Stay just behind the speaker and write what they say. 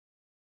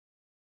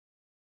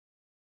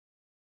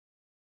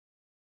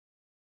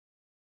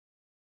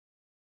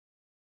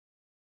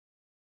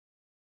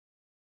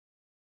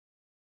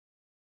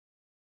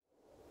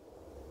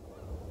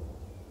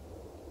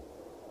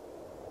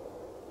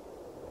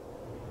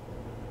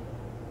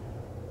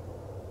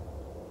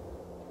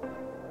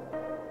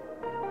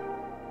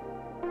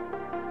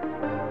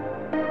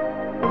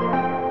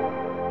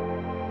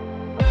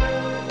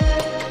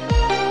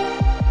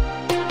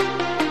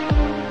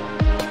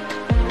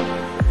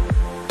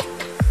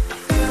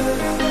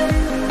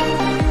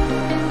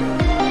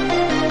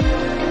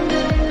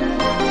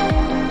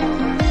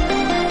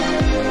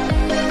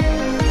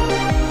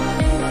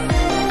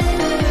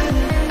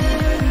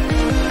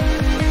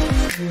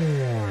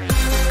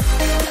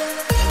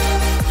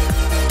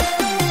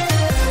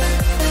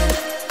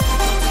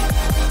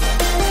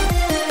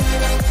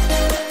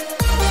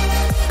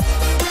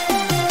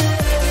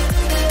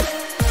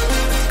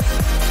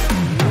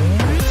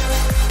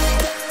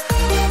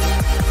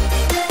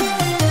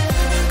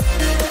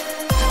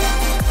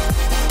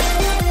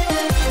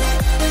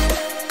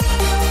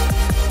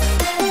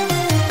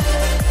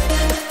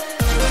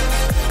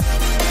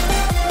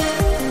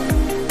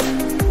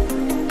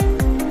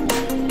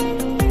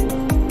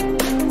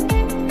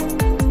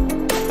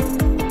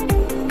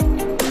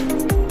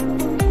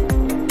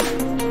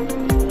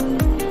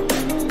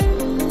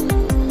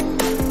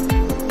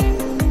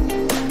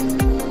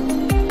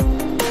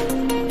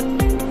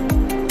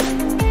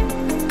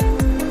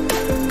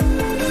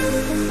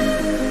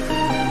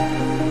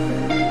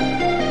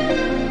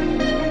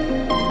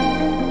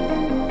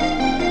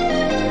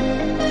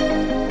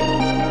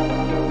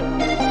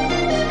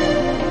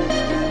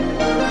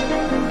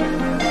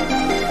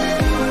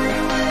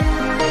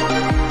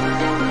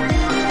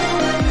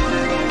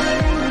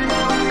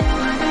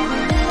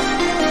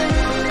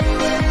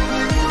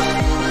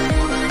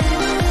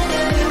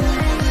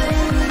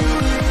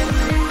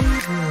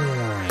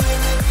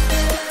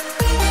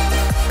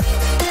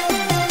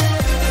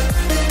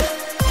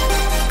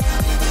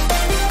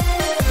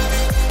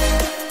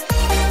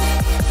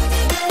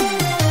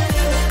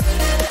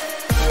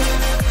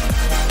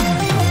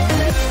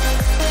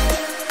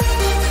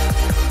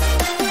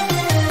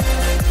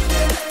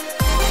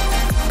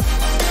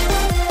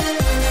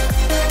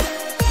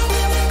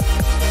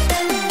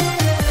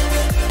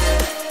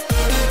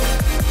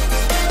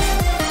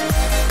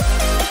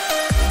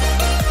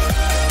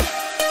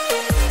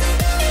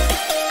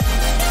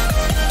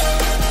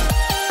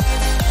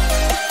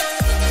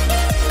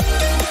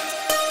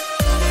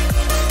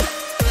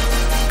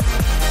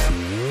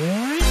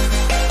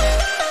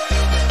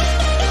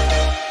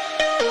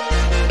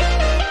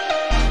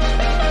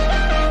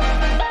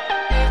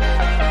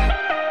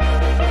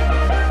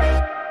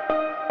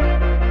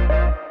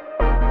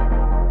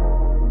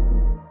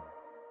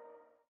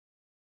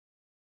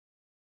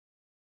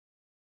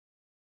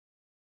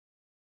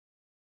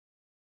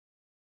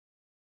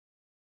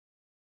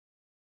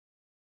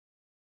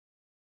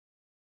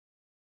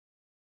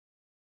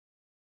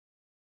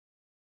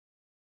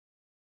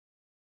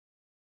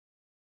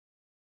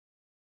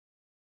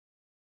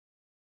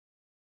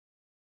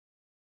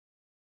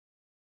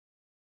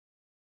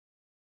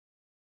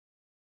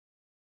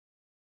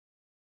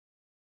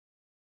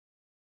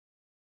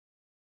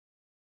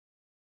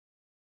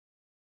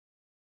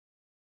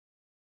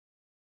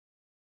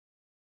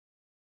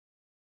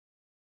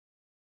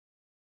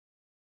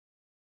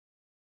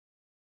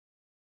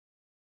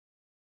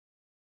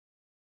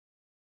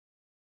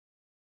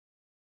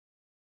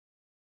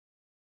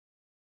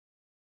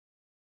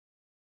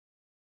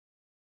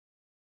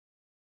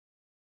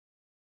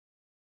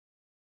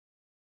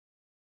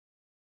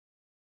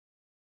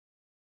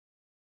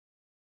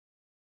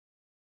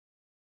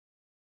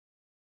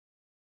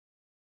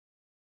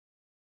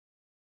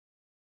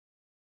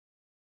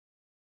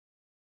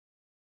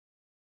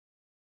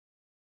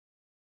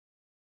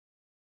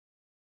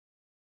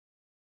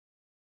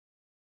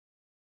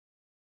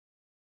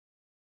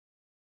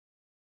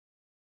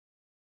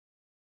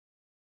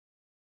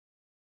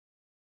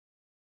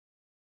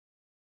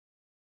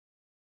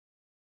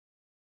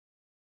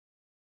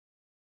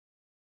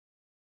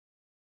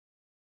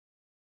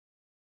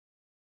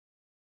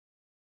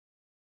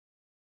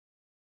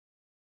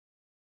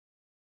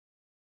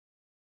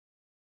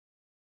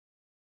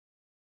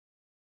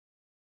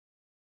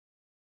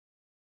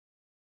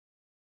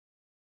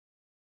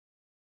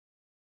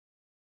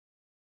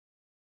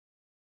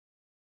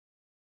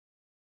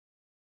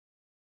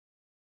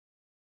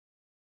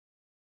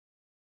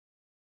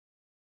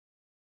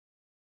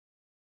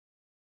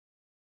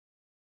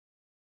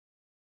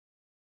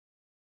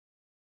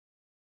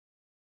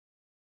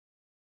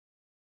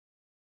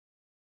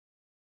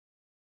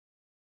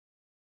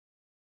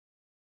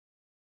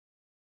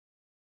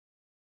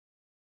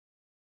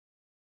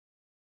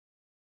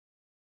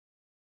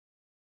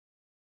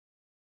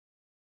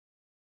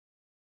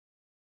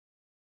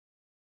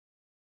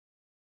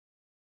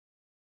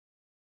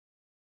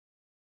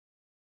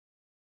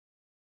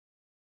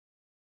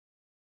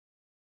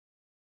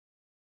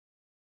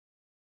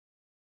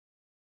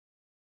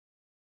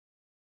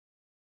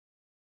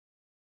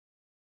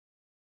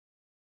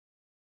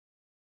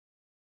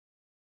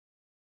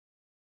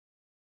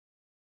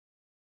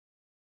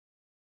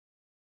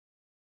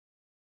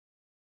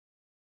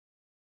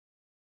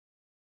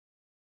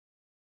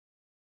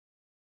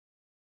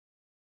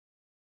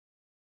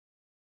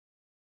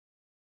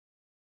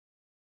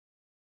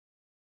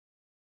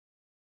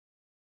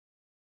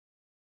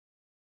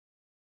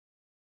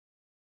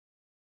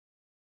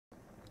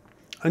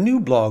A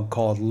new blog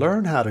called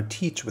Learn How to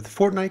Teach with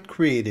Fortnite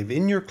Creative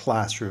in Your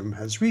Classroom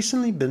has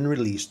recently been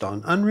released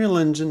on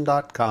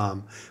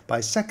UnrealEngine.com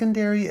by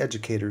secondary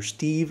educator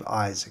Steve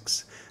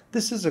Isaacs.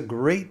 This is a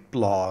great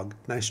blog,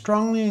 and I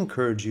strongly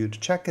encourage you to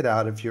check it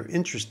out if you're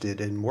interested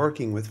in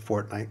working with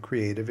Fortnite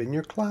Creative in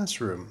your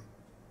classroom.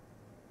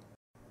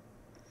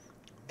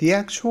 The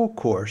actual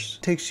course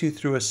takes you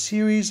through a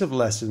series of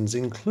lessons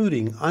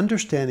including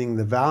understanding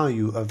the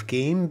value of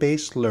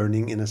game-based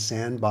learning in a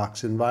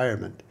sandbox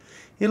environment.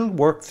 It'll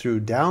work through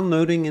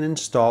downloading and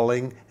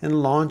installing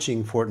and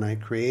launching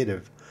Fortnite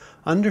Creative,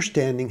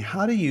 understanding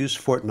how to use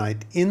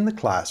Fortnite in the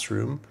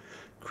classroom,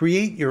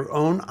 create your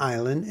own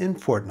island in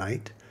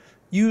Fortnite,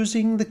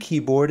 using the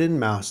keyboard and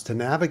mouse to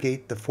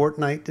navigate the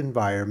Fortnite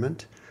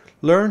environment,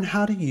 learn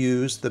how to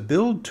use the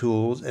build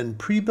tools and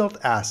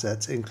pre-built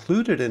assets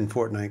included in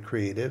Fortnite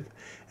Creative,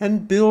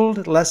 and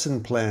build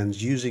lesson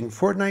plans using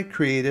Fortnite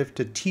Creative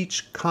to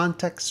teach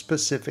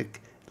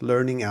context-specific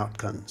learning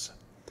outcomes.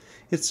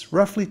 It's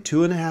roughly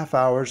 2.5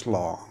 hours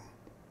long.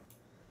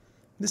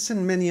 This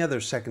and many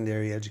other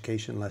secondary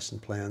education lesson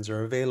plans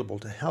are available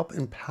to help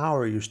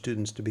empower your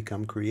students to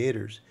become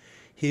creators.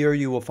 Here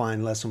you will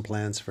find lesson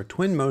plans for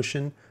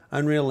Twinmotion,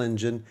 Unreal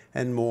Engine,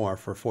 and more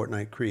for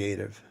Fortnite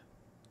Creative.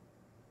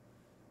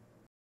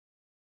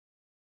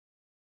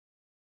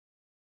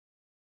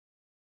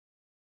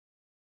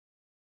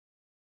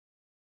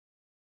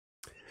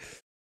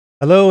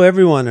 Hello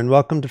everyone, and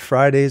welcome to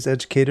Friday's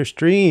Educator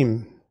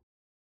Stream.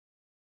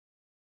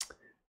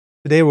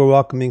 Today we're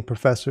welcoming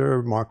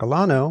Professor Marc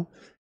Olano,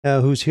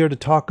 who's here to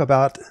talk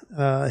about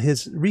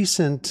his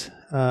recent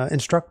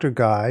instructor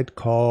guide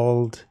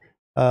called,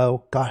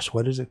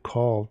 what is it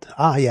called?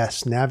 Ah,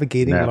 yes,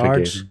 Navigating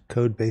Large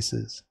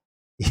Codebases.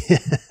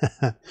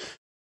 Yeah.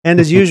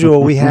 And as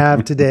usual, we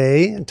have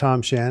today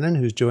Tom Shannon,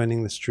 who's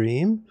joining the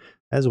stream,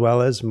 as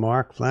well as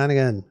Mark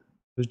Flanagan,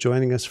 who's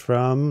joining us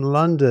from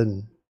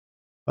London.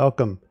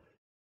 Welcome.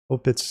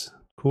 Hope it's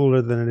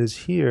cooler than it is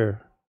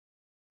here.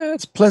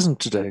 It's pleasant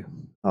today.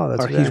 Oh,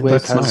 that's Our heat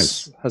wave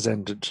nice. has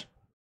ended.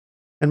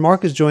 And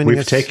Mark is joining us.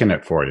 We've taken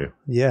it for you.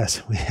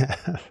 Yes, we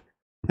have.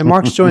 And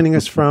Mark's joining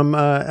us from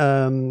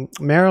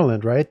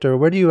Maryland, right? Or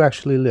where do you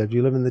actually live? Do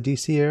you live in the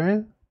D.C.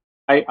 area?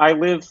 I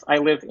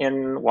live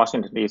in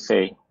Washington,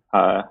 D.C.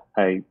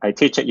 I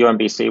teach at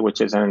UMBC, which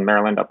is in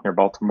Maryland up near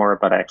Baltimore,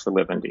 but I actually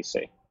live in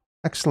D.C.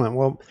 Excellent.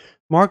 Well,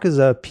 Mark is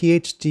a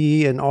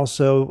PhD, and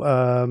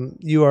also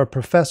you are a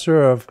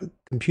professor of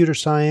computer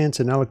science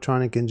and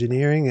electronic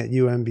engineering at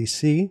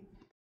UMBC.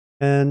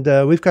 And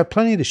we've got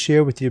plenty to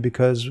share with you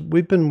because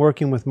we've been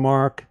working with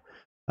Mark.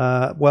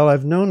 Well,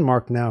 I've known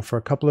Mark now for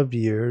a couple of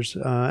years,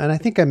 and I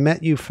think I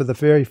met you for the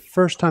very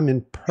first time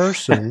in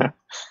person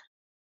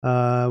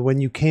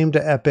when you came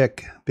to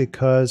Epic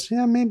because,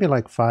 maybe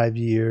like 5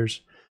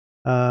 years.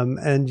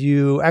 And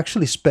you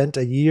actually spent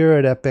a year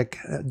at Epic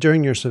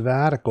during your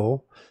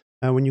sabbatical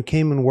when you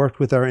came and worked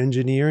with our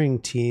engineering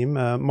team.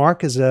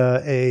 Mark is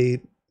a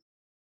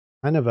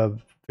kind of a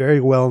very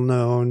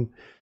well-known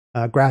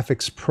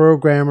graphics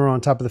programmer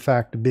on top of the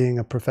fact of being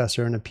a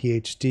professor and a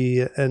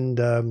PhD. And,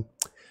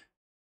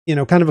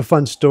 kind of a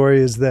fun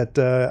story is that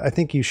I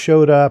think you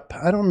showed up.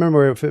 I don't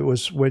remember if it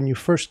was when you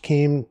first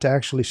came to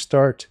actually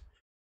start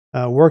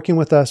working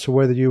with us or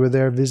whether you were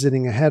there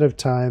visiting ahead of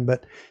time,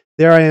 but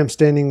there I am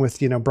standing with,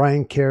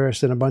 Brian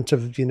Karras and a bunch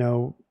of,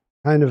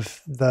 kind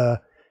of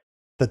the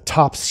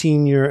top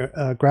senior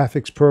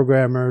graphics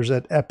programmers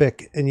at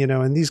Epic. And,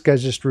 and these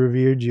guys just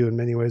revered you in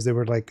many ways. They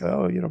were like,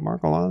 oh,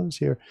 Marc Olano's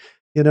here,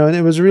 and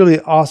it was really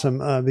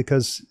awesome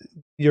because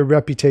your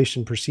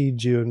reputation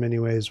precedes you in many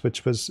ways,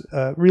 which was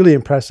really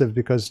impressive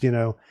because,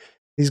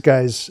 these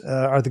guys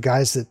are the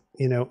guys that,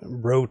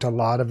 wrote a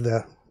lot of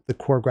the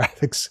core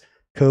graphics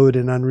code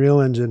in Unreal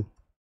Engine.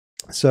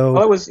 So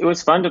well, it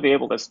was fun to be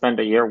able to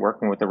spend a year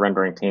working with the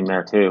rendering team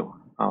there too.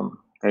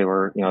 They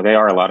were, they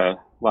are a lot of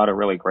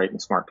really great and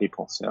smart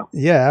people. So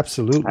yeah,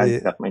 absolutely, I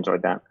definitely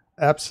enjoyed that.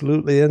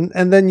 Absolutely,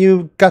 and then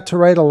you got to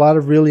write a lot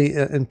of really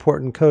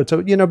important code.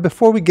 So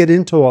before we get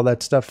into all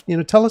that stuff,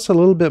 tell us a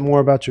little bit more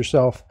about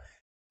yourself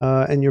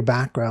and your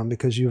background,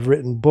 because you've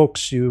written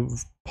books,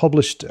 you've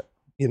published,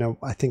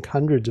 I think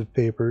hundreds of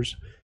papers.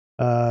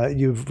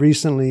 You've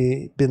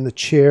recently been the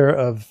chair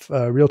of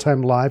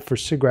Real-Time Live for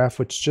SIGGRAPH,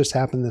 which just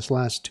happened this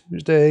last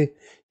Tuesday.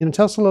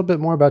 Tell us a little bit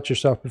more about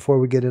yourself before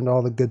we get into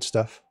all the good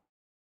stuff.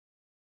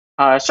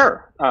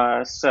 Sure.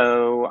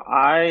 So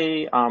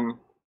I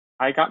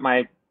got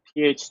my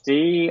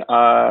PhD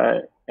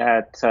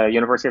at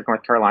University of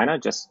North Carolina,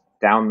 just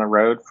down the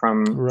road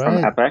from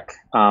Epic,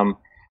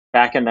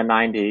 back in the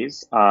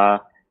 90s.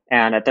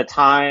 And at the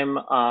time,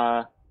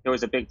 there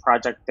was a big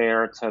project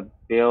there to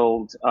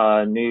build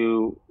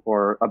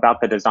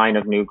about the design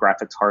of new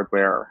graphics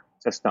hardware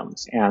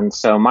systems. And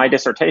so my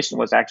dissertation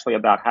was actually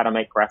about how to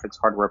make graphics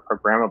hardware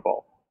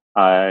programmable.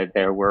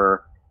 There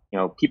were,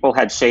 people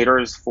had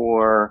shaders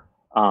for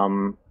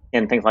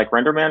in things like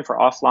RenderMan for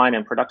offline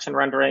and production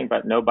rendering,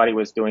 but nobody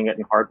was doing it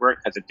in hardware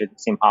because it didn't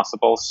seem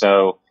possible.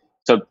 So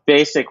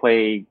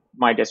basically,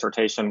 my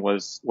dissertation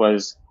was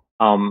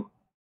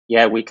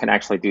yeah, we can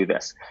actually do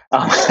this.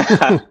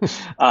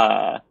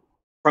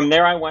 From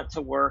there, I went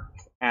to work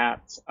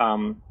at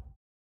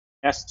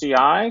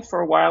SGI for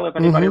a while, if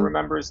anybody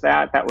remembers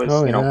that. That was,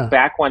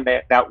 back when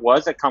that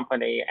was a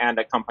company and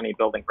a company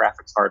building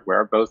graphics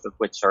hardware, both of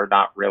which are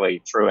not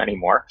really true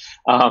anymore.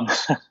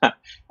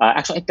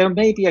 Actually, there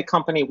may be a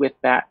company with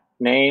that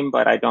name,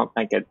 but I don't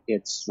think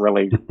it's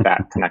really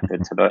that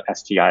connected to the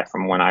SGI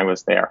from when I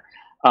was there.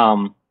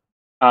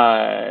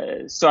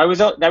 So I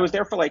was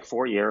there for like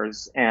 4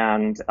 years,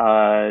 and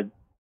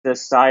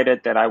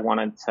decided that I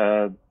wanted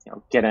to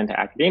get into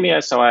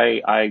academia. So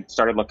I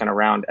started looking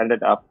around,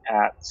 ended up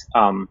at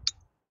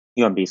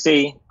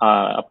UMBC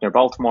up near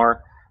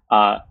Baltimore.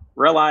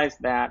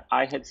 Realized that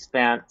I had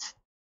spent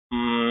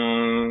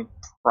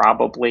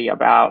probably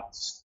about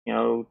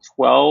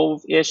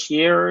 12-ish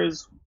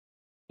years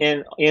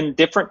in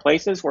different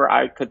places where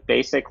I could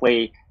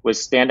basically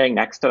was standing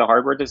next to the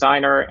hardware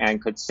designer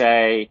and could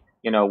say,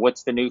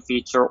 what's the new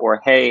feature,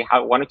 or hey,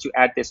 why don't you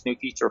add this new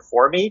feature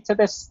for me to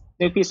this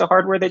new piece of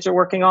hardware that you're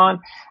working on?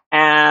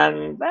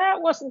 And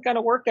that wasn't going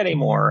to work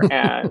anymore.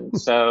 And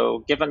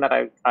so given that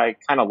I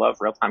kind of love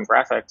real-time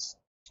graphics,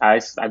 I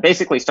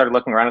basically started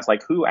looking around. It's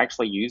like, who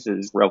actually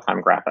uses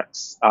real-time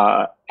graphics?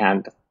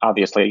 And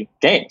obviously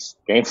games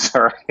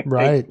are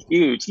a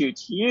huge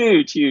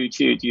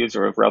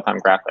user of real-time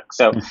graphics.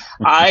 So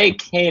I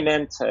came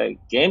into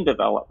game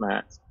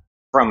development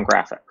from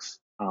graphics.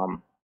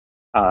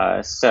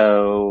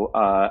 So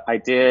I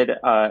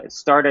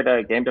started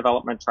a game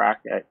development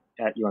track at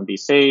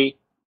UMBC.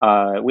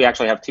 We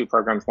actually have 2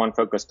 programs, one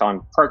focused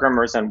on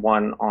programmers and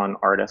one on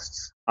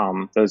artists,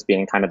 those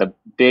being kind of the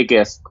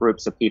biggest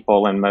groups of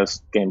people in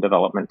most game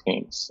development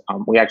teams.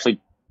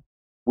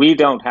 We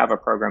don't have a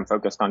program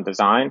focused on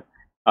design,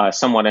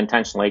 somewhat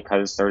intentionally,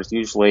 because there's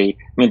usually,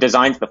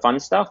 design's the fun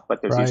stuff,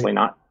 but there's usually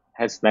not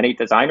as many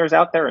designers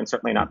out there, and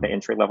certainly not the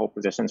entry-level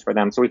positions for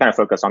them. So we kind of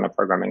focus on the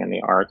programming and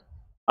the art.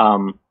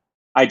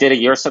 I did a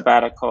year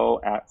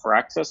sabbatical at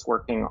Firaxis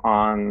working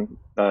on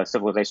the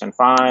Civilization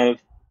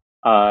 5,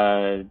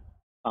 a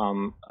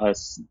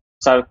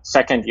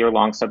second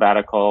year-long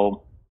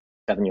sabbatical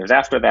 7 years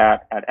after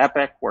that at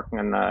Epic, working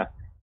on the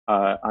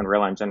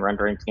Unreal Engine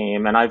rendering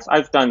team. And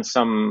I've done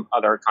some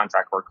other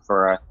contract work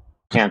for a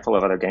handful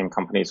of other game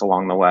companies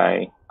along the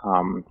way.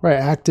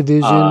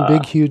 Activision,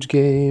 Big Huge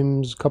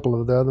Games, a couple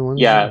of the other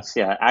ones. Yes,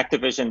 yeah.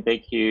 Activision,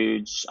 Big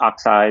Huge,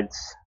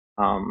 Oxides,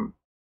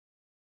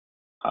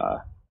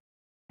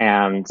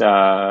 and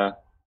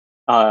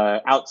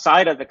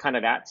outside of the kind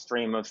of that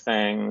stream of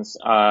things,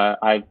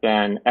 I've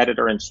been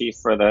editor-in-chief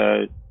for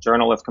the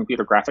Journal of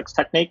Computer Graphics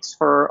Techniques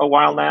for a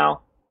while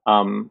now.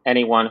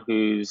 Anyone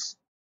who's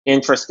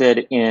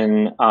interested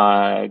in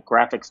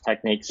graphics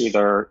techniques,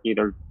 either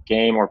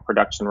game or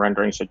production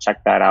rendering, should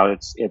check that out.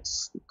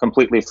 It's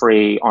completely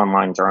free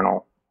online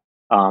journal.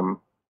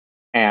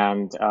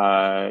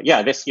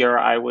 This year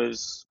I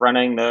was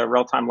running the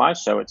real-time live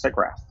show at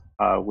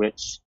SIGGRAPH,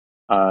 which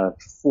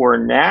for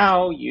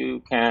now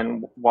you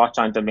can watch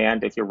on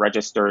demand if you're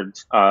registered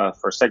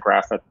for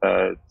SIGGRAPH at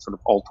the sort of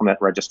ultimate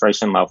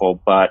registration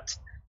level. But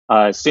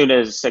as soon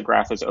as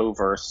SIGGRAPH is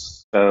over,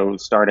 so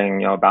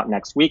starting about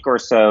next week or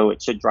so,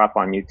 it should drop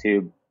on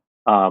YouTube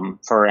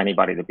for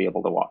anybody to be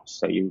able to watch.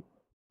 So you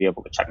be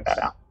able to check that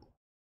out.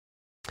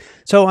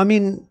 So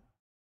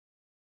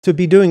to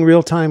be doing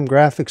real-time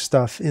graphic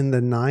stuff in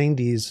the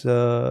 90s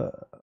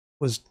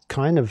was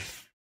kind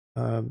of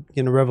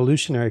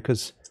revolutionary,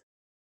 because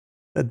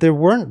there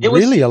weren't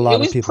really a lot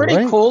of people. It was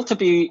pretty cool to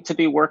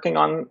be working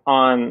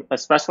on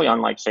especially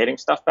on like shading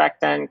stuff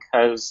back then,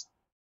 because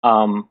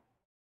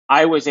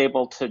I was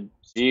able to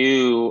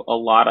do a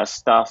lot of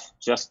stuff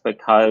just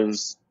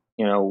because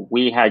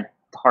we had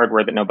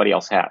hardware that nobody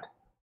else had.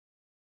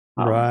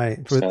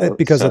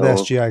 Because of the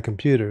SGI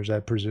computers, I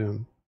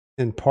presume,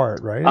 in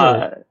part,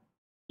 right?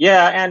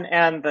 Yeah,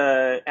 and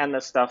the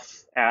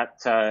stuff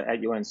at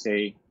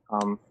UNC,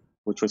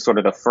 which was sort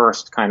of the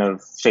first kind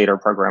of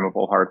shader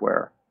programmable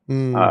hardware.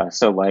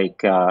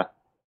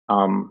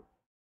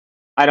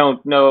 I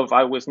don't know if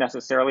I was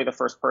necessarily the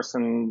first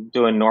person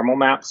doing normal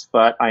maps,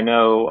 but I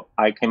know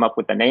I came up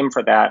with the name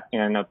for that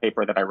in a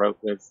paper that I wrote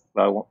with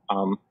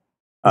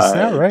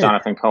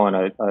Jonathan Cohen,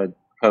 a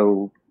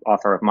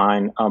co-author of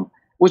mine,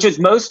 which is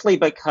mostly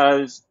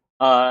because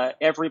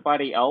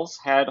everybody else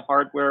had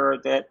hardware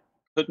that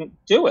couldn't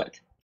do it.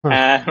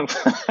 And,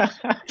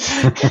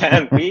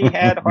 and we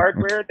had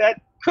hardware that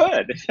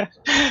could.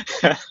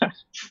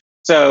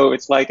 So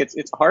it's like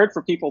it's hard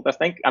for people to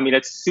think.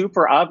 It's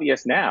super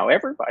obvious now.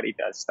 Everybody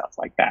does stuff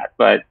like that,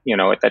 but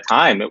at the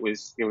time it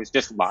was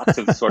just lots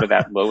of sort of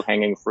that low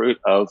hanging fruit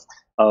of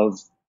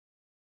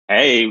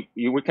hey,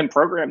 we can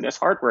program this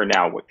hardware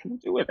now. What can we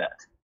do with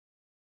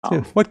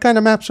it? What kind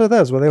of maps are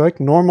those? Well, they look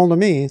normal to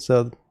me.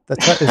 So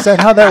is that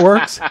how that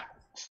works?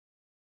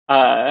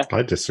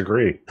 I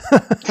disagree.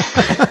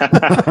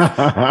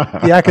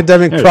 The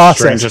academic process.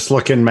 Strangest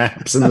looking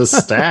maps in the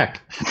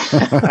stack.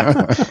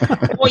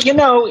 Well,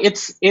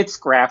 it's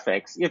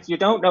graphics. If you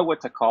don't know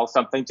what to call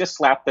something, just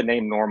slap the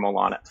name normal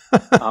on it.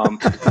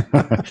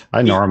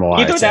 I normalize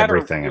either that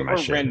everything in my or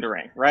shit.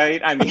 rendering,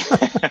 right? I mean,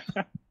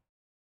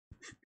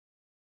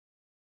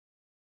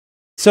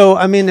 So,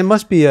 I mean, it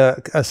must be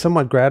a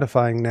somewhat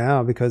gratifying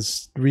now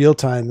because real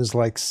time is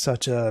like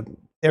such a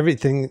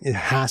everything. It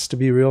has to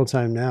be real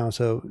time now.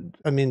 So,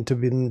 I mean, to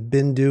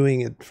been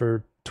doing it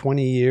for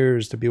 20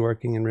 years to be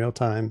working in real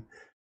time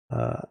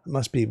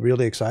must be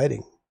really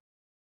exciting.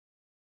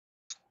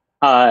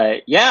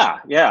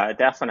 yeah,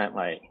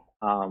 definitely.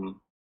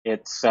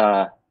 It's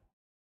I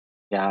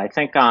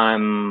think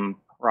I'm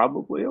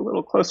probably a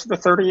little closer to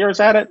 30 years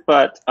at it,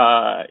 but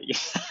but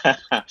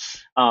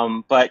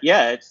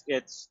yeah,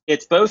 it's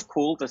both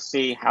cool to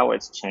see how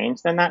it's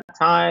changed in that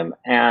time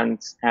and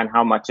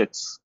how much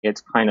it's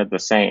kind of the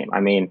same.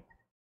 I mean,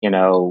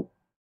 a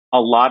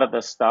lot of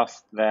the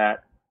stuff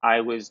that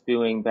I was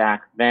doing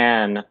back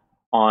then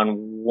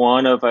on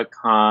one of a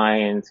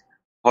kind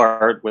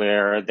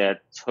hardware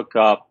that took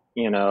up,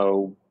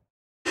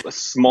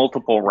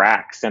 multiple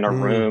racks in a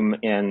room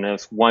in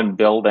this one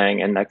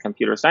building in the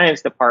computer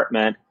science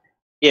department,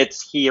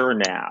 it's here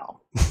now.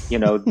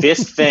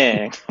 This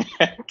thing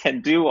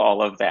can do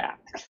all of that.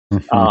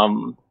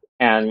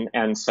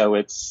 And so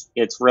it's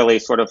really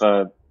sort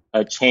of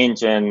a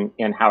change in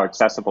how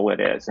accessible it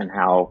is and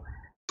how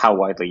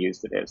widely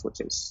used it is,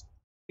 which is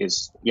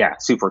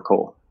super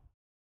cool.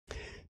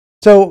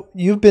 So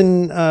you've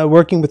been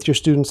working with your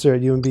students there at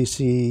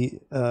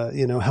UMBC,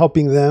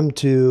 helping them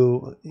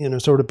to,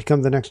 sort of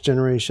become the next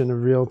generation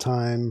of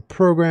real-time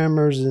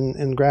programmers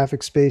in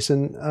graphic space.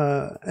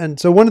 And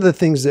so one of the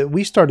things that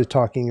we started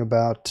talking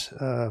about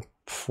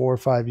 4 or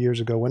 5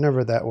 years ago,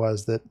 whenever that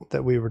was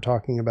that we were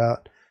talking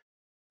about,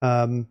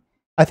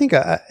 I think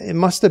it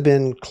must have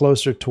been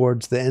closer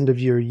towards the end of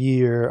your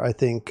year, I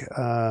think,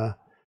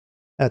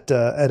 at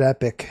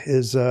Epic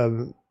is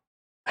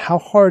how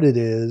hard it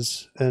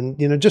is, and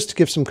just to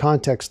give some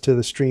context to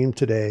the stream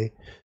today,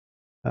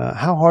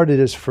 how hard it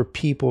is for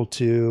people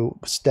to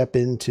step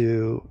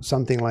into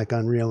something like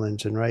Unreal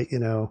Engine, right?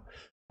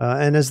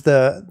 And as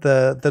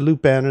the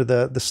loop banner,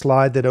 the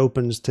slide that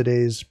opens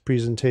today's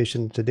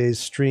presentation, today's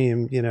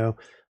stream,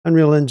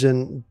 Unreal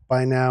Engine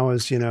by now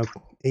is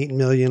 8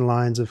 million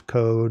lines of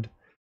code,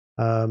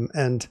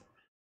 and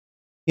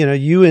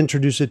you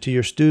introduce it to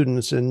your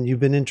students, and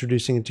you've been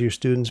introducing it to your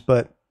students,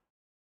 but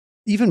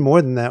even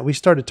more than that, we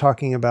started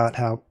talking about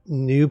how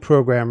new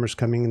programmers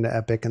coming into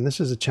Epic, and this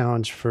is a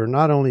challenge for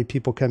not only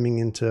people coming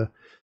into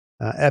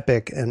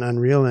Epic and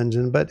Unreal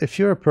Engine, but if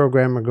you're a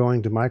programmer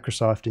going to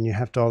Microsoft and you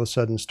have to all of a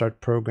sudden start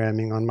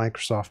programming on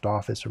Microsoft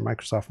Office or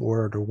Microsoft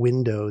Word or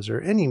Windows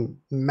or any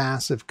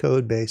massive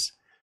code base,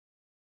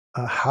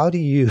 how do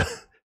you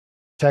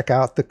check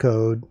out the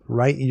code,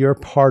 write your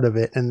part of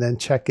it, and then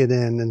check it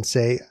in and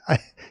say, I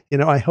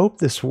hope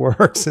this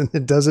works and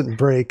it doesn't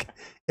break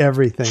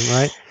everything,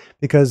 right?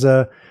 Because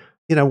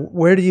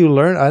where do you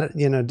learn?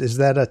 Is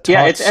that a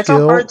taught it's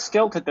a hard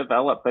skill to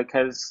develop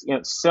because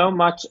so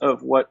much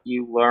of what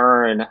you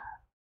learn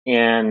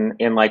in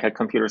like a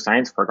computer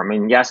science program. I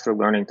mean, yes, you're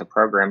learning to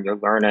program. You're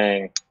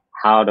learning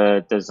how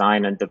to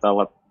design and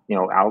develop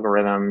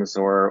algorithms,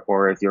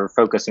 or if you're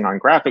focusing on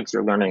graphics,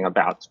 you're learning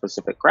about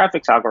specific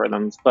graphics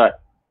algorithms. But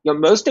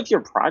most of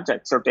your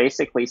projects are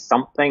basically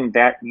something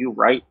that you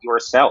write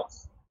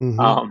yourself,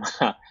 and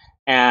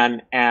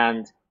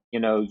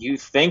you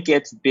think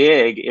it's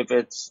big if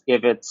it's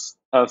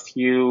a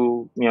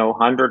few,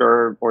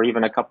 100 or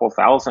even a couple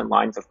thousand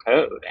lines of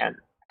code, and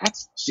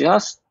that's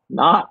just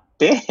not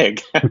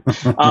big.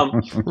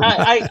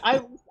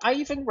 I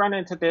even run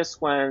into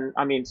this when,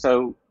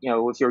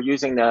 if you're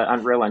using the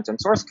Unreal Engine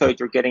source code,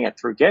 you're getting it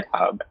through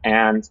GitHub,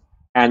 and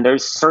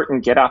there's certain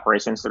Git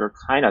operations that are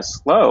kind of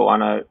slow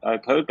on a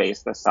code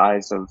base the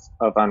size of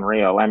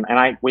Unreal, and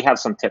we have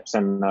some tips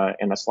in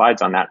the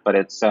slides on that, but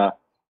it's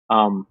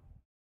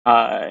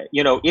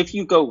if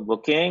you go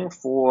looking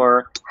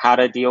for how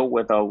to deal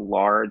with a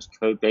large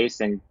code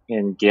base in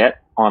Git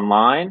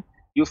online,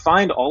 you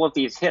find all of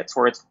these hits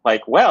where it's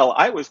like, well,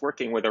 I was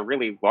working with a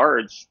really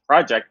large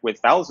project with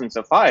thousands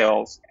of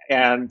files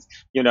and,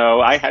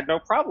 I had no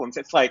problems.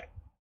 It's like,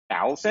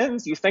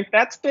 thousands? You think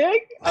that's big?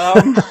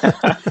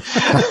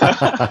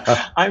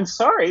 I'm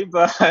sorry,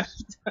 but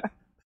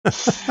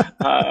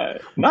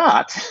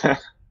not.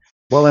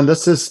 Well, and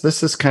this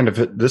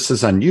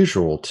is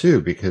unusual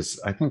too,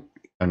 because I think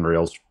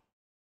Unreal's,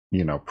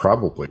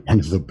 probably one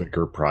of the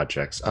bigger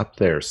projects up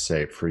there,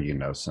 say for,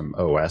 some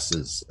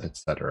OSs,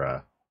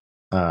 etc.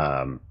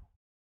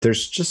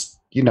 There's just,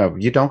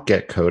 you don't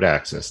get code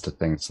access to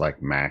things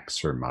like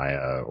Max or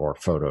Maya or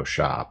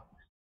Photoshop,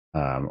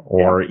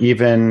 or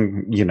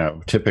even,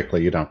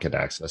 typically you don't get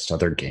access to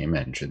other game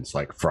engines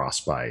like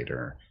Frostbite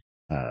or,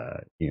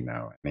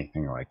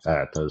 anything like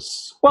that.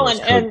 Those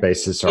code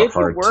bases are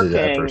hard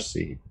to ever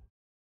see.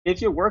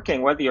 if you're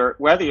working, whether you're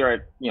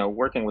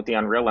working with the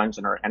Unreal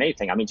Engine or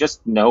anything, I mean,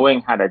 just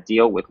knowing how to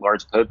deal with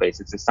large code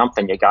bases is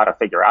something you got to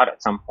figure out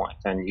at some point.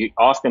 And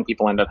often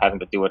people end up having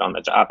to do it on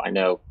the job. I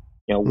know,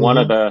 one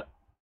of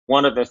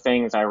the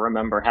things I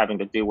remember having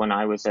to do when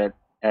I was at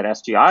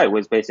SGI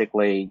was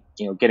basically,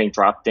 getting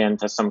dropped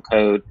into some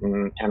code,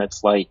 and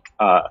it's like,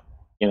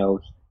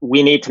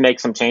 we need to make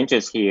some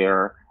changes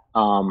here.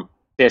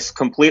 This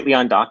completely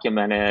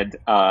undocumented,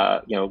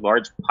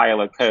 large pile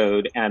of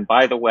code. And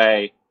by the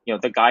way,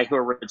 the guy who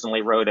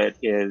originally wrote it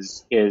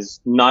is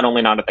not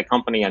only not at the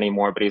company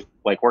anymore, but he's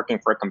like working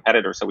for a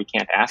competitor, so we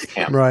can't ask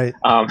him. Right.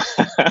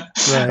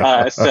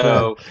 Right.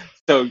 So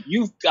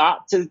you've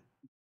got to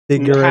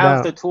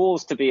have the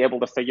tools to be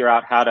able to figure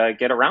out how to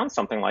get around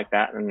something like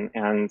that, and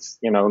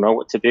know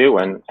what to do,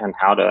 and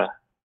how to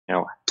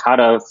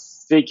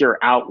figure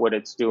out what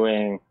it's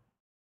doing.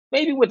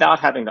 Maybe without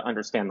having to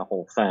understand the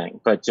whole thing,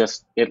 but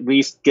just at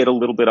least get a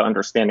little bit of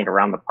understanding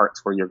around the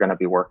parts where you're going to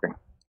be working.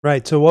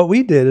 Right. So what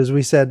we did is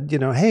we said,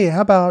 hey,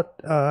 how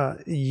about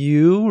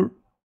you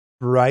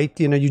write,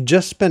 you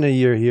just spent a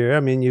year here.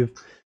 I mean, you've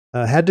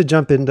had to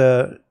jump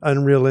into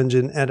Unreal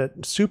Engine at a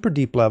super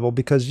deep level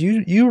because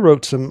you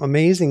wrote some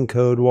amazing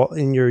code while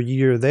in your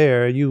year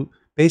there. You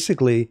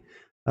basically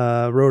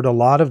wrote a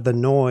lot of the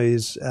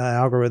noise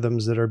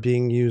algorithms that are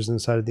being used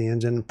inside of the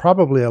engine,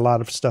 probably a lot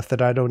of stuff that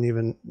I don't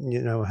even,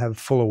 have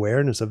full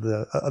awareness of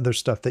the other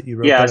stuff that you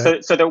wrote. Yeah,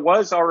 so there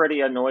was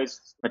already a noise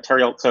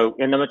material. So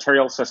in the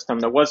material system,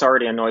 there was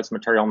already a noise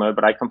material node,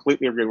 but I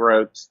completely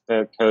rewrote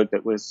the code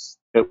that was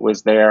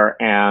there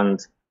and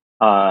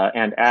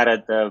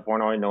added the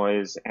Voronoi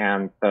noise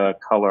and the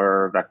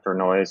color vector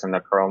noise and the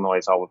curl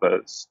noise, all of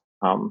those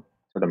to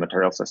the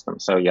material system.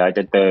 So yeah, I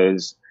did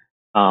those.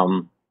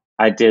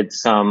 I did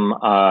some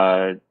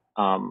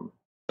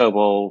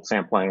Sobel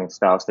sampling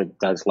stuff that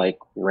does like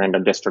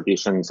random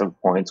distributions of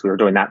points. We were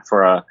doing that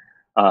for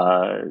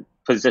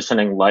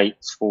positioning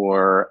lights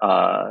for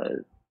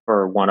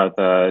one of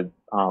the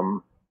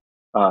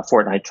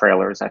Fortnite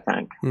trailers, I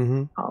think,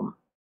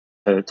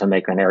 to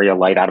make an area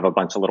light out of a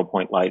bunch of little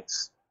point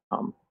lights.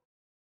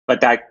 But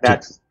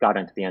that's got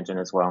into the engine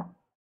as well.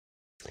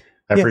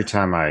 Every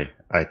time I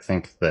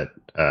think that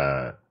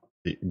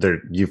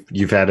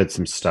you've added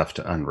some stuff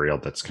to Unreal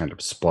that's kind of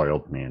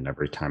spoiled me, and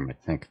every time I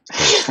think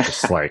it's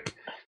just like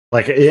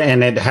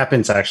and it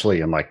happens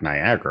actually in like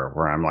Niagara,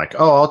 where I'm like,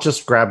 oh, I'll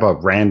just grab a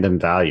random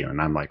value,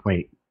 and I'm like,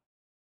 wait,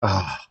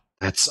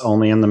 that's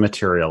only in the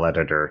material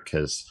editor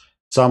because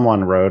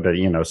someone wrote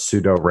a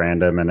pseudo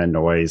random and a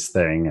noise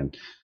thing, and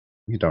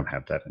you don't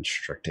have that in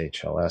strict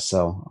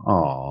HLSL.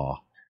 Aw.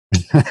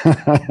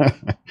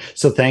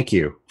 So thank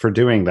you for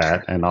doing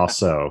that, and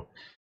also,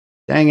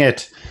 dang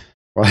it.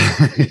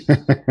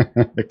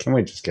 Can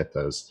we just get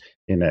those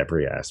in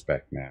every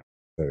aspect now?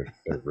 They're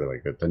really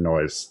good. The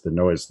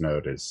noise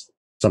node is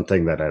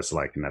something that, as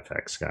like an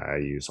FX guy, I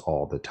use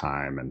all the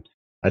time, and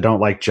I don't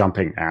like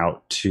jumping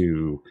out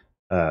to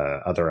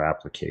other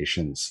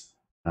applications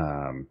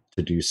to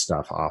do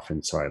stuff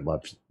often. So I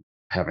love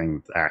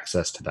having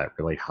access to that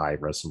really high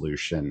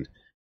resolution,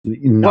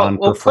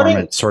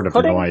 non-performant sort of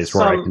noise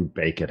where I can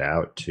bake it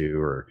out to,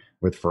 or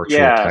with virtual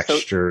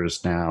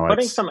textures. Now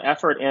putting some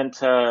effort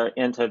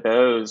into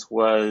those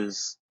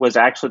was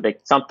actually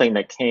something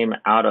that came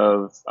out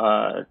of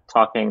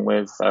talking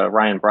with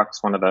Ryan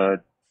Brooks, one of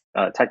the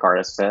tech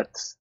artists at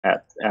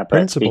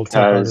principal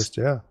tech artist,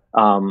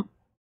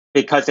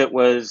 because it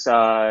was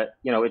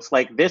it's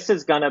like, this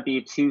is going to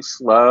be too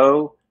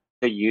slow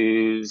to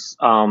use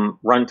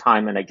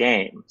runtime in a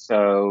game.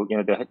 So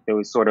there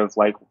was sort of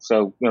like,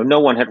 no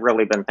one had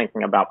really been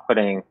thinking about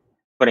putting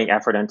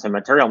effort into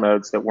material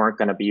nodes that weren't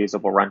going to be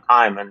usable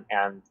runtime.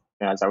 And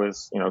as I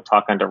was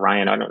talking to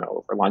Ryan, I don't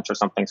know, over lunch or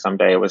something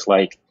someday, it was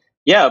like,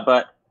 yeah,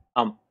 but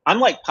I'm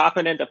like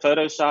popping into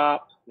Photoshop,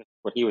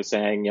 what he was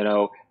saying,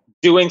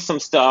 doing some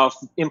stuff,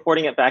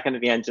 importing it back into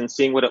the engine,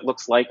 seeing what it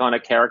looks like on a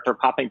character,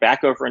 popping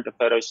back over into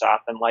Photoshop,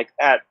 and like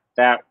that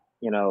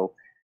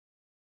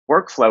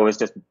workflow is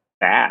just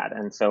bad.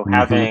 And so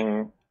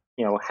having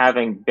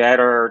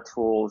better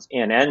tools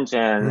in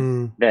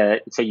engine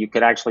so you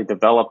could actually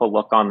develop a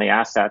look on the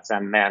assets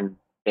and then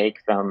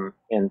bake them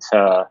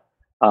into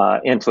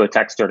a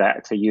texture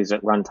to use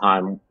at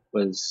runtime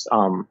was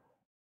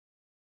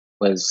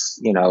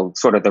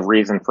sort of the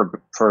reason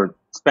for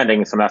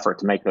spending some effort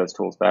to make those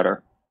tools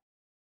better.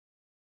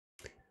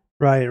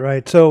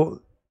 Right.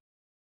 So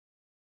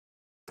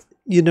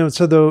you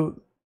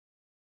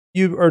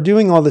are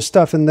doing all this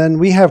stuff, and then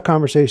we have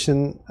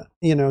conversation,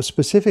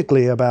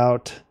 specifically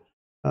about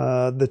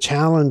the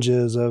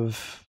challenges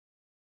of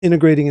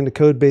integrating into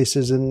code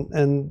bases.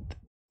 And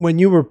when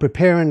you were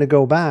preparing to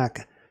go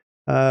back,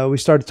 we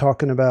started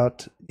talking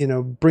about,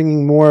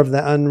 bringing more of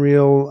the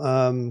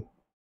Unreal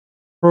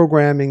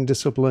programming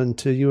discipline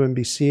to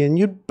UMBC.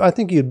 And I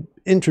think you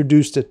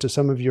introduced it to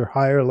some of your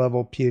higher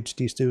level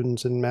PhD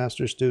students and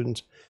master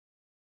students.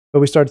 But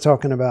we started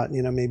talking about,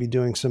 maybe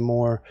doing some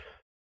more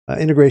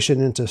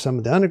integration into some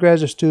of the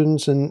undergraduate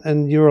students.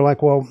 And you were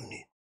like, well,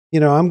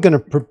 I'm going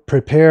to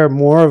prepare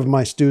more of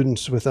my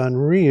students with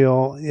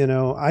Unreal,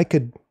 I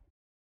could,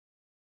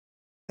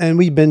 and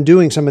we've been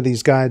doing some of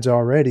these guides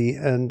already,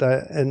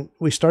 and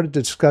we started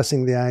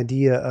discussing the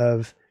idea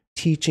of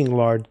teaching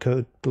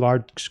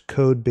large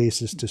code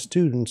bases to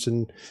students,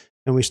 and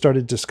we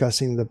started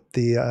discussing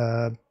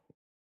the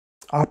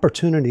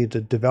opportunity to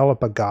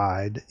develop a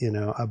guide,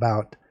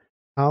 about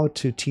how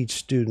to teach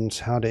students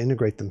how to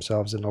integrate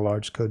themselves into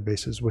large code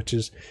bases, which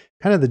is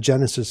kind of the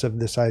genesis of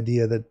this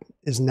idea that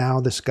is now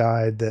this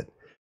guide that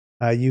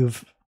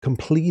you've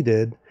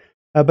completed.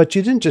 But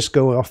you didn't just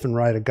go off and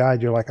write a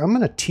guide. You're like, I'm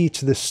going to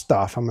teach this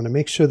stuff. I'm going to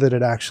make sure that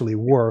it actually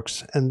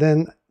works. And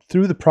then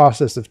through the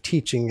process of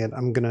teaching it,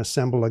 I'm going to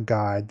assemble a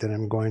guide that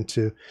I'm going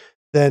to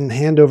then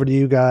hand over to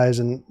you guys.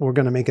 And we're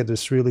going to make it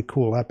this really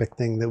cool, epic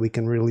thing that we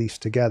can release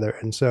together.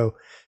 And so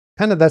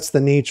kind of that's the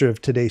nature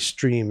of today's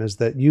stream, is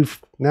that you've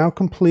now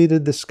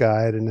completed this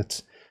guide, and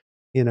it's,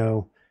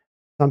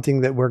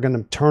 something that we're going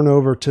to turn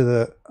over to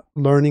the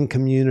learning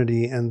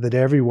community and that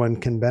everyone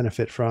can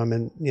benefit from.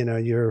 And,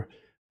 you're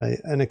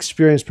an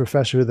experienced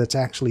professor that's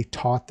actually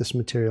taught this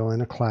material in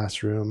a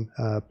classroom.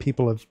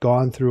 People have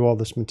gone through all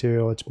this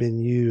material. It's been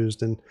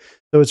used. And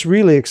so it's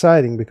really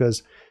exciting,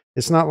 because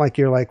it's not like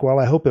you're like, well,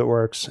 I hope it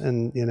works.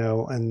 And,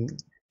 and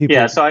people.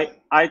 Yeah, so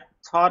I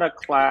taught a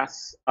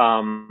class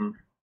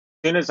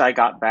soon as I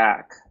got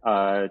back,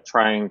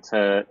 trying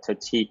to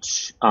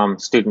teach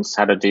students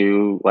how to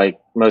do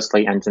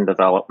mostly engine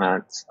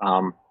development.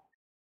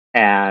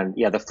 And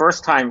yeah, the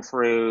first time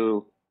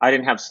through, I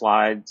didn't have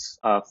slides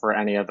for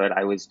any of it.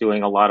 I was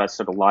doing a lot of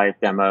sort of live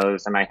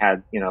demos, and I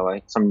had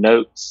some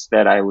notes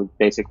that I was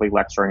basically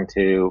lecturing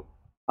to,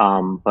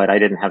 but I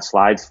didn't have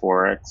slides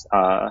for it.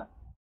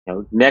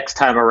 Next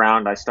time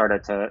around, I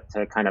started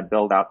to kind of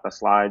build out the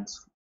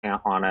slides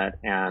on it,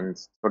 and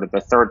sort of the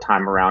third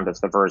time around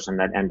is the version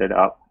that ended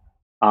up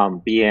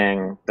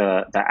being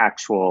the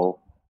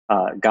actual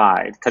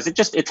guide, because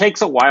it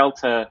takes a while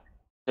to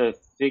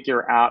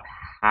figure out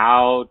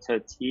how to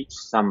teach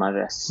some of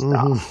this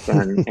stuff,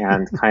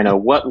 and kind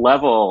of what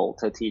level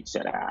to teach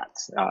it at,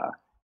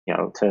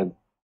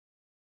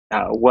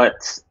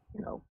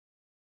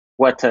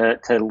 what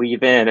to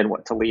leave in and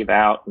what to leave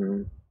out,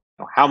 and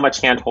how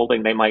much hand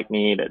holding they might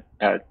need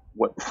at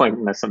what point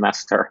in the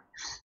semester.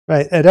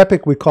 Right. At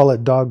Epic, we call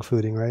it dog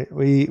fooding, right?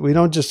 We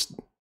don't just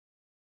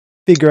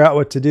figure out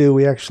what to do.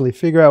 We actually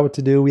figure out what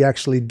to do. We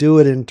actually do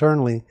it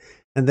internally,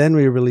 and then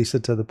we release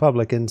it to the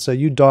public. And so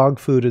you dog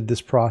fooded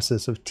this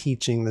process of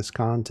teaching this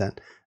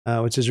content,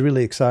 which is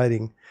really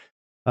exciting.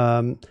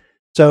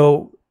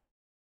 So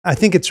I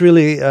think it's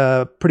really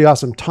pretty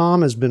awesome.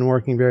 Tom has been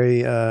working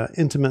very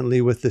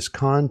intimately with this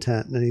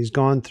content, and he's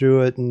gone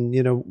through it. And,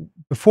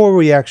 before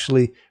we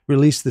actually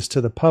release this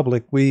to the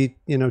public, we,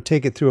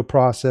 take it through a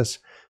process.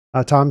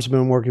 Tom's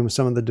been working with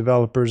some of the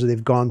developers.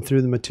 They've gone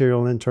through the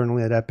material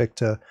internally at Epic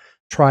to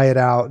try it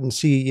out and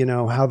see,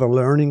 how the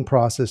learning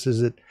process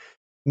is. It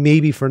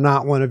maybe for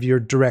not one of your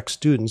direct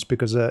students,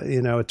 because,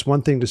 it's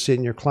one thing to sit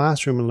in your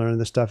classroom and learn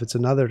this stuff. It's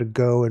another to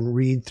go and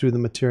read through the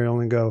material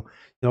and go,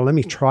 let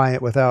me try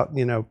it without,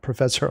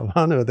 Professor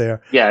Olano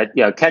there. Yeah.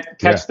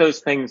 Catch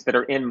those things that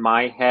are in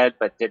my head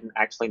but didn't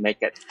actually make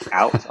it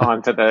out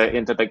into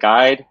the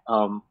guide.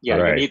 Right.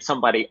 You need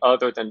somebody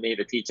other than me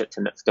to teach it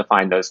to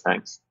find those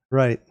things.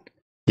 Right.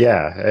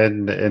 Yeah,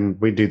 and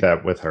we do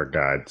that with our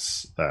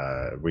guides.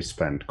 We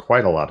spend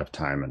quite a lot of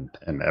time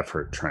and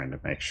effort trying to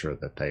make sure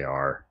that they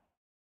are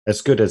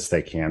as good as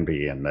they can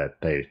be, and that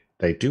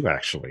they do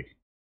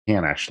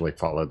can actually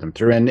follow them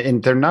through.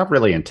 And they're not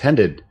really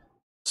intended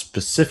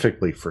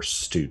specifically for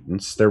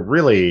students. They're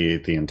really,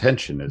 the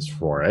intention is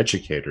for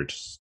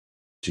educators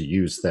to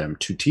use them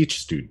to teach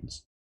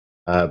students.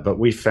 But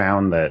we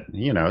found that,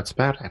 it's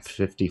about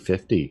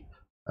 50-50.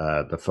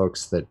 The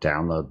folks that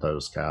download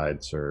those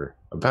guides are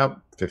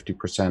about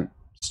 50%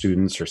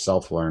 students or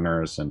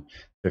self-learners, and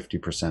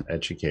 50%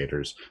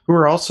 educators who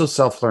are also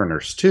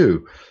self-learners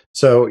too.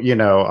 So,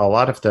 a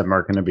lot of them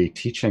are going to be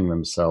teaching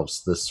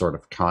themselves this sort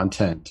of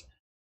content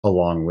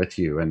along with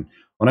you. And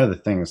one of the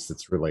things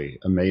that's really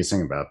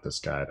amazing about this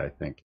guide, I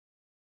think,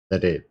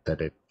 that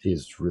it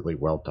is really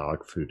well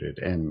dog-fooded,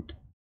 and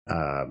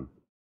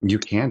you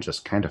can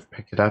just kind of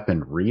pick it up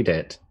and read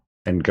it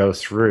and go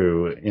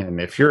through.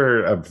 And if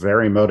you're a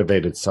very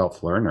motivated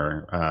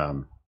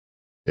self-learner,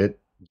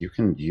 you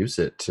can use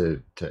it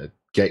to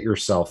get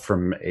yourself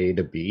from A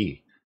to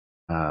B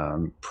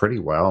pretty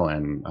well.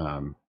 And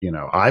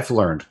I've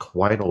learned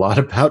quite a lot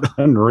about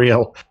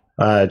Unreal,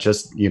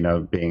 just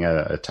being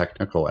a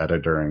technical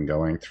editor and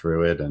going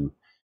through it, and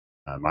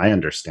my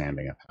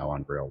understanding of how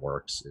Unreal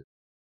works is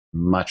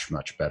much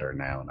better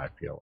now, and I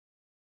feel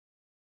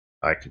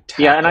I could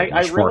tackle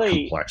much more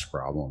complex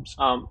problems.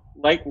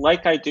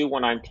 Like I do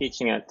when I'm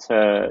teaching it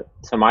to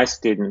my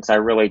students, I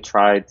really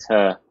try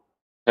to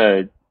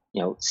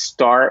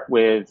start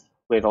with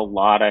a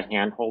lot of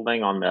hand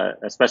holding on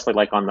especially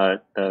on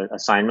the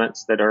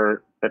assignments that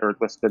are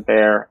listed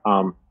there,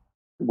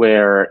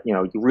 where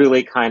you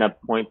really kind of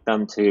point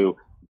them to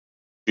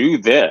do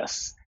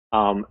this,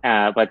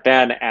 But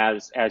then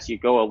as you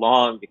go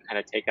along, you're kind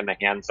of taking the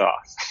hands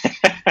off,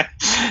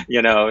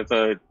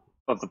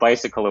 of the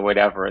bicycle or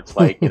whatever. It's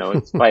like,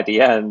 it's by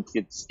the end,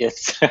 it's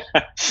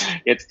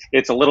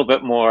it's a little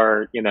bit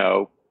more,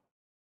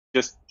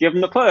 just give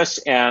them the push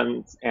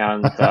and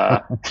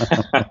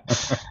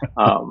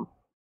um,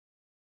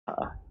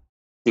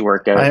 see where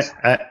it goes.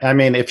 I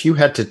mean, if you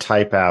had to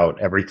type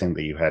out everything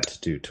that you had to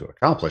do to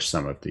accomplish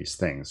some of these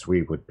things,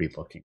 we would be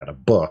looking at a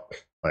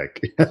book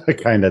like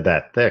kind of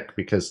that thick,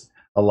 because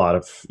a lot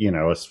of,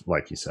 it's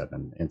like you said,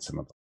 in some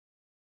of the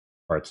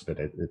parts of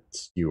it,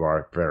 it's you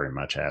are very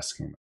much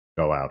asking them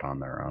to go out on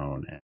their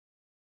own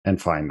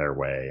and find their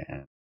way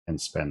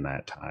and spend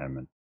that time.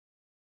 And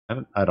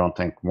I don't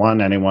think,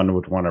 one, anyone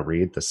would want to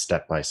read the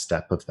step by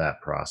step of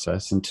that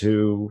process, and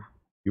two,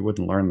 you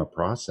wouldn't learn the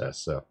process.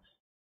 So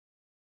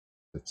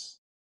it's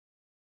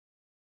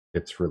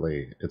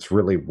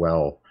really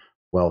well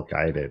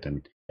guided,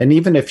 and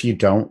even if you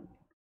don't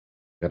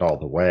get all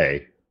the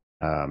way,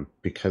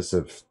 because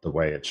of the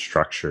way it's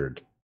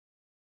structured,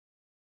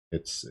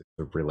 it's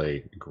a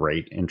really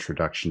great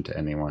introduction to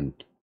anyone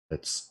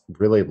that's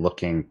really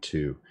looking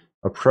to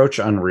approach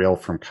Unreal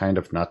from kind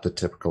of not the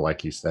typical,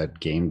 like you said,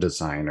 game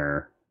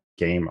designer,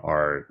 game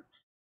art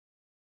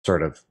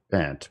sort of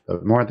bent,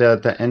 but more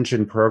the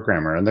engine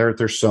programmer. And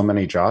there's so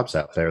many jobs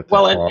out there.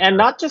 Well, and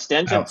not just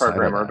engine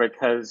programmer,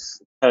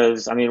 because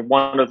I mean,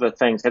 one of the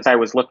things, as I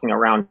was looking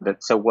around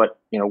at, so what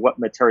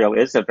material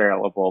is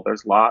available,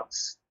 there's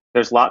lots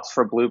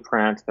for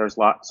Blueprint, there's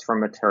lots for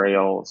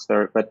materials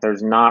there, but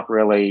there's not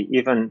really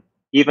even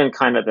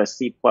kind of the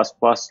C++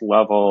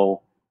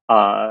 level,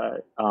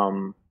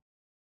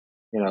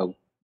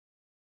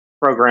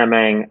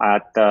 programming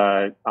at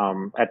the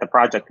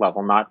project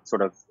level, not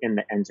sort of in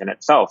the engine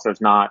itself.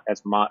 There's not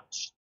as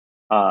much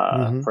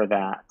for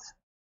that.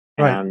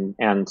 Right.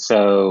 And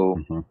so,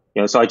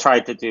 so I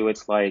tried to do,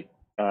 it's like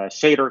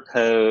shader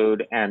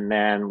code and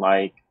then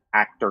like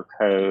actor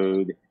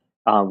code,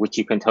 which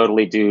you can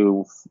totally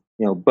do,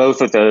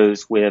 both of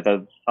those with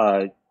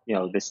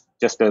this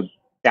just a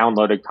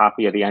downloaded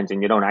copy of the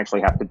engine. You don't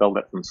actually have to build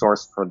it from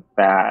source for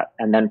that.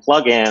 And then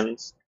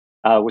plugins,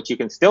 which you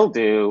can still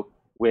do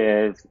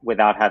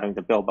without having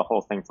to build the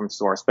whole thing from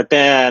source. But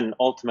then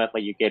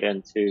ultimately you get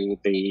into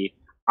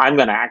I'm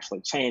going to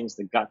actually change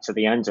the guts of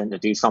the engine to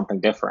do something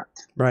different.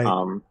 Right.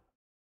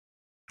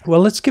 Well,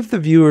 let's give the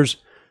viewers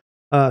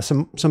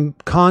some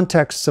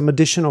context, some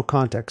additional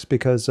context,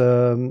 because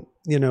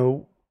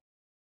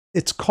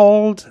it's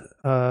called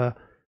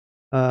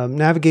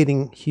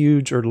navigating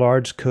huge or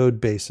large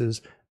code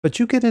bases. But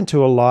you get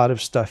into a lot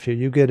of stuff here.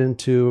 You get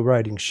into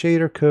writing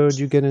shader code.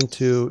 You get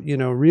into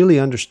really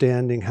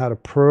understanding how to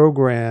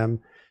program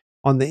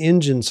on the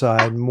engine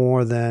side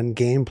more than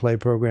gameplay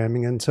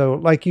programming. And so,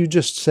 like you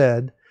just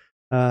said,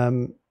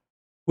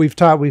 we've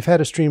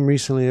had a stream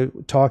recently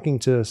talking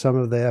to some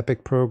of the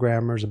epic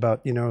programmers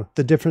about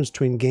the difference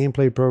between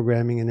gameplay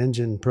programming and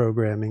engine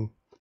programming.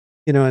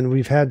 And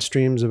we've had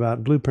streams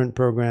about blueprint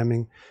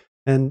programming,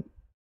 and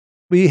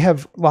we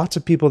have lots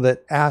of people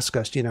that ask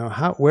us,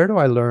 where do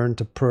I learn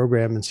to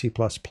program in C++?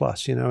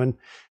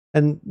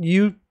 And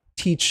you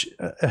teach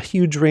a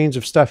huge range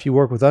of stuff. You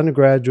work with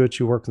undergraduates,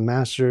 you work with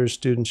master's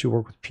students, you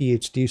work with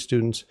PhD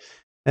students.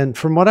 And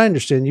from what I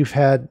understand, you've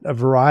had a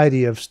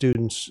variety of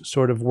students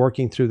sort of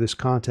working through this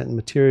content and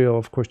material.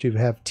 Of course, you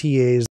have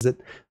TAs that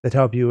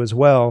help you as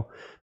well.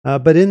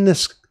 But in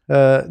this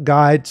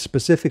guide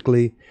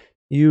specifically,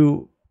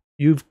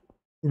 you've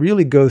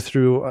really go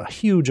through a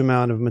huge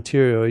amount of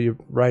material. You're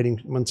writing,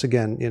 once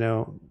again,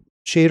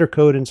 shader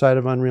code inside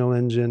of Unreal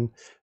Engine.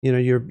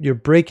 You're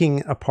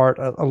breaking apart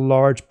a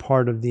large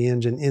part of the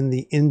engine in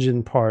the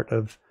engine part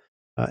of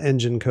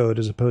engine code,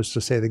 as opposed to,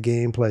 say, the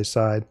gameplay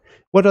side.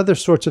 What other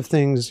sorts of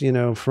things,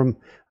 from,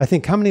 I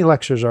think, how many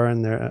lectures are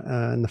in there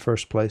in the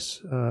first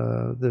place?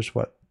 There's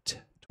what,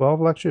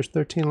 12 lectures,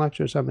 13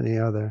 lectures? How many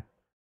are there?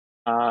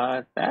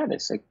 That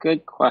is a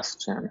good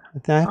question. I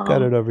think I've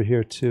got it over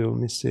here too. Let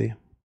me see.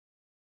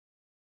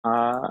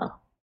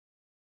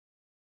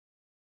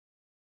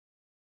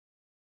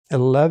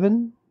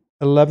 11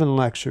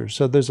 lectures.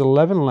 So there's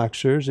 11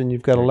 lectures, and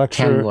you've got a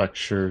lecture, 10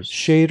 lectures,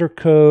 shader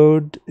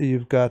code,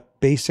 you've got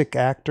basic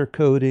actor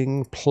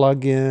coding,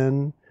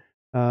 plugin.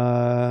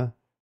 11.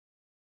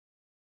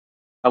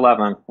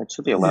 It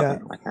should be 11, yeah.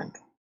 I think.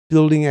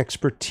 Building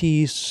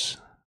expertise.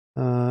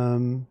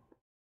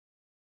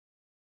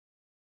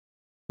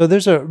 So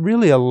there's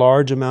really a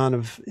large amount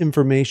of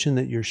information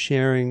that you're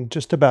sharing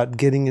just about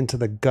getting into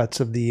the guts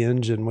of the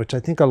engine, which I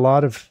think a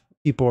lot of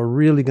people are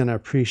really going to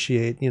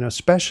appreciate,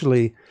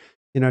 especially,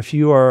 if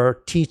you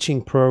are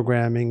teaching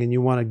programming and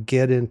you want to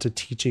get into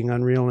teaching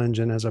Unreal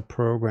Engine as a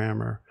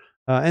programmer.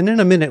 And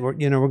in a minute, we're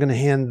going to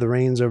hand the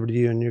reins over to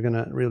you, and you're going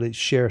to really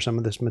share some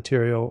of this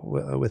material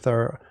with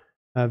our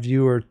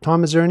viewer.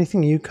 Tom, is there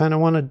anything you kind of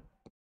want to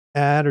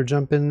add or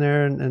jump in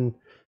there and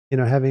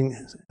having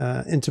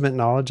intimate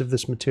knowledge of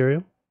this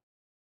material?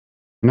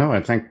 No,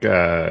 I think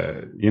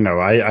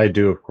I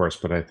do, of course,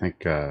 but I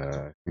think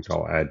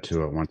I'll add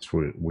to it once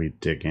we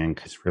dig in,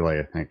 because really,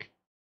 I think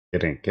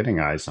getting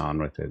eyes on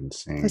with it and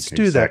seeing Let's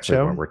do that, exactly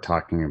Joe. what we're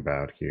talking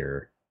about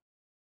here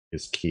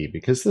is key,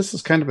 because this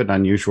is kind of an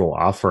unusual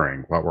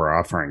offering, what we're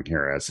offering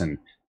here as an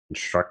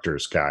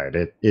instructor's guide.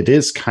 It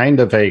is kind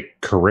of a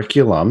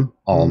curriculum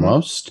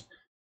almost,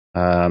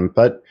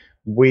 but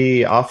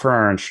we offer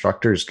our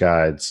instructor's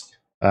guides.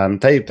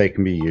 They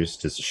can be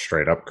used as a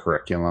straight up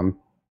curriculum,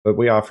 but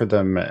we offer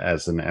them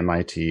as an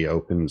MIT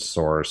open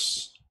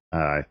source,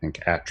 I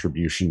think,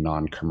 attribution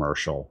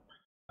non-commercial.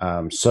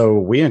 So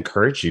we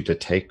encourage you to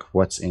take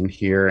what's in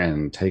here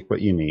and take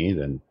what you need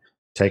and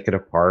take it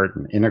apart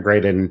and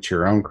integrate it into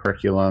your own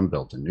curriculum,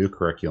 build a new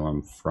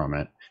curriculum from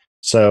it.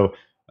 So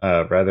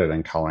rather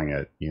than calling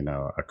it,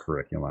 a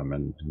curriculum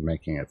and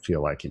making it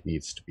feel like it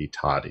needs to be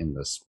taught in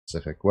this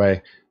specific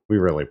way, we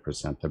really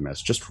present them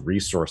as just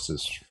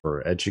resources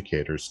for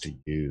educators to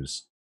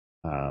use.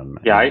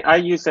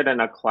 I use it in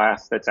a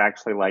class that's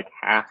actually like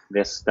half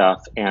this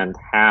stuff and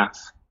half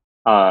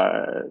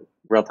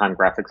real-time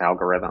graphics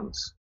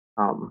algorithms.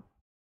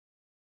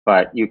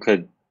 But you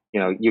could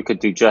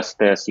do just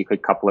this. You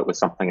could couple it with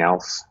something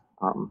else,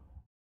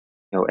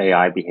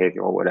 AI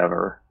behavior or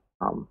whatever.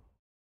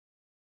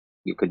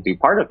 You could do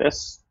part of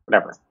this,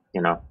 whatever,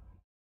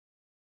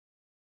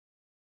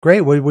 Great.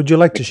 Would you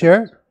like to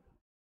share it?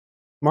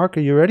 Mark,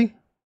 are you ready?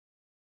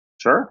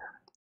 Sure.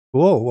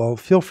 Cool. Well,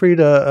 feel free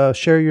to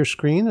share your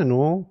screen,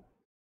 and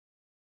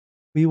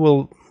we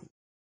will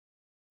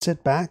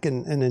sit back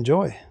and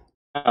enjoy.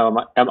 Am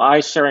I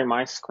sharing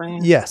my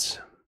screen? Yes.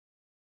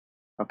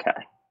 Okay.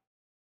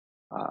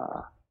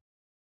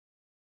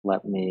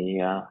 Let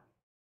me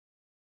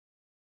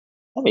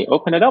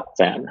open it up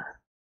then.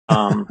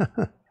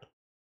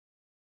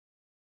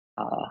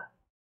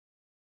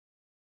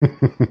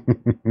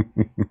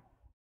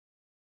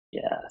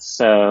 Yeah.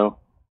 So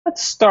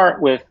let's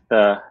start with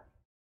the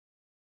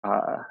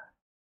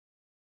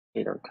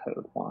Educator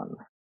code one.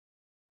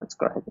 Let's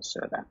go ahead and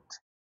share that.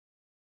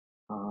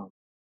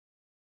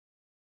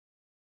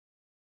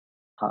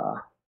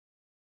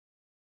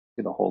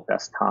 Do the whole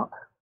desktop.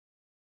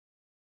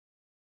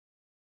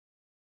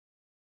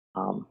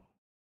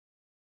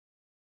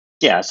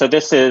 Yeah, so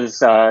this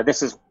is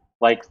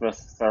like the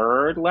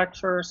third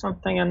lecture or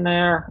something in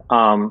there,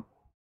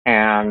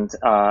 and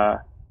so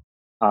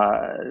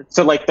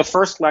like the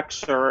first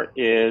lecture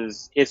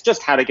is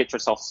just how to get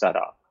yourself set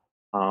up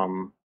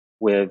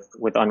with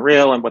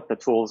Unreal and what the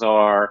tools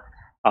are.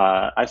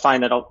 I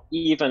find that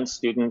even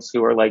students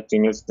who are like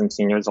juniors and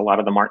seniors, a lot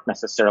of them aren't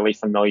necessarily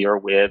familiar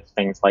with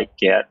things like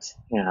Git,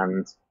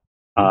 and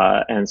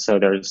so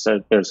there's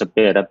a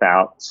bit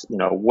about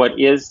what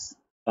is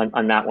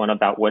on that one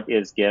about what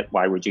is Git,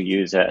 why would you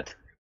use it,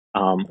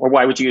 or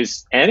why would you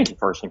use any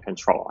version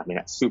control? I mean,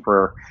 that's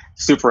super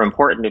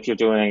important if you're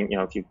doing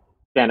if you've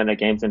been in the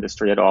games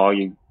industry at all,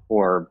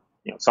 or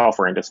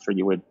software industry,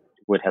 you would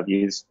have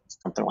used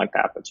something like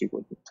that, but you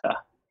wouldn't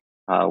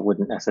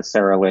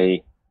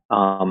necessarily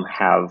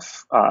have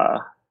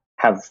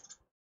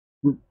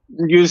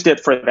used it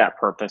for that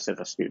purpose as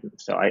a student.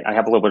 So I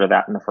have a little bit of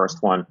that in the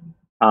first one.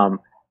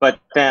 But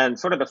then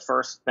sort of the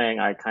first thing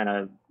I kind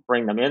of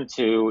bring them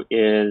into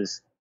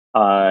is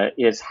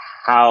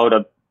how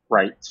to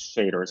write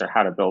shaders or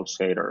how to build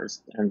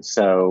shaders. And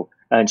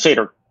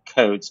shader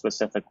code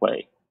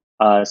specifically.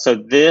 So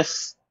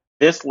this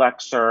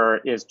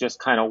lecture is just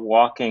kind of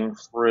walking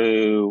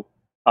through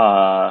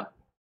how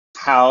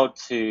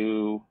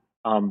to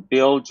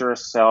build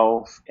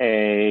yourself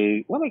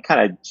let me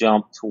kind of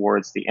jump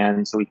towards the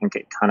end so we can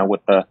get kind of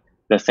what the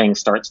thing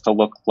starts to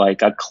look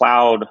like, a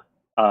cloud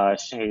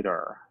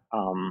shader.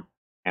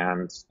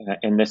 And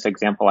in this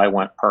example, I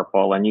went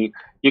purple, and you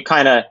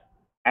kind of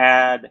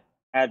add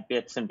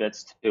bits and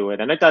bits to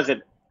it, and it does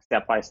it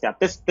step by step.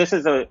 This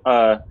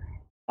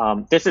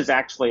is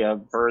actually a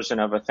version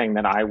of a thing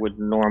that I would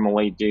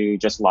normally do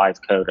just live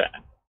coding.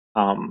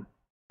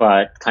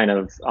 But kind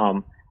of,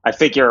 I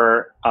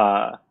figure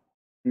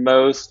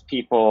most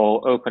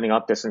people opening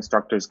up this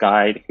instructor's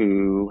guide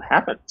who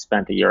haven't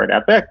spent a year at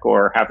Epic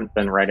or haven't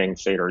been writing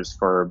shaders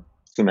for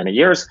too many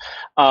years,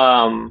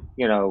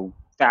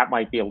 that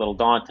might be a little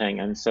daunting.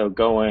 And so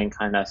going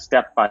kind of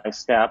step by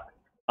step,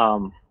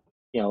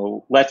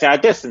 let's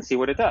add this and see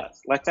what it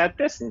does. Let's add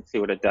this and see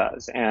what it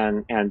does.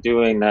 And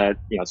doing the,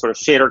 sort of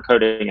shader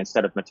coding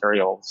instead of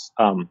materials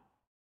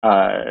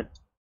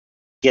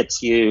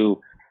gets you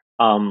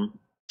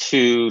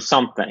to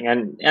something.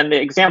 And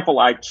the example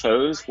I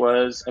chose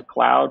was a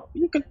cloud.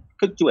 You could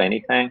do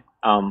anything.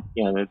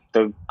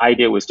 The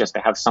idea was just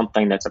to have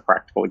something that's a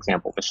practical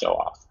example to show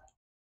off.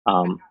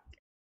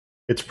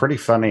 It's pretty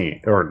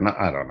funny, or not,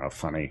 I don't know,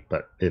 funny,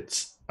 but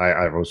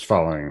I was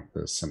following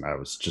this and I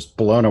was just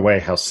blown away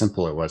how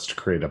simple it was to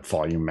create a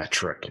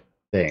volumetric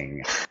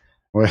thing.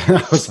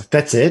 I was like,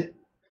 that's it?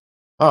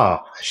 Oh,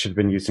 I should have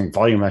been using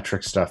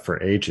volumetric stuff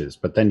for ages,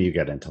 but then you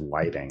get into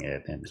lighting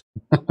it and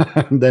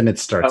then it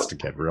starts to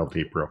get real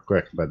deep real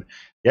quick. But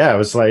yeah, it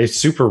was like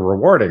super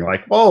rewarding.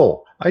 Like,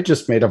 whoa, I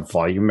just made a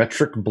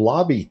volumetric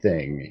blobby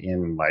thing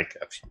in like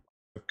a few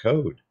months of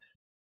code.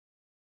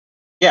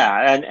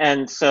 Yeah,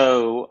 and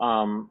so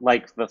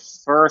like the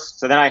first,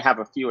 so then I have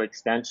a few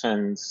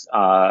extensions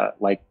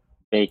like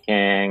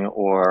baking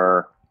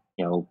or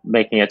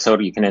making it so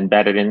that you can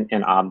embed it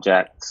in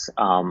objects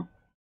and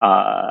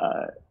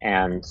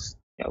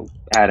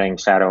adding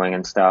shadowing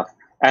and stuff.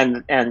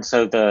 And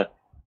so the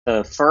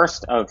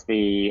first of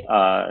the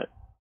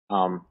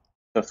kind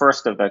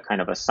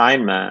of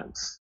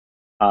assignments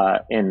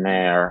in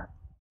there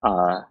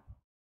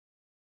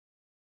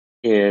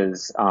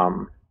is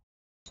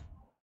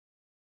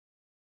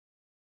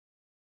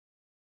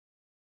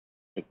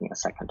taking a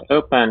second to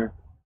open,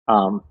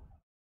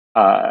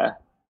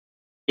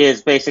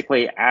 is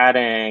basically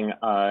adding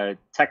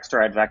texture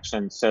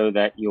advection so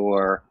that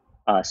your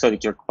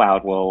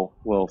cloud will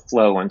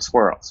flow and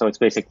swirl. So it's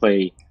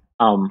basically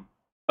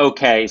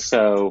okay.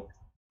 So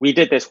we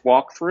did this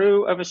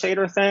walkthrough of a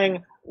shader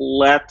thing.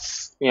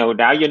 Let's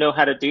now you know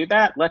how to do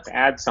that. Let's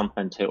add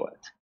something to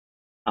it.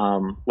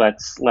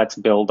 Let's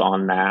build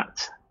on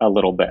that a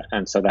little bit.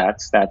 And so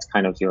that's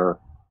kind of your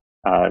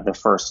the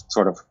first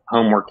sort of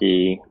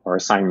homeworky or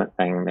assignment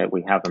thing that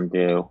we have them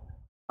do.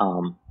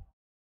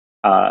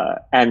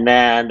 And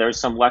then there's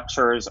some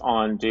lectures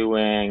on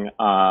doing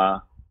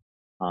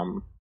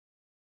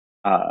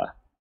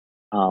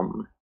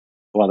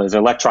well, there's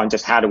a lecture on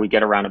just how do we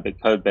get around a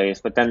big code base,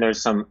 but then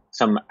there's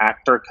some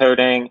actor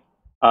coding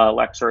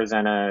lectures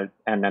and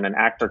then an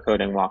actor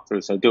coding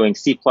walkthrough. So doing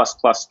C++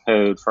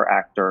 code for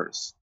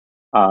actors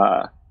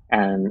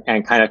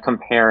and kind of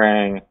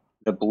comparing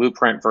the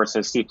blueprint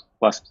versus C++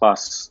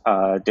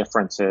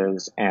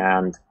 differences,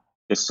 and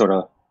just sort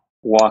of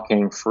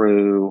walking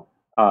through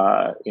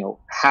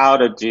how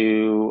to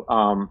do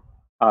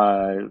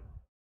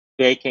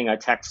baking a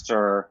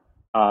texture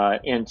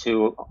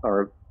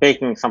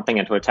baking something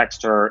into a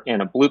texture in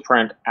a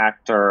blueprint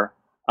actor.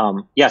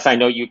 Yes, I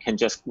know you can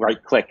just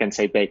right click and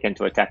say bake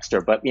into a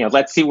texture, but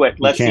let's see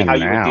how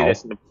you would do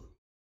this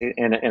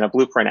in a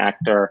blueprint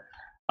actor.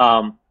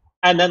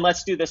 And then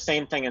let's do the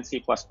same thing in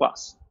C++.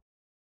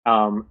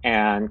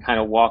 And kind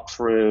of walk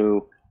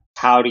through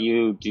how do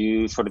you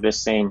do sort of this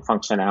same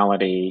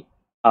functionality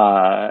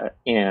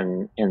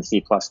in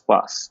C++,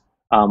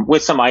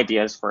 with some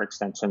ideas for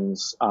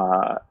extensions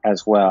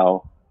as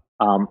well.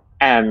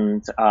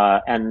 And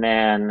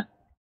then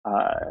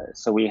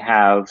so we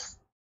have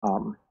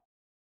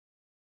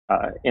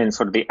in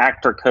sort of the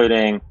actor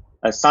coding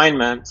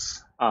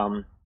assignments.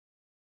 I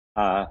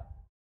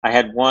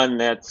had one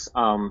that's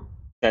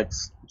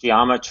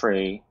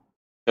geometry.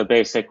 So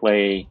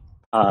basically,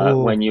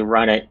 when you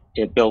run it,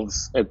 it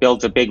builds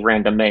a big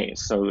random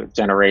maze. So it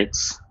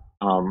generates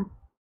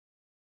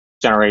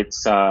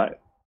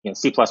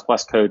C++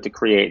 code to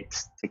create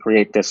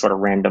this sort of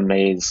random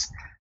maze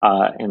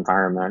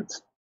environment.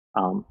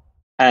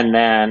 And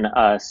then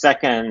a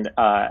second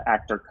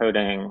actor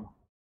coding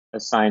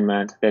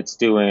assignment that's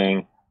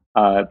doing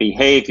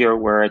behavior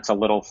where it's a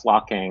little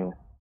flocking,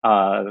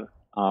 sort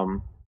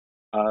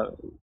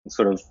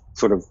of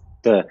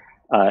the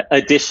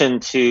addition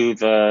to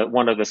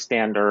one of the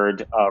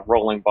standard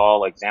rolling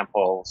ball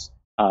examples,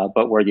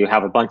 but where you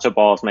have a bunch of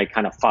balls may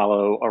kind of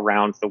follow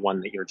around the one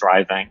that you're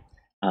driving,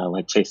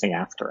 like chasing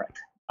after it.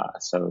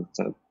 So it's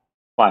a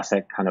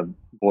classic kind of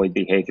void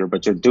behavior,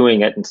 but you're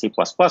doing it in C++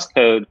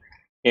 code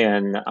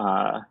in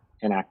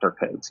actor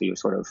code. So you're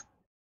sort of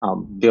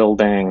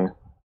building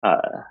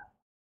on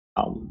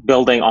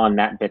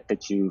that bit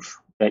that you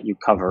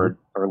covered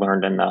or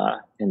learned in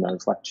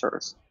those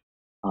lectures.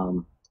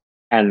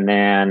 And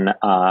then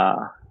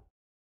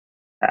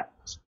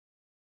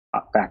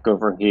back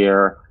over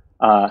here,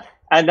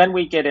 and then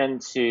we get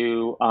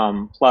into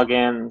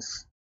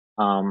plugins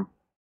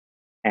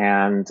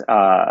and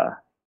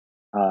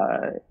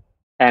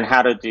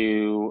how to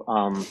do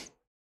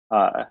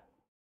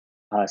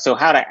so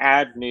how to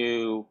add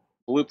new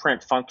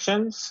blueprint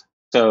functions.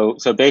 So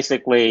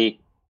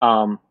basically,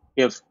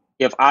 if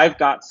I've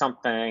got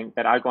something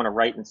that I'm going to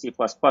write in C++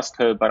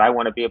 code, but I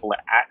want to be able to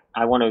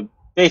I want to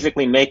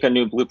basically make a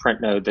new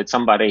blueprint node that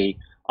somebody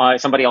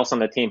else on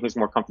the team who's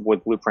more comfortable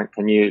with blueprint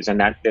can use, and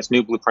that this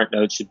new blueprint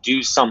node should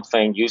do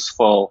something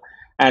useful,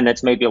 and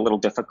that's maybe a little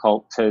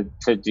difficult to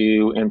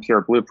do in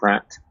pure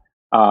blueprint.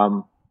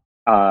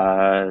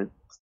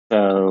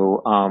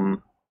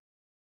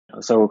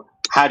 So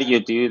how do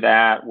you do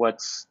that?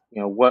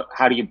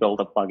 How do you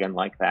build a plugin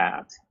like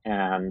that?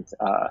 And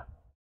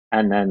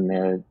then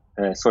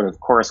the sort of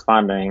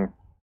corresponding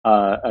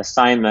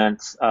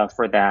assignment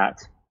for that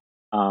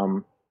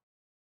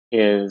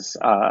is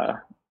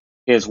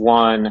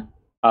one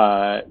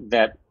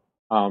that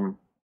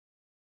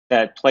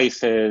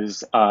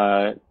places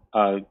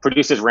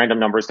produces random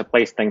numbers to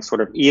place things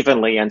sort of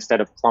evenly instead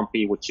of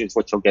clumpy, which is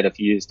what you'll get if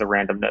you use the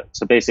random node.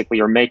 So basically,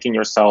 you're making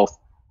yourself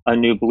a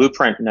new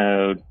blueprint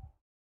node.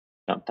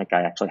 I don't think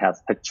I actually have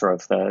a picture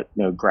of the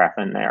node graph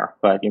in there,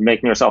 but you're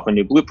making yourself a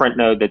new blueprint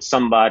node that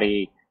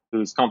somebody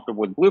who's comfortable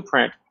with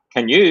blueprint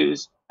can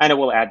use, and it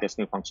will add this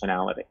new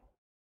functionality.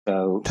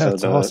 So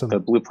awesome. The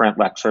blueprint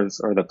lectures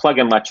or the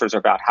plugin lectures are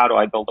about how do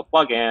I build a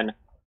plugin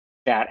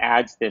that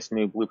adds this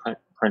new blueprint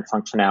print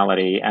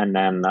functionality, and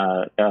then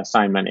the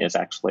assignment is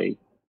actually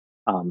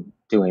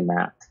doing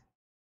that.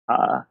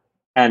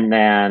 And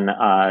then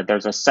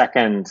there's a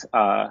second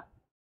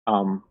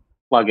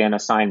plugin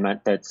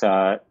assignment that's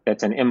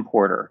an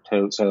importer.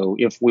 So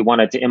if we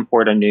wanted to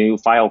import a new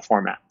file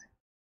format,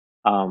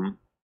 how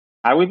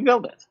would we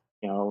build it?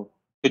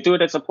 To do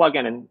it as a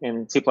plugin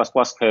in C++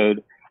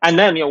 code, and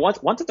then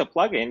once it's a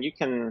plugin, you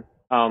can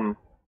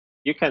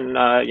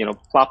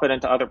plop it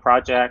into other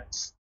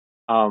projects,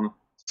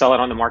 sell it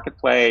on the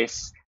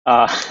marketplace,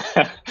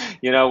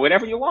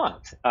 whatever you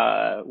want.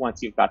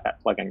 Once you've got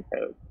that plugin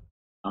code.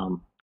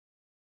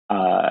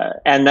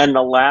 And then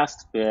the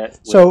last bit.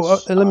 So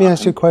let me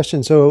ask you a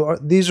question. So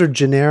these are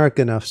generic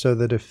enough so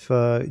that if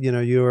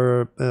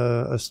you're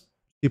a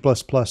C++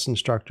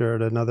 instructor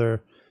at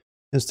another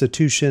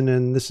institution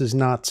and this is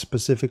not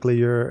specifically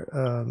your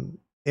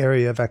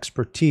area of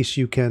expertise,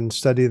 you can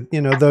study.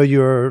 Though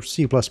you're a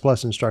C++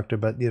 instructor,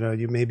 but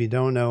you maybe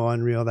don't know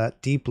Unreal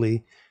that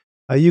deeply.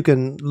 You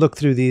can look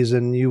through these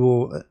and you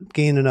will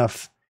gain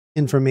enough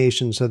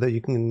information so that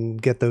you can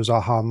get those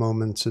aha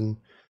moments and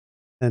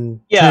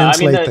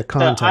translate the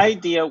content. The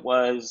idea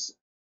was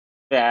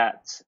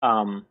that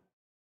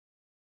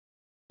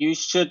you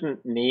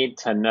shouldn't need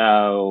to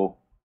know.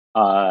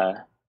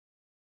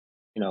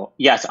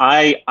 Yes,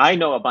 I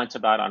know a bunch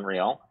about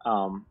Unreal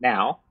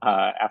now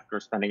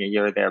after spending a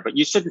year there, but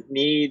you shouldn't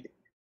need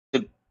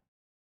to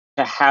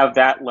have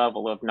that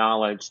level of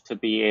knowledge to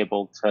be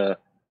able to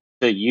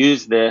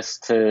use this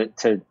to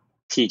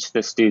teach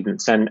the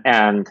students, and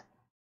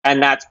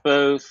that's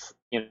both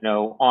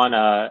on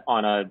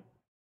a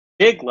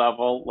big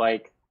level,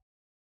 like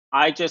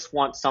I just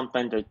want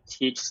something to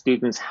teach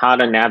students how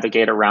to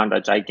navigate around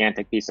a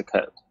gigantic piece of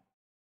code.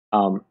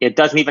 It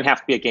doesn't even have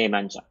to be a game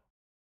engine,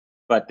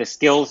 but the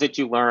skills that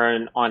you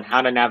learn on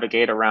how to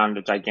navigate around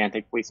a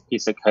gigantic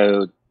piece of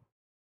code,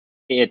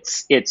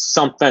 it's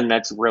something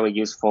that's really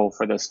useful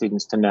for the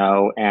students to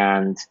know,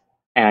 and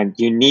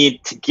you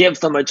need to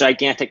give them a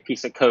gigantic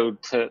piece of code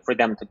for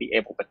them to be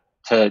able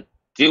to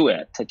do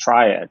it, to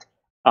try it.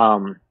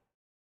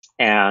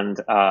 And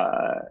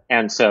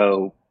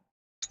so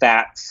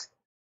that's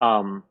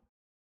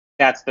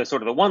the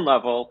sort of the one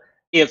level.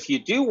 If you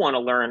do want to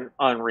learn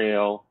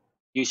Unreal,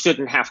 you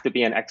shouldn't have to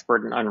be an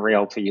expert in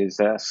Unreal to use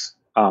this.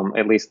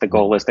 At least the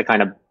goal is to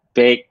kind of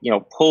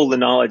pull the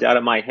knowledge out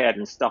of my head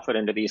and stuff it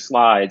into these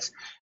slides,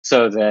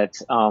 so that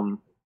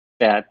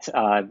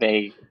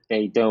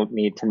they don't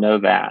need to know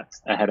that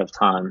ahead of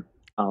time.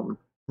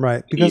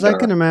 Right, because either. I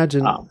can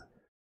imagine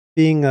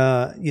being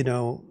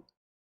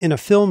in a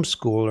film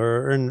school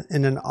or in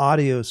an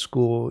audio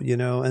school,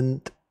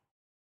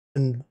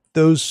 and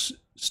those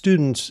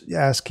students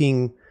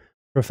asking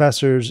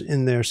professors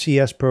in their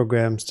CS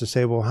programs to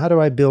say, well, how do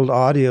I build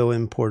audio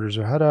importers,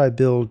 or how do I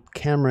build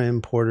camera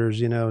importers,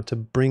 to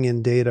bring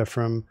in data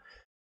from,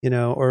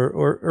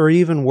 or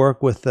even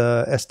work with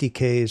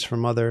SDKs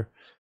from other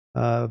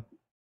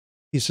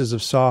pieces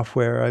of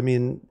software. I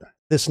mean,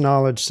 this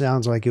knowledge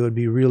sounds like it would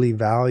be really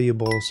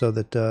valuable so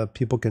that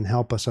people can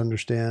help us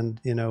understand,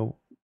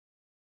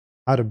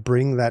 how to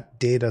bring that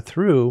data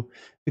through,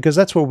 because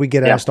that's what we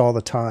get asked all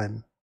the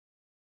time.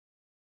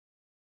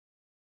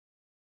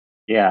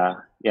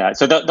 Yeah.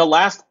 So the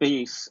last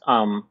piece,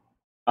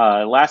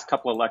 last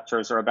couple of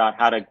lectures are about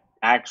how to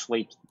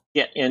actually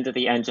get into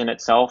the engine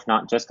itself,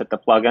 not just at the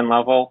plugin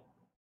level.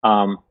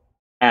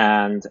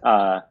 And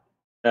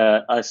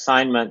the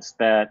assignments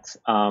that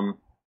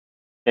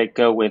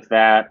go with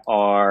that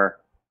are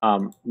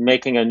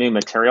making a new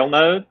material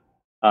node,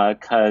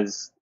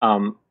 because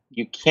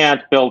you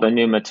can't build a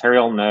new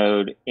material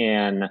node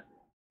for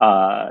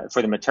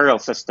the material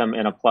system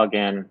in a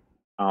plugin,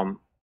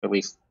 at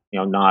least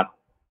not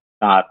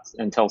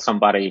until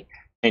somebody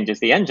changes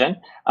the engine.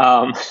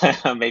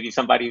 Maybe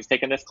somebody who's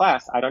taken this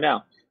class, I don't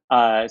know.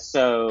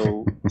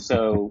 So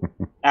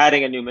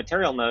adding a new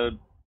material node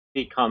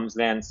becomes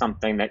then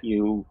something that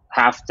you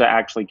have to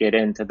actually get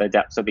into the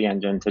depths of the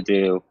engine to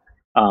do.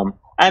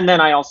 And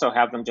then I also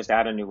have them just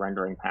add a new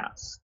rendering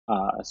pass.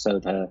 So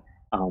the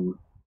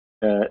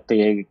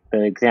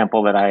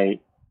example that I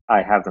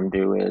have them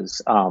do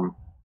is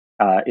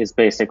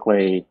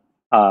basically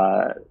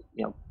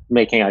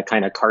making a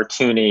kind of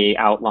cartoony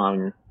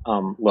outline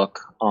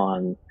look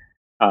on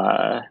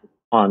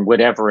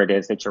whatever it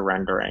is that you're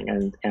rendering,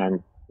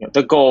 and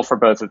the goal for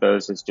both of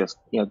those is just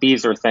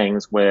these are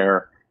things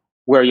where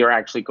you're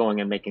actually going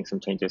and making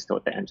some changes to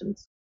what the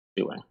engine's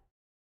doing.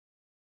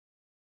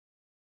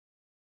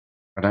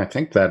 And I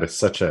think that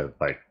is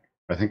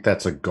I think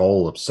that's a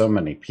goal of so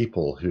many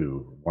people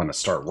who want to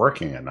start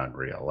working in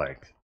Unreal.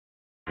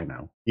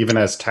 Even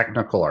as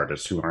technical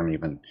artists who aren't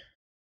even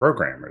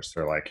programmers,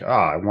 they're like,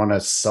 I want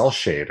a cell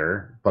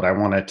shader, but I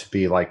want it to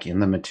be in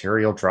the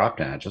material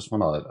dropdown. I just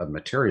want a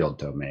material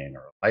domain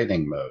or a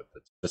lighting mode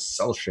that's just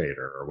cell shader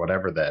or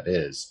whatever that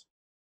is.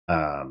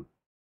 And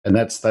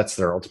that's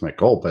their ultimate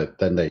goal. But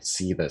then they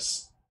see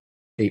this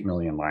 8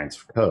 million lines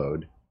of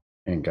code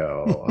and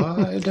go,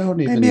 I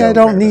don't even Maybe know I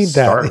don't where to need that.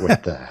 start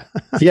with that.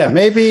 Yeah,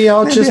 maybe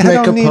I'll Maybe just I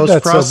make don't a need that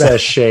so post-process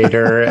bad.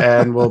 shader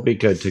and we'll be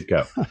good to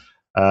go.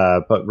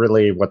 But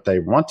really what they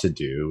want to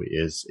do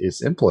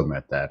is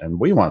implement that. And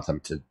we want them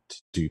to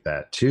do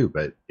that too.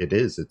 But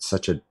it's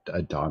such a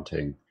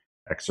daunting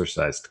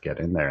exercise to get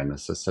in there. And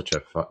this is such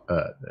a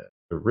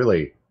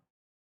really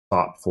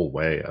thoughtful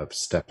way of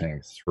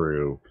stepping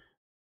through,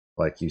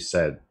 like you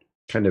said,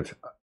 kind of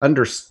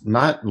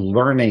not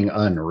learning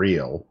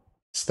Unreal.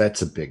 So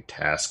that's a big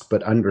task,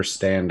 but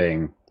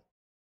understanding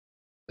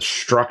the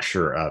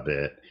structure of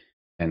it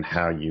and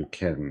how you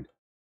can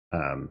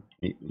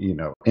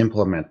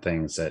implement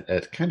things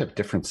at kind of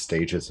different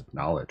stages of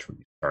knowledge. When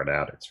you start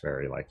out, it's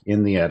very like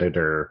in the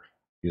editor,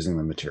 using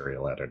the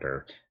material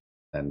editor,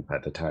 and by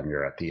the time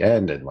you're at the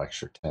end in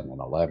lecture 10 and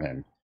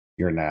 11,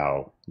 you're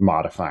now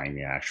modifying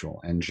the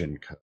actual engine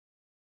code,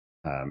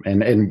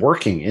 and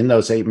working in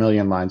those 8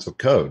 million lines of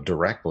code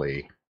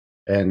directly.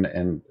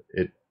 And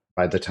it,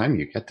 by the time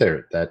you get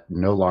there, that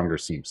no longer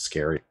seems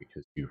scary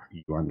because you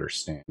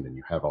understand and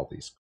you have all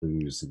these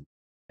clues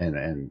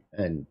and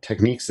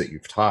techniques that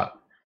you've taught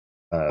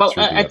Well,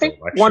 through the I other think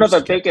lectures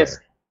to get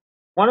there.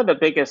 one of the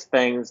biggest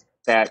things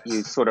that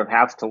you sort of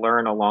have to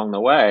learn along the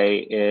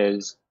way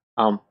is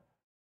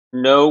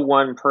no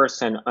one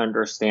person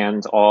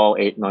understands all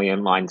 8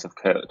 million lines of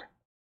code.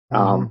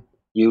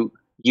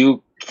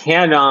 You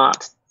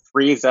cannot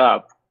freeze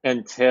up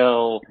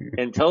until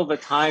the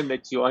time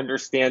that you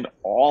understand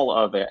all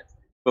of it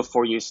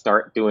before you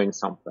start doing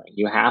something.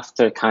 You have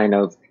to kind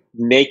of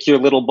make your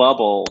little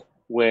bubble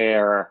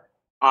where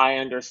I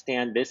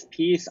understand this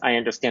piece, I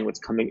understand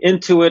what's coming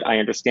into it, I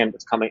understand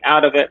what's coming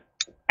out of it,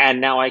 and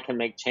now I can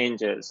make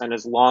changes. And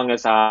as long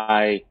as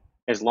I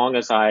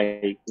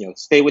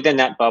stay within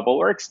that bubble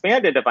or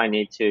expand it if I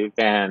need to,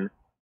 then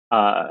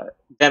I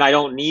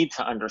don't need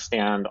to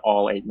understand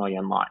all 8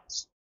 million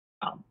lines.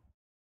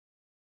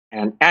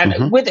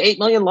 And with 8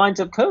 million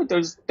lines of code,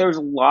 there's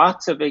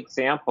lots of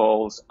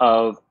examples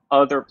of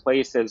other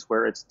places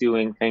where it's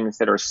doing things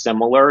that are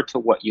similar to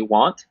what you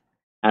want.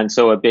 And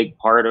so a big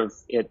part of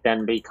it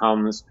then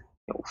becomes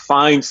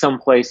find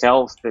someplace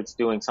else that's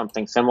doing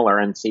something similar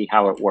and see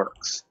how it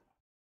works.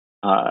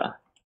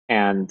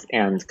 And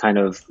kind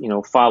of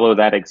follow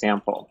that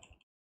example.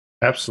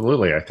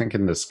 Absolutely. I think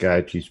in this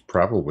guide you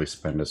probably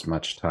spend as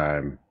much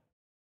time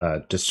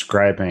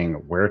describing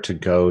where to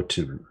go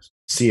to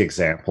see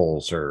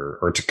examples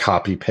or to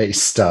copy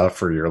paste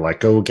stuff, or you're like,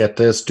 go get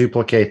this,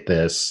 duplicate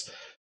this,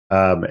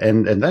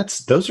 and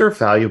those are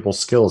valuable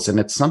skills. And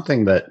it's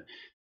something that,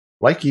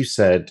 like you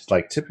said,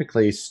 like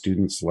typically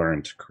students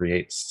learn to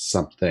create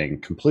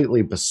something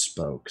completely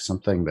bespoke,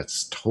 something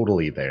that's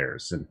totally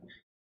theirs and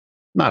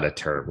not a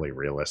terribly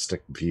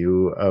realistic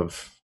view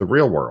of the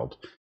real world.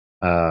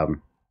 And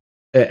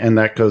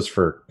that goes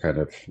for kind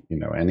of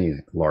any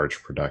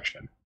large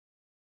production.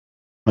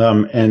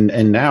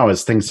 And now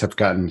as things have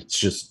gotten, it's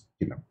just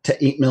to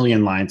 8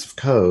 million lines of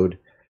code,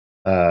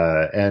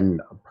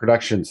 and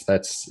productions,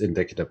 that's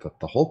indicative of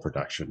the whole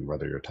production,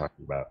 whether you're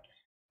talking about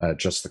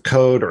just the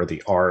code or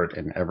the art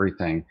and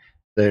everything.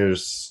 We're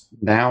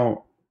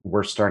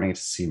starting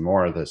to see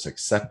more of this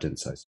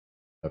acceptance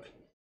of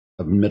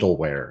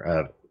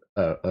middleware,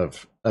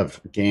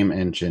 of game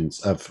engines,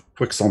 of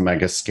Quixel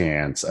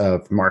Megascans,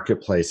 of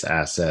marketplace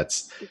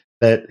assets,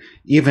 that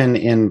even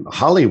in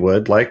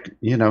Hollywood, like,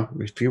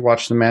 if you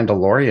watch The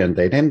Mandalorian,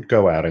 they didn't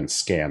go out and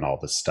scan all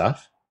the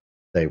stuff.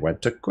 They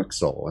went to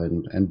Quixel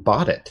and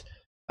bought it.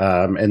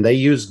 And they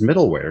used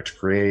middleware to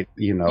create,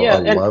 a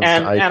loved IP.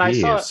 And I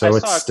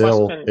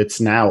saw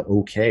it's now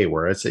okay,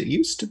 whereas it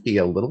used to be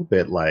a little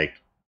bit like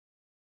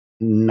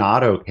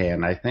not okay.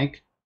 And I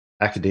think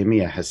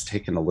academia has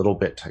taken a little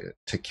bit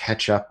to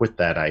catch up with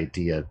that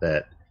idea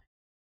that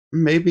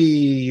maybe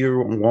you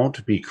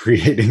won't be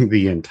creating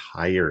the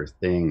entire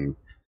thing.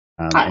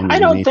 I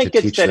don't think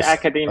it's that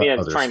academia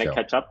is trying to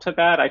catch up to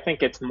that. I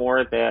think it's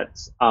more that,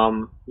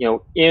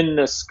 in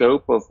the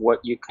scope of what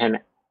you can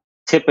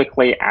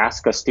typically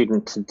ask a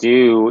student to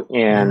do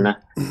in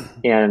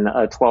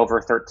a 12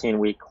 or 13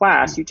 week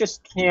class, you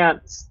just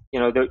can't,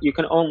 you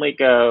can only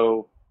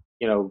go,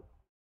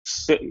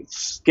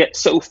 get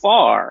so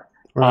far.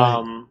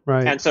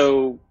 Right. And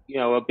so,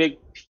 a big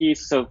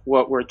piece of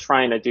what we're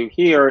trying to do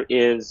here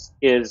is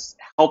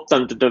help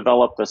them to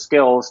develop the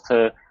skills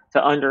to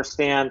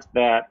understand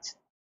that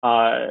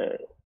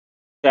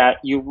that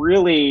you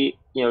really,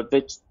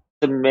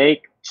 to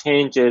make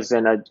changes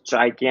in a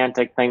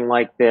gigantic thing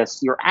like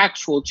this, your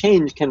actual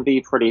change can be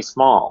pretty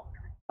small.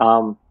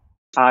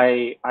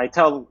 I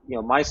tell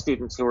my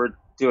students who are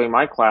doing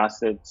my class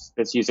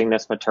that's using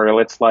this material,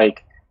 it's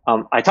like,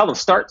 I tell them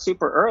start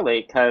super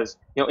early, because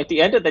at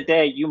the end of the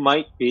day you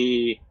might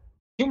be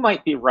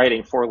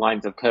writing 4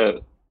 lines of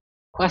code.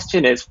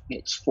 Question is,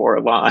 which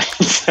 4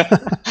 lines?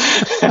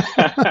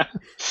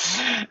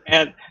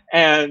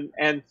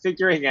 and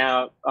figuring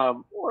out,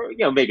 or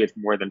maybe it's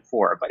more than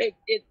 4, but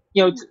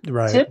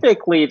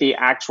typically the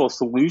actual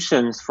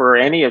solutions for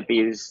any of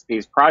these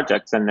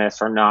projects in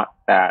this are not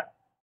that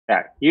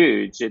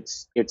huge.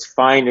 It's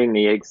finding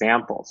the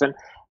examples,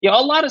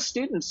 a lot of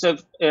students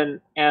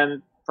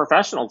and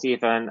professionals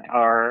even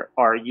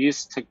are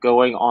used to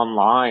going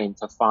online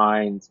to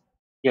find,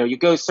 you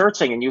go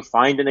searching and you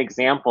find an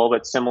example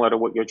that's similar to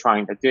what you're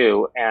trying to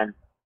do, and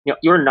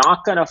you're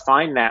not going to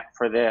find that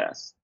for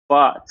this,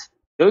 but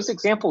those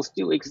examples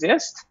do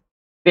exist.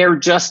 They're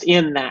just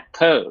in that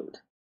code,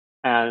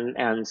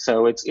 and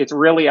so it's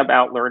really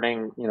about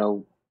learning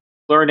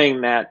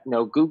that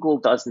Google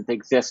doesn't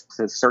exist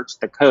to search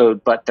the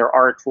code, but there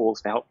are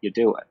tools to help you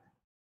do it.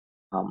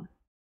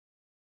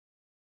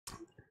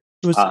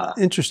 It was an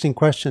interesting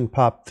question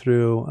popped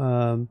through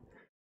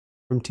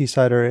from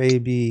T-Sider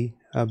AB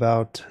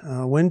about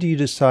when do you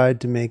decide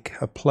to make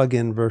a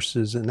plugin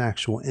versus an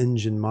actual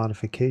engine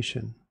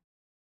modification?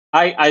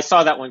 I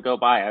saw that one go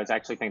by. I was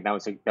actually thinking that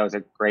was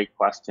a great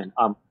question.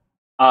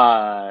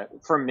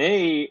 For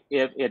me,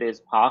 if it is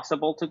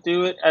possible to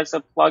do it as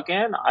a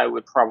plugin, I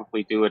would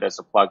probably do it as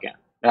a plugin.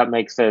 That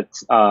makes it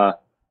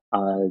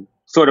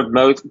sort of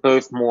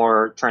both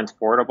more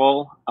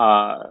transportable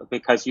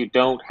because you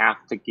don't have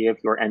to give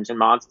your engine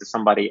mods to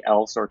somebody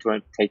else or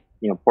to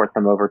port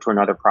them over to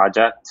another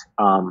project,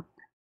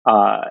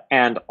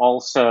 and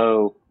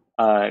also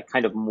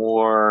kind of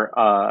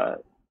more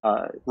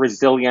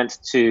resilient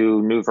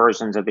to new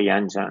versions of the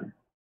engine.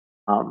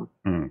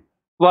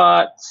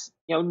 But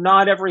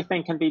not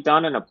everything can be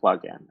done in a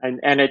plugin,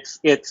 and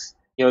it's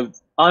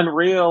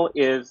Unreal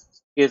is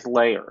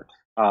layered.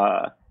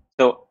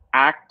 So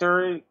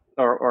actor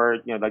or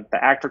like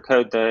the actor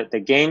code, the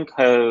game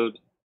code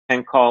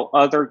can call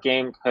other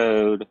game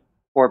code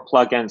or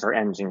plugins or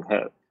engine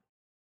code.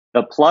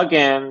 The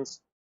plugins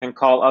can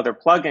call other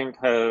plugin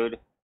code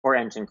or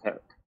engine code,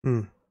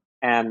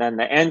 and then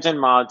the engine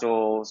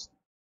modules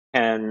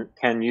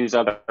can use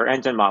other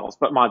engine modules,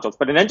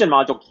 but an engine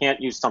module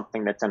can't use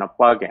something that's in a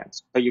plugin.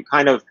 So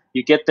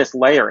you get this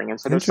layering, and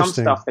so there's some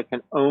stuff that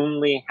can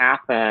only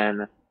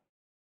happen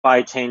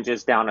by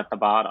changes down at the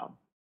bottom,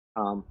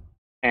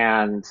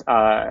 and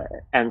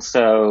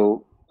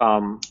so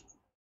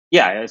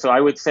so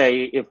I would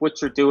say if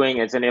what you're doing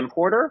is an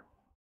importer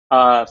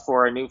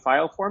for a new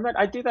file format,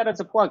 I'd do that as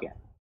a plugin.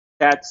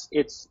 That's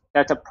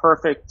a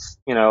perfect,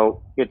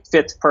 it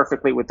fits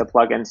perfectly with the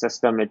plugin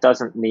system. It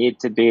doesn't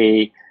need to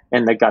be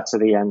in the guts of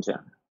the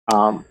engine.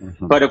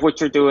 But if what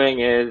you're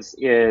doing is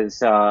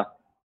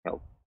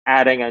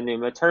adding a new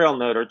material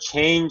node or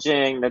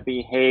changing the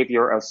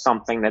behavior of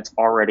something that's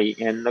already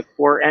in the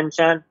core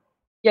engine,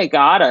 you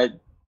gotta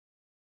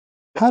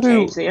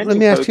change the engine. Let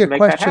me ask you a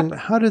question.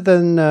 How do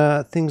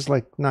then things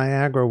like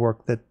Niagara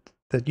work that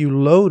you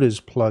load as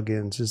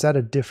plugins? Is that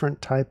a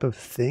different type of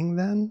thing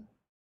then?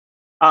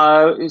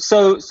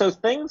 So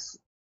plugins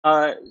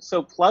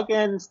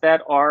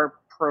that are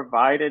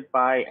provided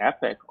by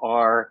Epic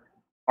are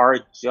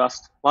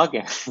just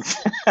plugins.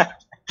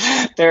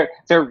 They're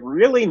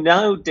really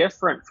no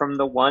different from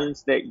the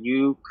ones that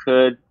you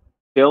could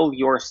build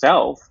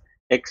yourself,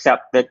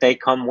 except that they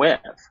come with.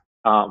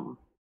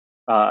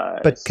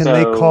 But can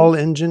they call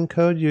engine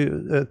code?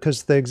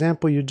 Because the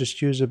example you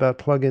just used about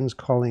plugins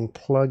calling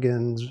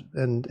plugins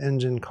and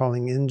engine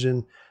calling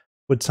engine,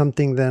 would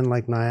something then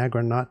like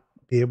Niagara not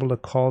be able to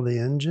call the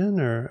engine?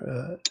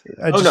 Or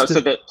no, so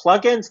the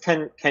plugins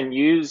can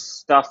use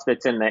stuff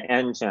that's in the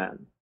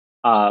engine,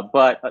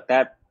 but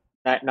that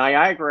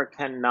Niagara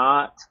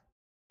cannot.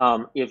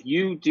 If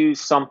you do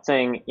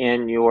something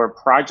in your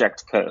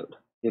project code,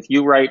 if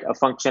you write a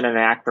function in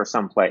actor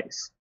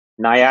someplace,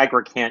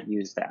 Niagara can't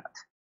use that.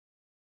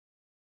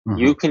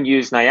 You can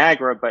use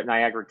Niagara, but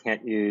Niagara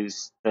can't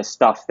use the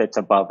stuff that's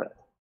above it.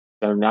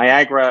 So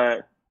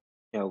Niagara,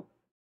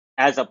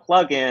 as a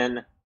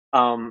plugin,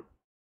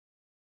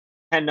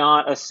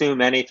 cannot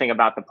assume anything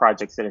about the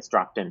projects that it's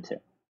dropped into.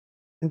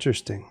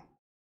 Interesting.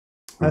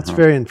 That's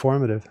very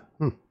informative.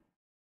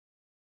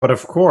 But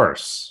of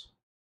course,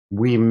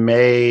 we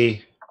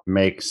may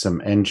make some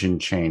engine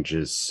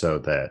changes so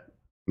that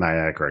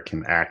Niagara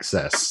can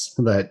access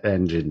that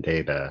engine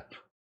data.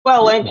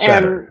 Well,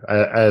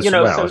 as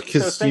well,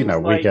 because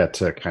we get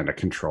to kind of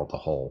control the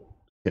whole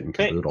kit and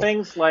caboodle.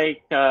 Things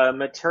like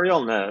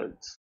material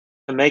nodes.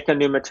 To make a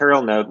new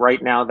material node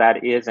right now,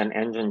 that is an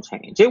engine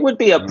change. It would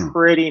be a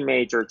pretty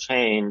major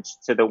change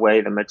to the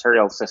way the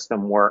material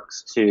system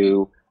works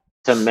to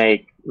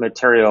make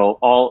material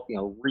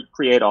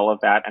recreate all of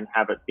that and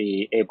have it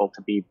be able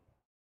to be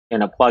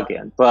in a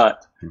plugin.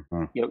 But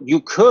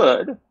you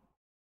could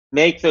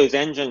make those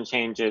engine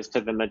changes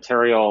to the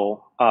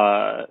material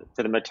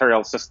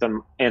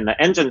system in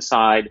the engine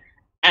side,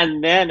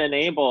 and then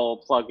enable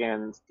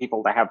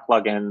people to have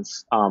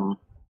plugins,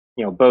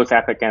 both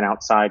Epic and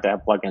outside, to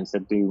have plugins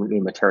that do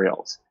new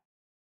materials.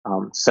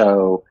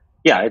 So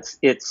yeah,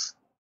 it's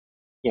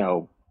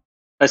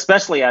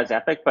especially as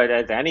Epic, but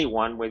as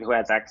anyone who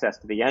has access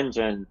to the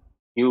engine,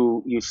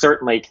 you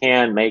certainly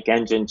can make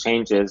engine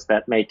changes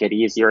that make it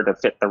easier to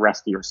fit the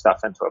rest of your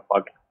stuff into a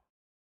plugin.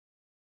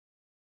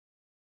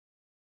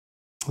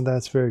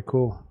 That's very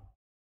cool.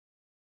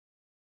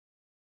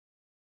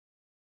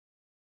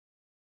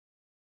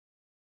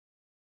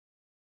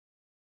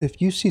 If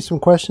you see some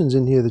questions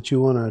in here that you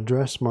want to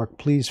address, Mark,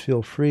 please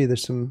feel free.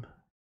 There's some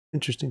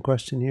interesting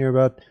question here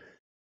about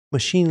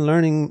machine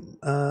learning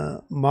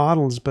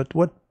models, but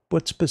what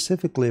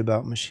specifically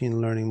about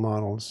machine learning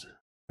models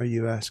are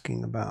you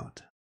asking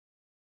about?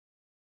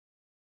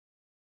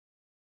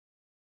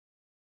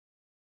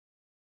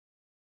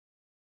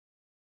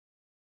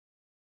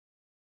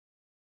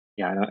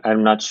 Yeah,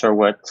 I'm not sure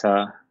what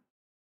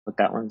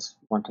that one's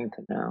wanting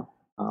to know.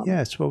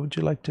 Yes, what would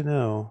you like to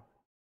know?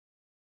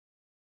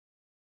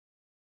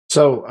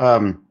 So,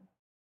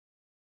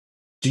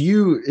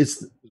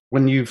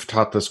 when you've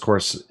taught this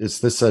course,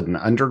 is this an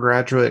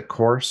undergraduate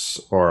course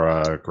or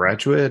a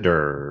graduate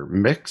or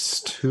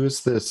mixed? Who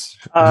is this?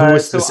 Who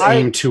was So this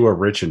aimed to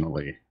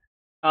originally?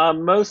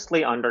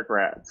 Mostly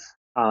undergrads.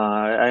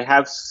 I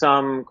have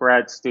some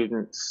grad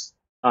students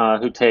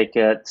who take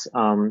it.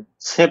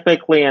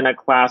 Typically, in a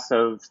class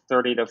of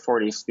 30 to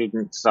 40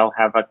 students, I'll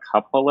have a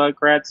couple of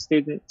grad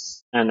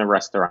students, and the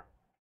rest are.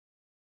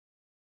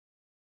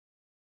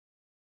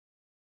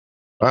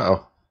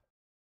 Uh-oh.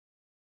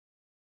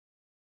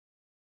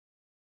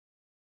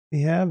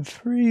 We have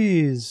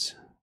freeze.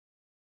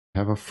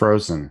 Have a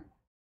frozen.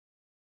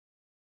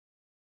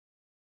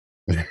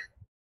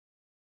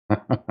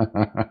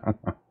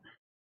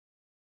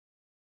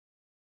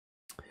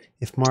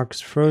 If Mark's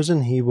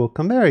frozen, he will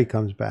come. There he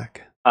comes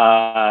back.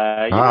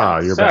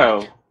 Yeah. You're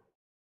so,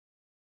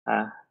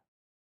 back.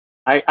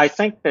 I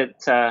think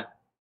that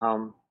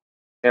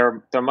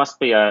there must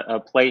be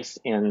a place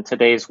in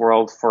today's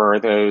world for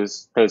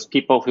those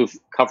people who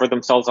cover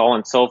themselves all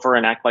in silver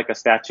and act like a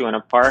statue in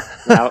a park.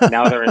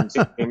 Now they're in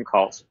Zoom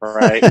calls,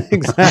 right?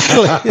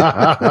 Exactly.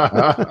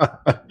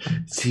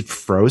 Is he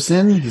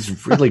frozen?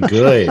 He's really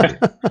good.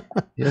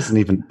 He hasn't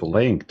even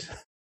blinked.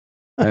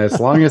 As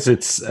long as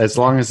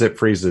it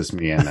freezes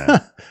me in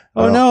it.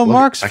 Oh no,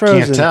 Mark's frozen.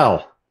 I can't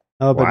tell.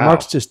 Oh, but Wow.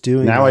 Mark's just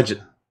doing now. it.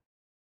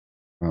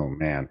 Oh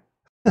man,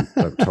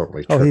 I'm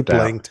totally. Oh, he tripped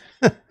out. blinked.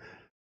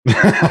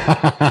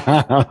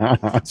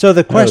 So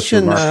the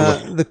question,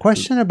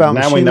 about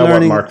now machine we know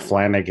learning, what Mark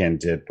Flanagan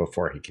did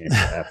before he came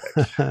to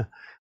Epic.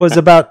 was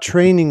about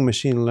training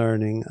machine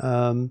learning.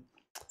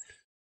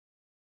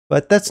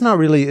 But that's not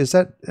really. Is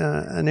that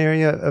an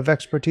area of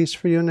expertise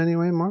for you in any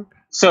way, Mark?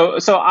 So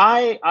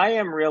I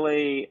am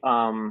really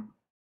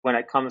when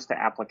it comes to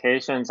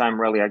applications, I'm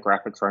really a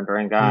graphics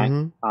rendering guy.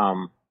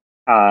 Mm-hmm.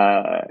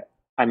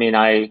 I mean,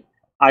 I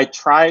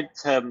tried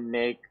to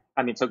make.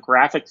 I mean, so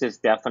graphics is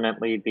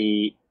definitely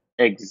the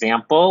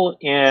example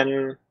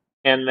in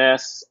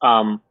this.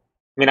 I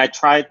mean, I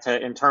tried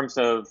to, in terms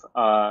of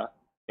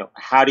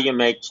how do you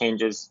make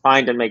changes,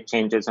 find and make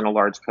changes in a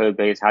large code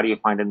base? How do you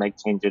find and make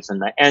changes in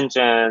the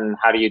engine?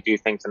 How do you do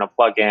things in a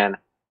plugin?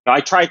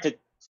 I tried to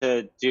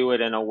do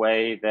it in a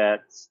way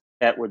that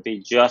would be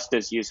just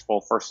as useful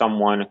for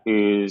someone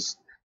who's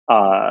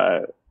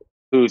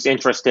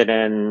interested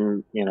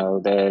in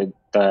the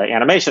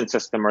animation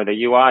system or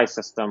the UI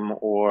system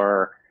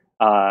or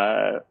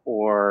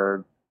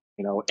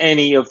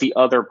any of the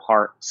other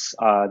parts,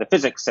 the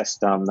physics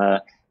system,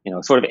 the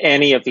sort of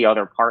any of the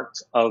other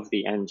parts of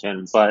the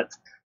engine. But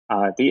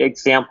the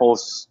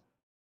examples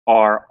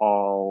are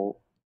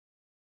all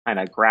kind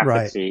of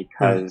graphicsy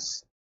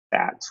because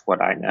that's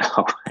what I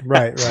know.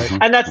 Right.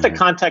 And that's the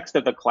context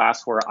of the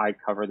class where I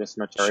cover this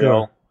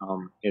material.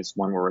 Sure. Is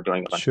one where we're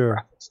doing a bunch of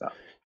graphic stuff.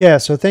 Yeah,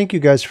 so thank you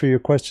guys for your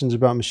questions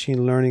about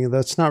machine learning.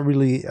 That's not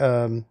really,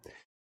 I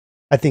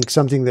think,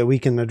 something that we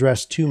can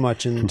address too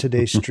much in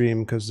today's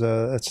stream because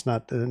that's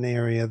not an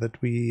area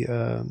that we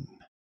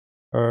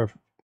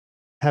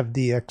have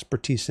the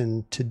expertise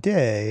in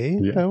today.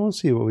 Yeah. We'll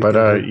see what we can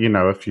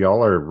do. If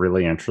y'all are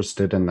really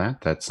interested in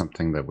that, that's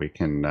something that we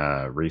can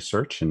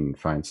research and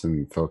find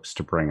some folks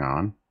to bring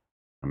on.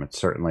 It's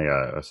certainly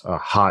a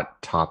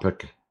hot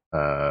topic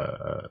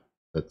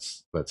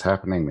that's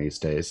happening these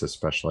days,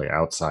 especially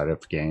outside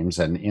of games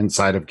and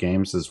inside of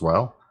games as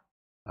well.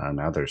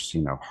 Now there's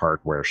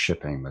hardware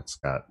shipping that's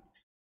got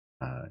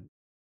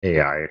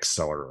AI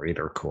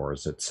accelerator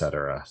cores,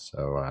 etc.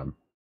 So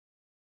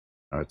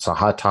it's a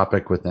hot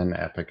topic within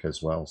Epic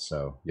as well.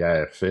 So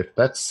yeah, if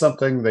that's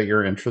something that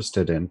you're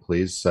interested in,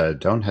 please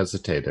don't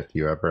hesitate. If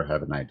you ever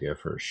have an idea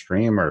for a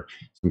stream or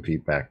some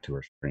feedback to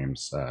our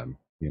streams,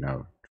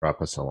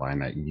 drop us a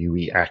line at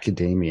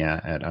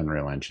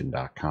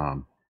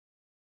ueacademia@unrealengine.com.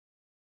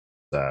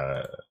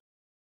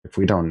 If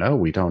we don't know,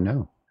 we don't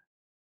know.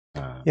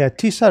 Yeah,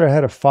 T-Sutter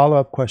had a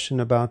follow-up question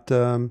about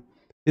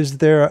is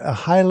there a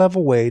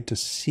high-level way to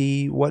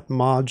see what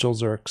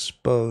modules are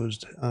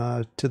exposed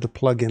to the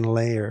plugin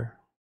layer?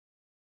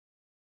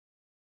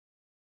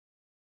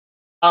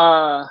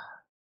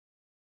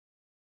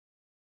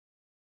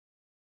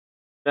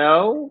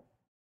 No,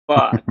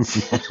 but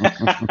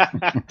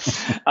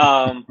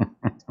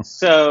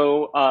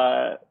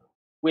so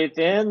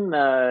within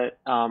the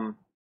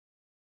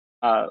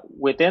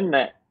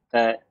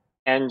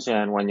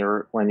engine when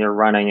you're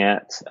running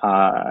it,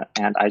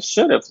 and I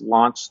should have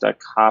launched a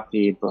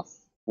copy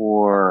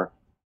before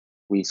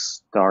we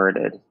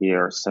started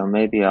here, so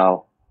maybe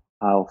I'll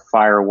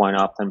fire one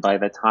up, and by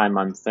the time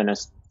I'm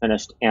finished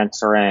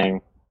answering,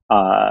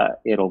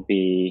 it'll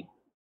be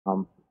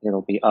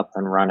up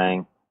and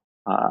running.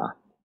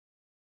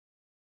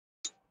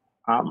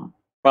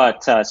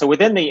 So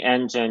within the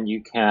engine,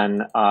 you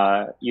can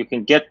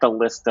get the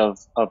list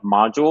of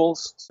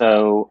modules.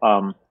 So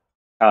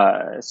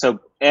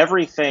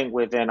everything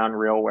within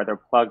Unreal, whether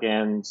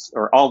plugins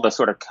or all the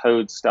sort of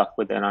code stuff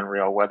within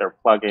Unreal, whether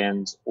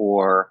plugins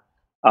or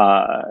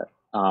uh,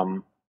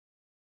 um,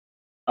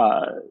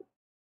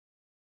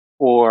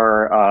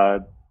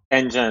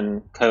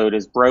 engine code,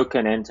 is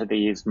broken into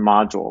these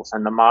modules,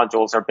 and the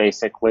modules are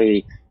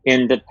basically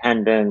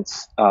independent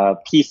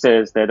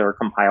pieces that are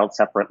compiled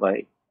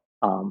separately.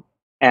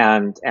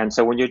 And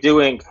so when you're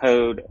doing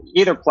code,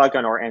 either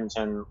plugin or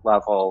engine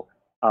level,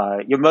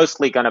 you're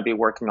mostly going to be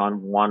working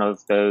on one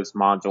of those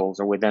modules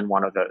or within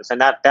one of those,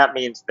 and that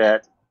means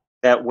that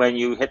when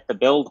you hit the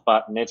build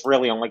button, it's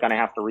really only going to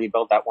have to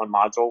rebuild that one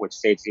module, which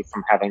saves you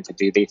from having to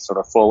do the sort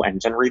of full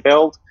engine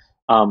rebuild.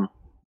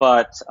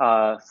 But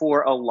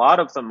for a lot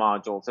of the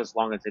modules, as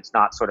long as it's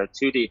not sort of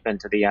too deep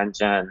into the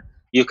engine,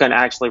 you can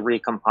actually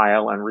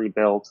recompile and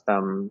rebuild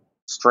them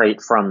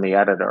straight from the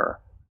editor,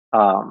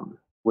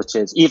 which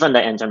is even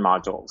the engine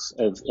modules,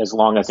 as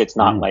long as it's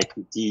not like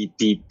deep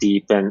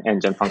in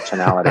engine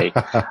functionality.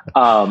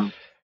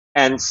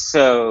 And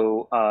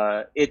so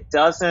it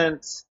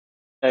doesn't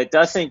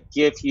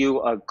give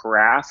you a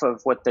graph of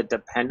what the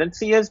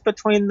dependency is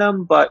between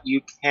them, but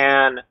you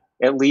can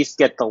at least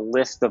get the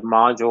list of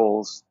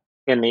modules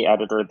in the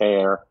editor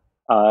there.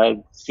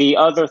 The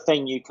other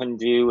thing you can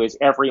do is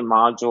every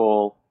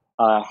module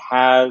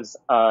has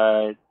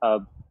a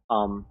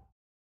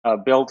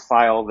build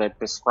file that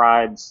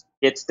describes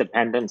its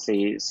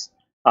dependencies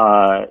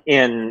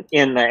in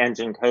the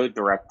engine code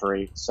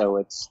directory. So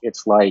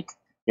it's like,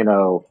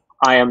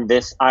 I am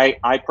this.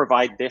 I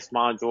provide this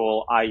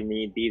module. I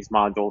need these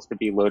modules to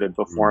be loaded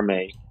before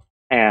me,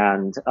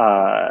 and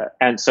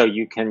so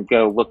you can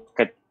go look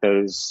at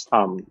those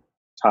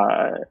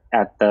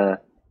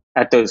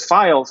at those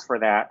files for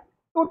that.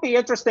 It would be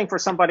interesting for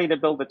somebody to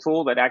build a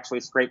tool that actually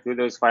scraped through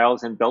those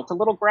files and built a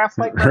little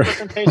graph-like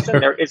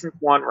representation. There isn't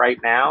one right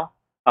now,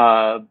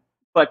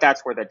 but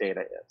that's where the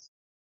data is.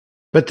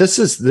 But this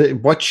is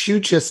what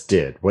you just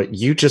did, what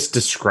you just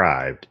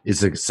described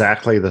is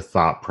exactly the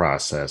thought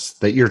process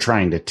that you're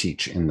trying to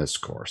teach in this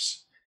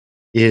course.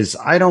 Is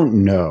I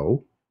don't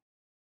know,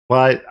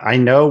 but I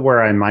know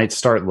where I might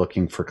start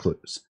looking for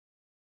clues.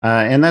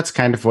 And that's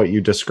kind of what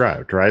you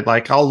described, right?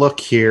 Like I'll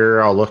look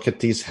here, I'll look at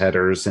these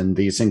headers and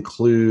these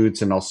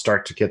includes, and I'll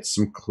start to get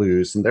some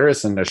clues. And there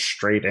isn't a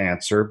straight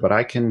answer, but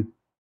I can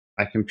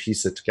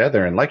piece it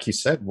together. And like you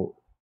said,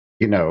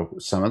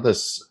 some of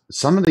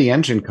the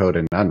engine code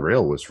in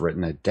Unreal was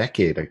written a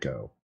decade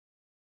ago.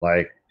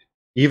 Like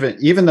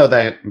even though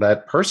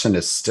that person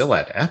is still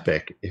at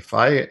Epic, if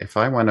I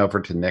went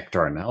over to Nick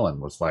Darnell and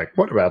was like,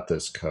 "What about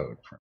this code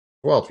from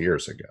 12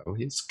 years ago?"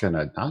 He's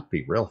gonna not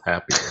be real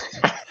happy with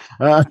me.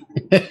 I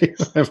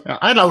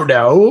don't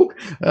know.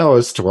 That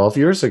was 12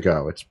 years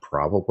ago. It's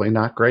probably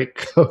not great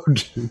code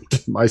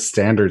to my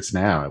standards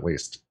now, at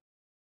least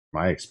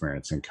my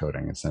experience in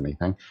coding is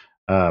anything.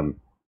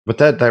 But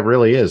that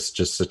really is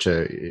just such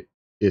a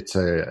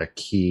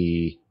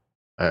key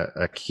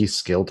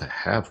skill to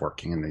have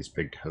working in these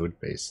big code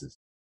bases.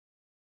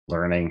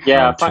 Learning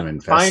how to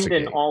investigate.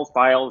 Finding all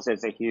files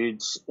is a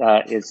huge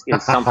is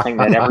something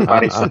that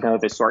everybody should know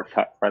the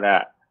shortcut for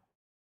that.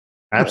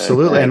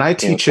 Absolutely, and I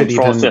teach it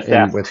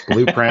even with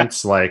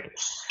blueprints, like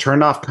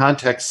turn off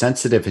context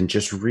sensitive and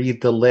just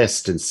read the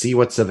list and see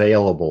what's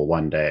available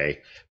one day,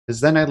 because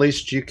then at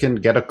least you can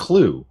get a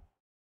clue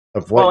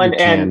of what you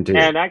can do.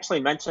 And actually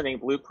mentioning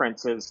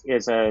blueprints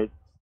is a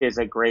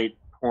great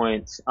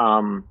point.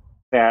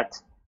 That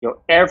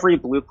every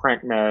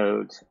blueprint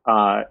node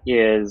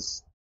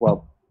is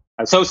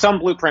so some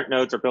blueprint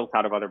nodes are built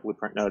out of other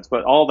blueprint nodes,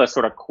 but all the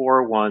sort of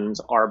core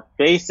ones are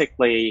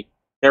basically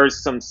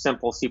there's some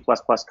simple C++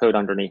 code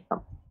underneath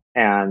them,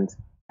 and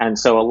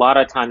so a lot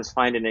of times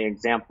finding an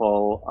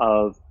example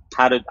of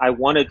I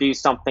want to do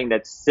something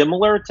that's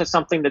similar to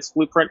something that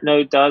blueprint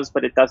node does,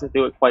 but it doesn't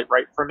do it quite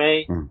right for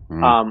me.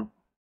 Mm-hmm.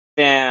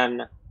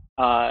 Then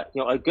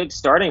a good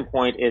starting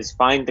point is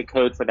find the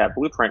code for that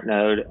blueprint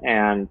node,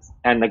 and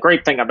the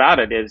great thing about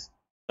it is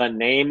the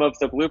name of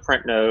the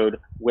blueprint node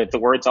with the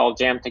words all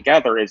jammed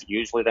together is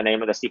usually the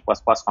name of the C++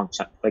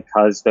 function,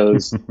 because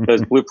those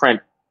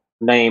blueprint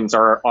names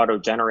are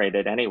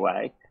auto-generated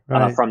anyway.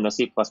 Right. From the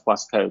C++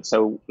 code.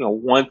 So,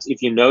 once if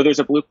there's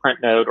a blueprint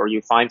node, or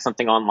you find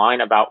something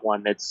online about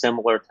one that's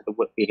similar to the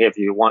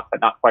behavior you want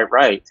but not quite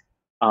right,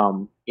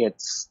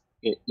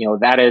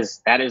 that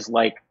is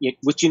like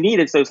what you need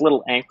is those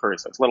little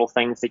anchors, those little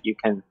things that you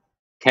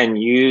can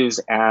use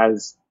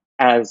as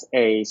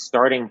a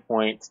starting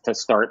point to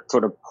start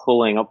sort of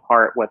pulling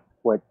apart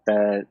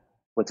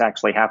what's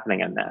actually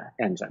happening in the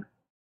engine.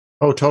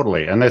 Oh,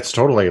 totally, and it's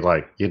totally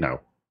like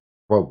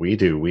what we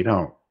do. We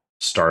don't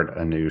start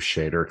a new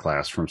shader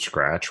class from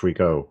scratch. We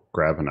go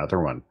grab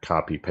another one,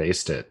 copy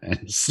paste it,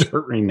 and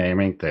start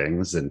renaming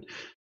things. And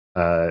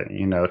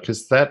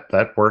because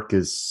that work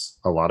is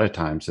a lot of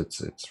times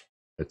it's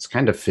it's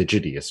kind of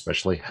fidgety,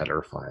 especially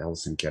header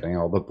files and getting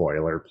all the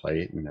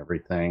boilerplate and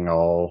everything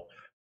all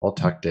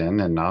tucked in.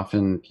 And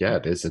often, yeah,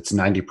 it is. It's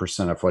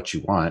 90% of what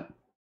you want,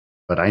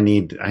 but I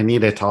need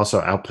it to also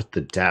output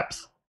the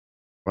depth.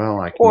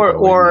 Well, I can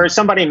or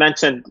somebody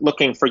mentioned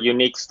looking for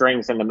unique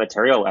strings in the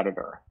material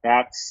editor.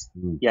 That's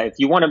yeah. If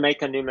you want to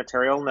make a new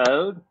material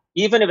node,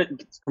 even if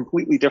it's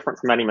completely different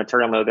from any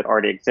material node that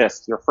already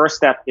exists, your first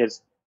step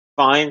is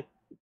find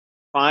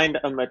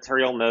a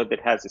material node that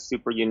has a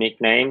super unique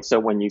name.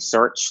 So when you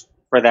search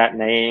for that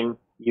name,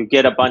 you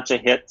get a bunch of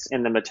hits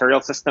in the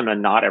material system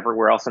and not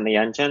everywhere else in the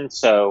engine.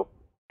 So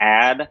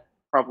add,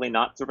 probably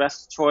not the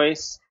best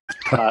choice.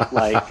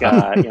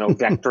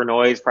 Vector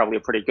noise, probably a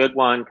pretty good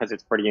one because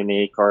it's pretty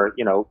unique, or,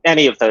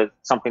 any of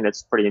something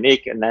that's pretty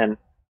unique. And then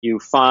you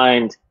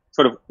find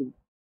sort of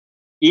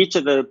each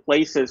of the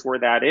places where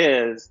that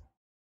is,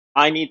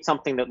 I need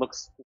something that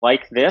looks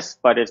like this,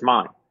 but is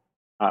mine.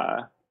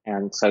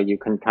 And so you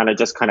can kind of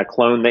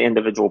clone the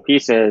individual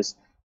pieces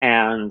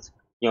and,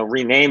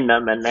 rename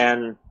them. And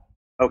then,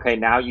 okay,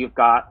 now you've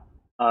got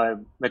a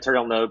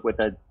material node with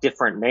a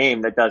different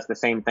name that does the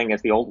same thing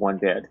as the old one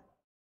did.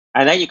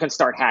 And then you can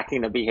start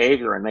hacking the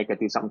behavior and make it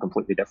do something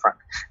completely different.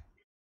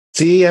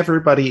 See,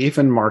 everybody,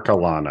 even Marc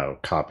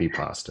Olano copy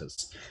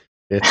pastas.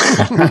 It's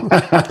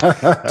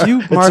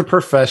a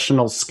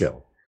professional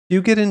skill. Do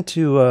you get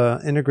into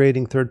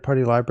integrating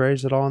third-party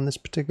libraries at all in this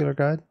particular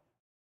guide?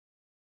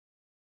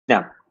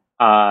 No.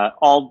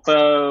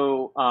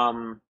 Although,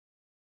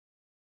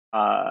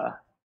 I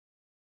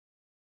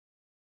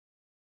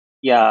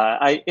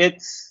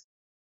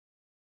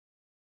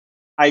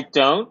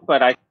don't,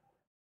 but I.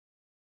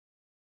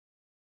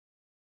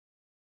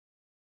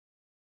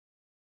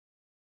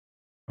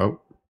 Oh,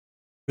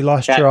 we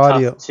lost your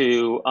audio.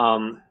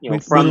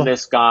 From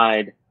this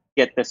guide,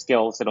 get the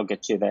skills that'll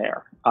get you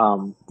there.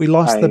 We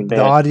lost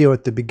the audio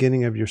at the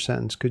beginning of your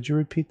sentence. Could you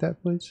repeat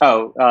that, please?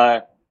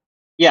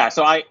 Yeah.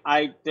 So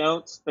I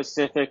don't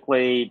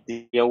specifically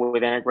deal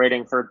with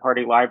integrating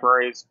third-party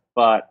libraries,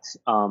 but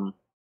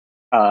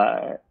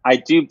I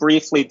do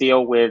briefly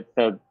deal with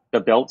the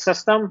build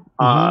system,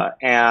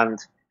 and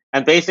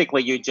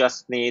basically you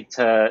just need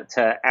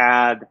to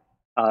add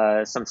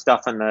some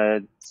stuff in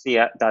the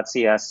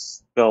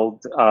 .cs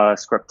build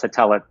script to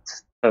tell it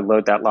to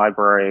load that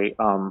library,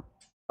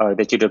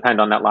 that you depend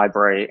on that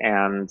library,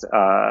 and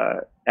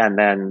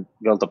then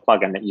build a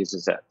plugin that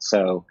uses it.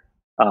 So,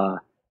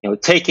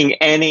 taking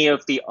any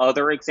of the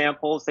other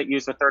examples that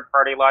use a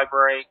third-party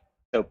library,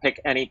 so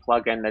pick any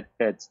plugin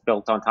that's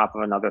built on top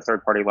of another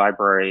third-party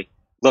library,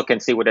 look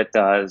and see what it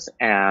does,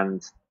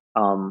 and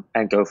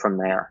go from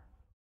there.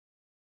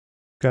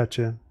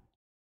 Gotcha.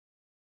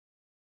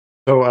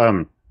 So I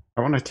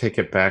want to take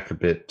it back a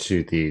bit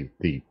to the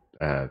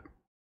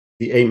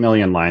 8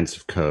 million lines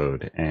of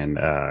code and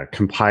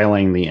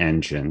compiling the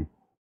engine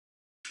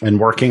and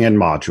working in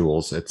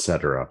modules,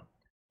 etc.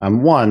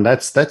 One,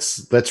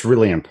 that's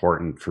really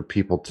important for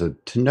people to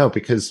know,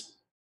 because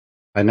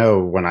I know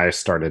when I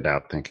started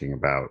out thinking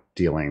about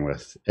dealing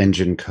with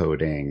engine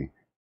coding,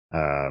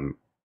 and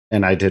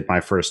I did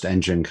my first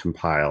engine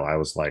compile, I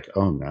was like,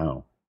 oh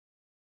no.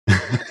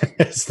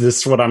 Is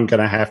this what I'm going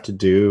to have to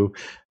do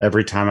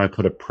every time I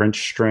put a print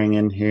string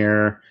in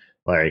here?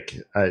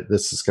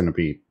 This is going to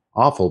be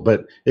awful.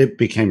 But it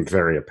became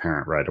very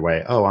apparent right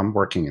away. Oh, I'm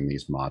working in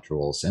these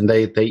modules, and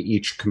they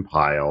each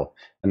compile,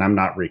 and I'm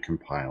not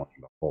recompiling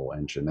the whole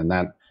engine.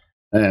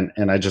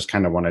 And I just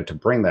kind of wanted to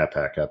bring that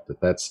back up.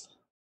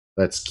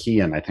 That's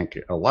key. And I think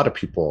a lot of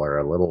people are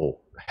a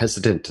little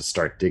hesitant to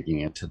start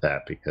digging into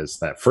that, because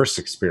that first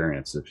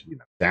experience of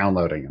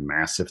downloading a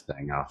massive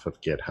thing off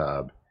of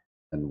GitHub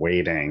and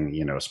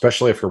waiting,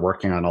 especially if you're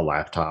working on a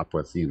laptop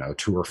with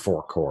 2 or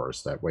 4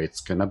 cores, that wait's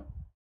gonna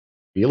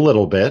be a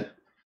little bit,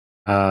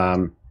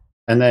 and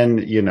then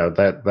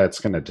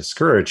that's going to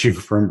discourage you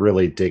from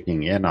really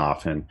digging in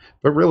often.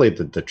 But really,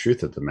 the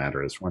truth of the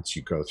matter is, once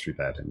you go through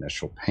that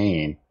initial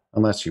pain,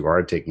 unless you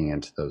are digging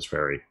into those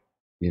very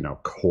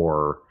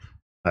core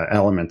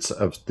elements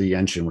of the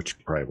engine, which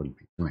you probably wouldn't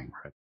be doing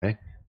right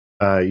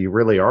away, you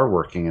really are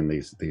working in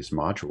these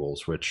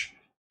modules, which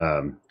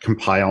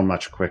compile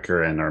much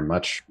quicker and are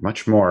much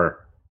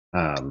more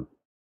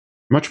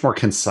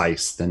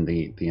concise than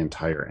the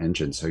entire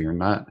engine. So you're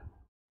not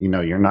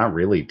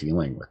really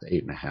dealing with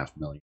 8.5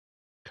 million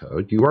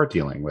code. You are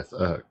dealing with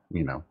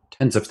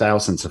tens of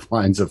thousands of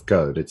lines of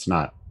code. It's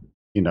not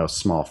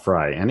small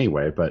fry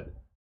anyway, but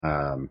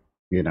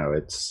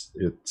it's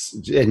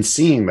and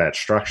seeing that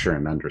structure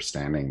and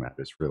understanding that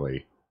is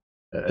really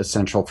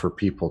essential for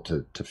people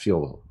to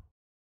feel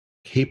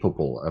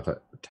capable of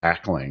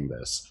tackling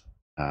this.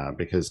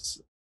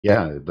 Because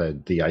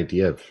the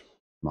idea of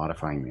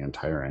modifying the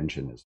entire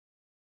engine is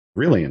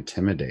really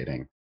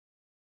intimidating.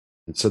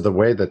 And so the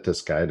way that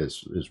this guide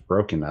is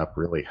broken up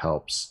really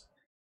helps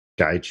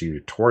guide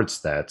you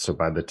towards that. So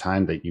by the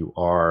time that you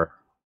are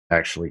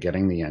actually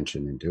getting the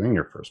engine and doing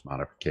your first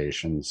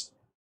modifications,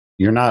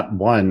 you're not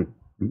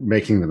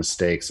making the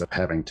mistakes of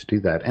having to do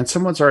that. And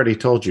someone's already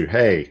told you,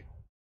 hey,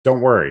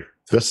 don't worry,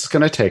 this is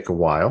going to take a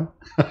while.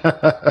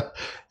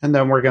 And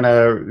then we'll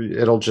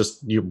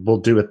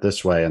do it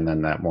this way. And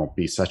then that won't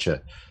be such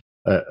a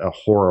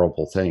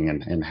horrible thing.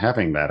 And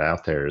having that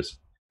out there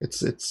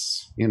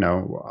it's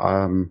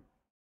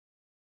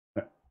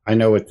I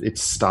know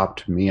it's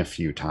stopped me a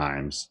few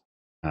times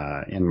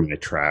in my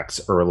tracks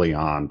early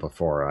on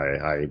before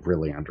I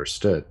really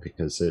understood,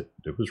 because it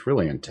was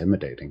really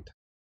intimidating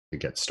to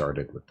get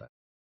started with that.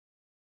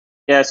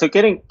 Yeah, so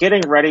getting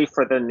ready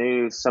for the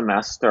new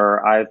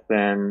semester, I've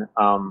been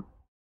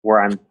where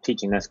I'm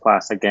teaching this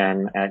class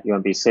again at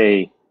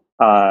UMBC.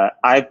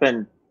 I've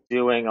been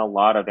doing a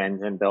lot of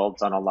engine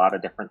builds on a lot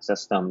of different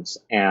systems,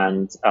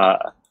 and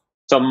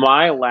so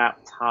my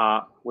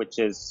laptop, which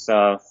is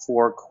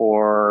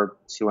 4-core,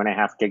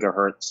 2.5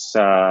 gigahertz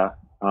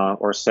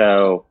or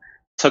so,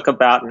 took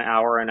about an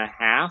hour and a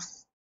half.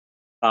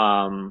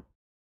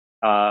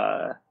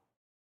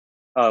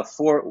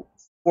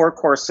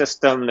 Four-core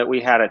system that we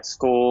had at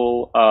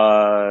school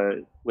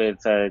with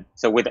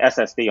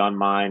SSD on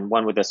mine,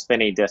 one with a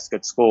spinny disk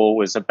at school,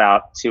 was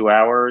about 2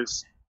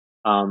 hours.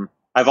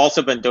 I've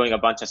also been doing a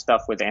bunch of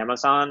stuff with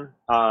Amazon,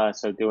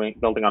 so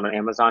building on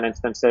Amazon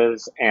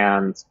instances,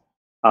 and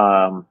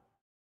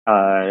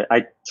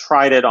I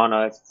tried it on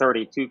a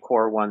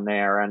 32-core one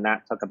there, and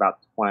that took about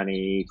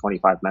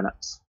 25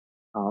 minutes.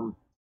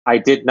 I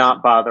did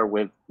not bother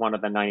with one of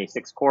the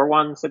 96-core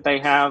ones that they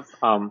have.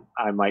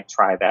 I might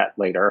try that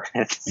later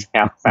and see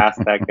how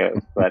fast that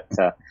goes. But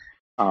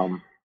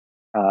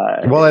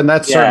well, and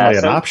that's certainly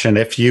an option.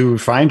 If you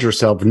find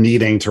yourself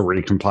needing to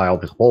recompile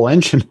the whole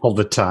engine all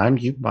the time,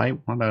 you might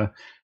want to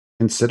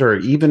consider,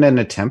 even in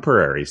a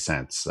temporary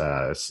sense,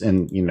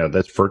 in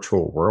this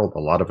virtual world, a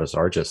lot of us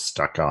are just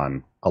stuck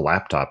on a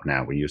laptop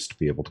now. We used to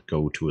be able to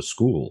go to a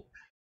school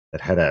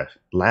that had a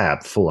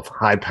lab full of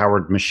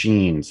high-powered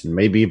machines and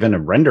maybe even a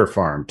render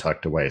farm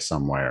tucked away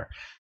somewhere.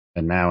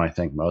 And now I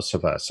think most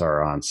of us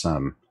are on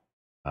some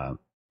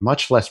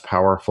much less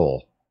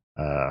powerful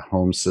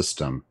home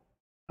system,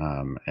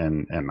 and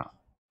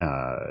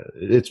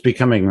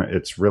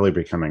it's really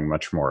becoming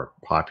much more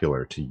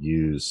popular to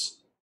use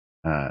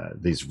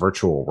these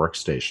virtual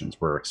workstations.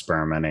 We're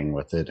experimenting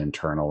with it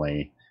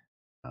internally,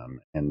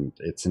 and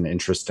it's an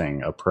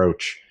interesting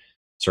approach,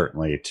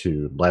 certainly,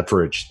 to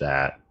leverage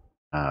that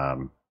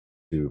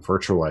to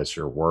virtualize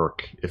your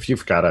work. If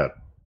you've got a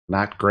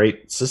not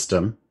great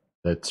system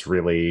that's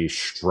really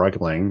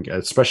struggling,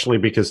 especially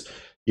because,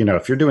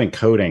 if you're doing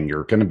coding,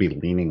 you're going to be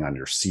leaning on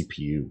your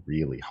CPU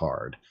really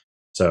hard.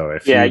 So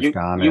if you've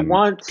got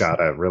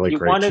a really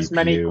great GPU, you want as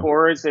many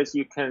cores as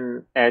you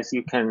can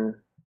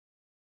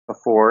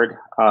afford.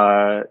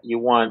 You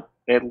want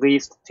at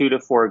least 2 to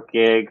 4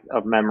 gig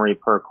of memory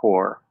per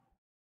core.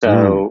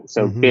 So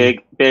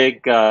big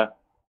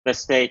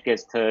mistake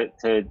is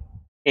to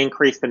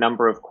increase the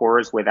number of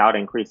cores without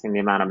increasing the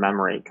amount of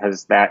memory,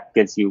 because that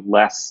gives you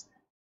less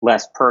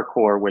per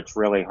core, which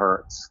really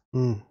hurts.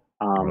 Well,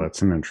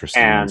 that's an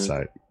interesting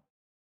insight.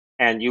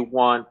 And you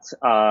want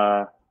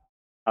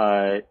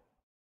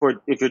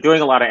if you're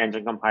doing a lot of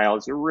engine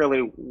compiles, you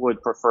really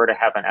would prefer to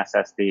have an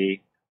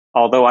SSD.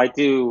 Although I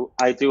do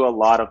a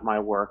lot of my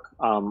work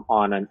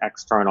on an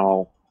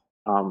external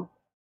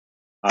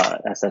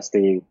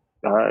SSD,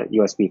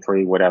 USB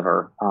 3,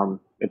 whatever.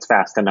 It's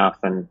fast enough,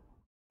 and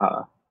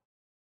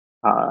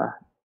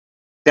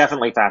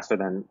definitely faster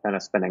than a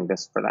spinning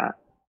disk for that.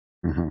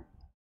 Mm-hmm.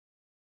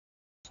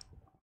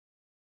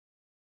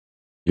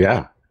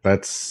 Yeah,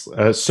 that's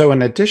so.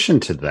 In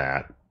addition to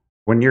that,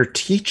 when you're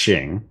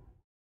teaching,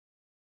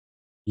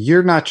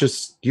 you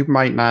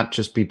might not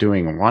just be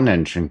doing one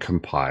engine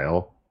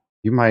compile.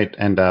 You might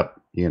end up,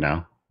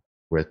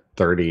 with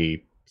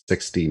 30,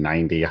 60,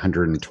 90,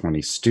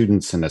 120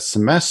 students in a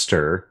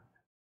semester.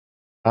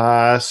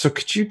 So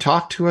could you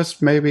talk to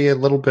us maybe a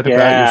little bit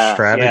about your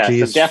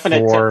strategies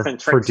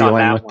for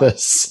dealing with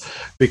this?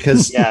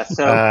 Because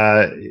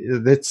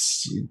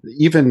it's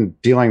even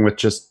dealing with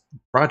just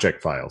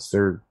project files.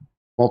 They're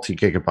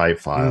multi-gigabyte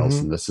files,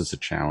 and this is a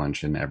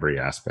challenge in every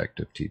aspect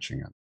of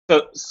teaching it.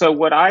 So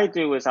what I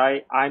do is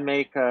I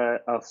make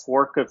a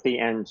fork of the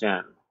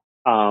engine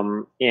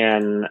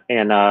in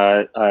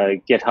a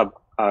GitHub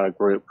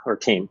group or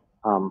team.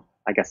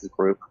 I guess it's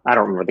group. I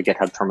don't remember the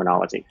GitHub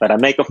terminology, but I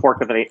make a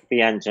fork of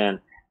the engine,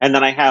 and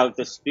then I have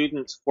the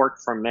students fork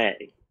from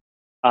me.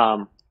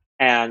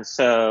 And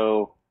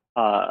so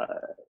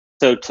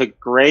to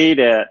grade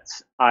it,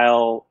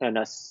 in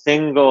a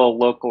single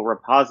local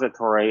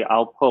repository,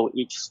 I'll pull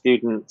each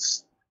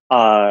student's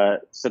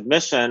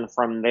submission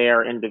from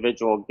their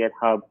individual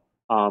GitHub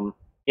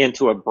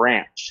into a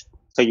branch.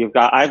 So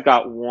I've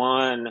got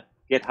one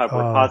GitHub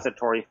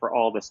repository for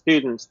all the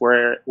students,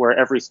 where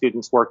every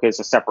student's work is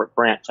a separate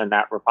branch in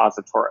that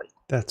repository.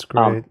 That's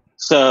great.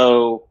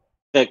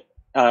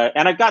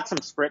 And I've got some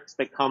scripts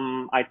that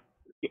come.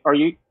 Are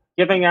you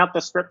giving out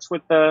the scripts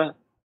with the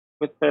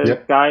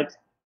Yep. guides?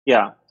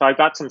 Yeah. So I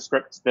got some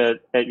scripts that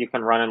you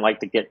can run in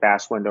like the Git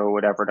bash window or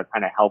whatever to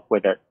kind of help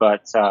with it.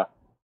 But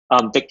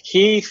the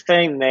key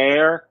thing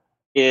there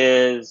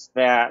is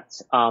that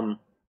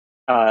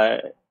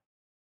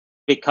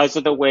because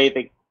of the way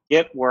the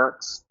Git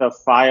works, the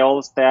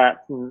files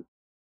that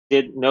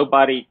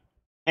nobody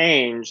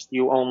changed,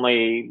 you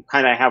only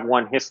kind of have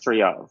one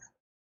history of.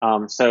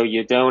 So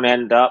you don't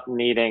end up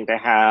needing to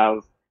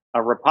have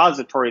a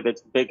repository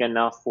that's big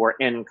enough for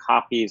n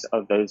copies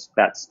of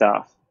that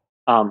stuff.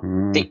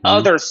 The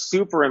other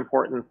super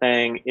important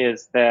thing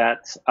is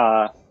that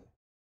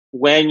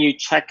when you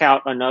check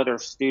out another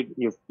student,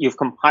 you've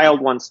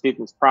compiled one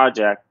student's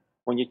project.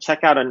 When you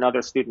check out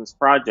another student's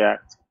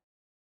project,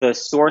 the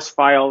source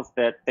files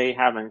that they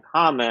have in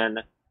common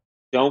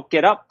don't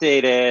get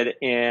updated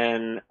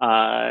in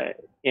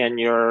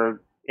your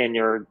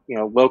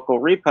local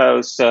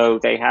repos, so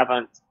they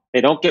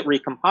don't get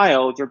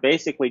recompiled. You're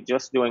basically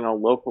just doing a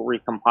local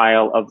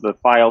recompile of the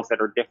files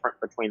that are different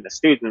between the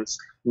students,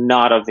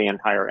 not of the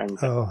entire engine.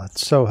 Oh,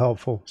 that's so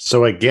helpful.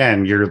 So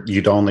again,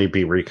 you'd only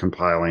be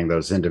recompiling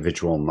those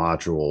individual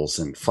modules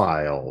and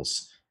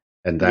files.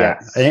 And that,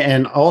 yes.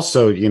 And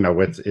also,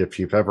 if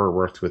you've ever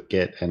worked with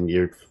Git and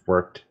you've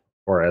worked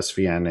for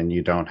SVN and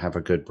you don't have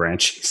a good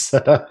branching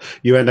setup,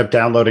 you end up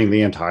downloading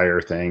the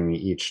entire thing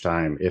each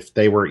time. If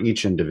they were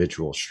each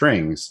individual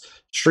streams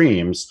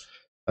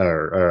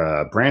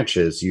or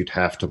branches, you'd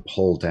have to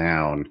pull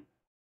down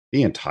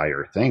the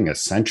entire thing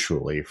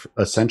essentially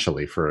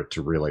for it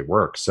to really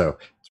work. So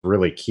it's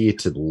really key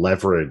to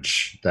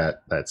leverage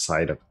that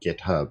side of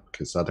GitHub,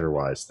 because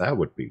otherwise that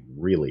would be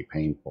really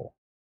painful.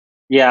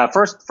 Yeah,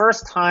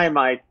 first time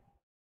I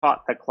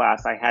taught the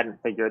class, I hadn't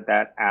figured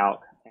that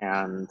out,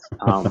 and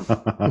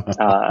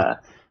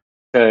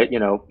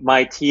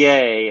my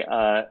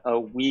TA a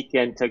week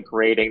into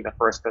grading the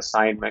first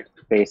assignment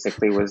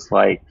basically was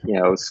like,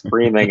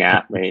 screaming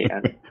at me,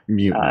 and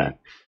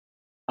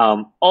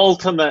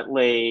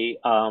ultimately,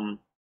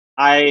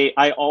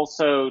 I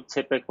also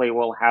typically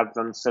will have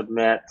them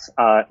submit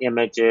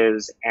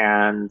images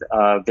and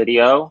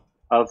video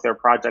of their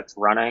projects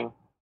running,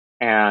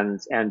 and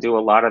do a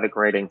lot of the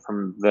grading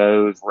from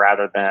those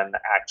rather than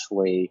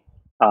actually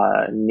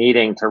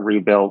needing to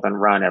rebuild and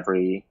run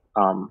every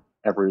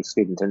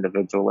student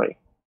individually.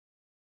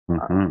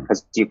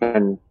 Because you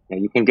can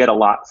get a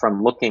lot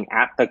from looking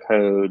at the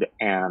code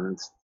and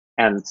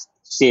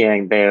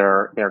seeing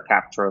their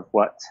capture of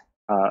what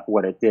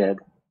it did,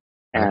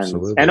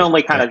 and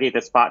only kind of need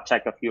to spot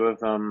check a few of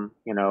them.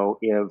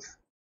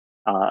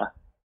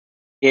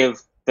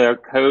 If the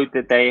code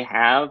that they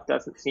have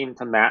doesn't seem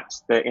to match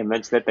the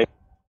image that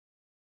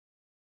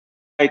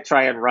I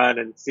try and run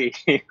and see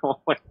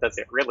what does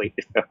it really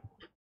do.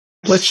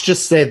 Let's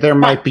just say there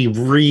might be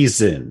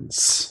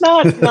reasons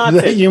not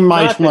that you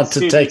might want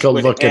to take a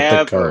look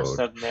at the code.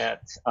 Submit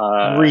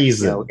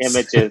reasons,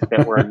 images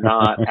that were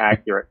not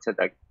accurate to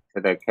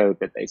the code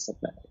that they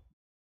submitted.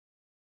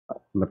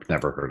 I've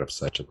never heard of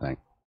such a thing.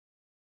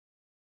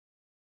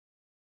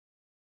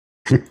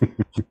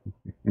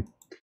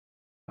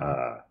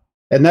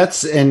 And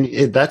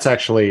that's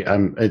actually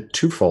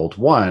twofold.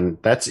 One,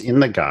 that's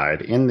in the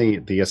guide, in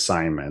the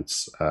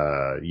assignments.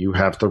 You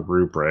have the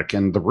rubric,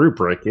 and the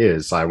rubric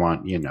is, I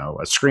want a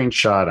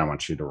screenshot. I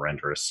want you to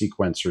render a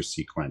sequence,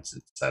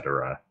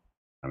 etc.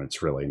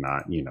 It's really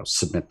not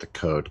submit the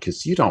code,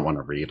 because you don't want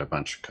to read a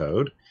bunch of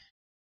code.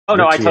 Oh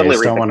no, I totally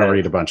don't want to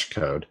read a bunch of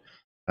code.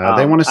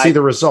 They want to see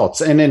the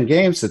results, and in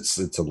games, it's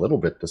a little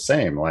bit the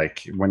same.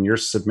 Like when you're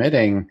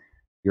submitting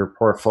your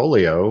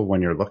portfolio,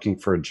 when you're looking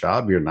for a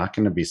job, you're not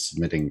going to be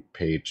submitting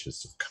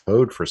pages of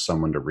code for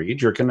someone to read.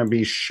 You're going to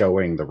be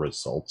showing the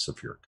results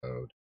of your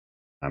code.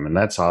 And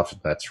that's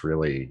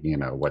really,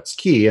 what's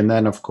key. And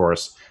then of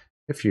course,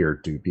 if you're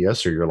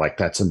dubious or you're like,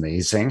 that's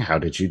amazing, how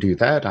did you do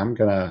that?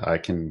 I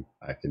can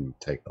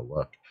take a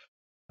look.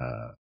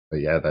 But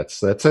yeah,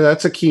 that's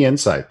a key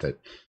insight, that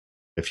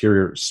if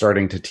you're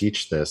starting to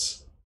teach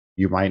this,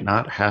 you might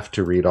not have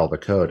to read all the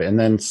code. And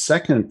then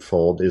second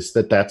fold is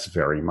that's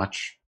very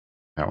much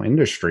how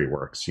industry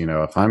works.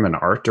 If I'm an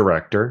art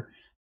director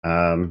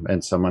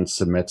and someone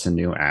submits a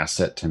new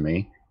asset to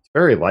me, it's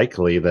very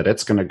likely that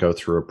it's going to go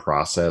through a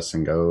process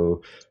and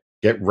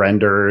get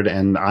rendered,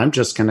 and I'm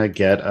just going to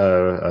get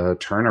a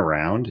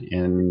turnaround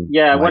in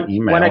my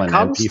email and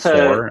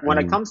MP4. When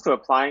it comes to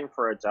applying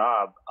for a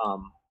job,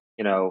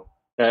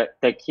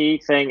 the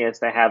key thing is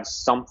to have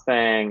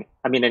something.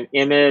 An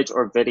image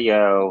or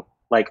video,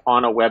 like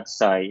on a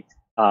website,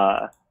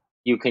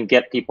 you can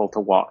get people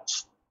to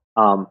watch.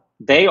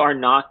 They are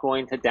not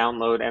going to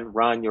download and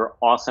run your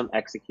awesome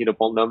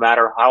executable, no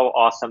matter how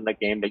awesome the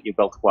game that you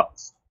built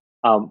was.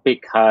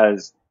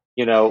 Because,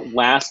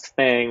 last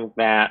thing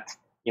that,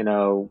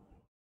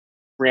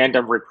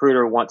 random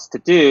recruiter wants to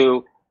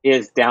do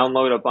is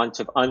download a bunch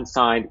of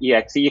unsigned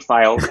exe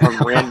files from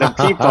random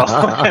people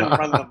and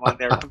run them on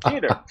their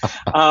computer.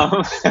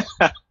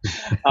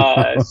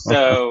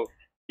 So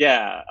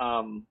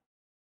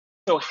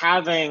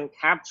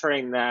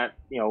capturing that,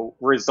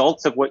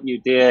 results of what you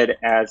did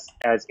as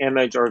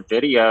image or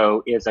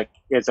video is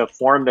a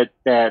form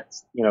that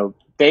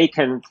they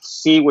can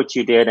see what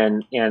you did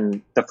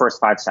in the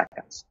first 5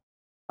 seconds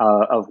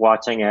of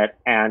watching it.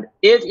 And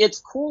if it's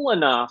cool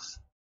enough,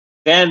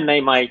 then they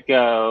might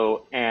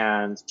go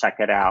and check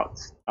it out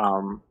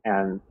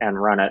and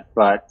run it.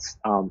 But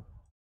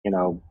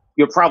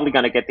you're probably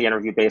going to get the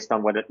interview based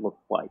on what it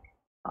looked like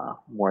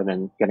more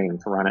than getting them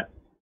to run it.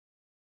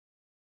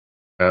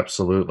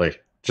 Absolutely.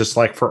 Just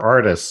like for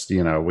artists,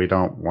 we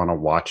don't want to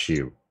watch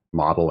you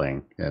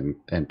modeling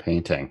and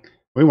painting.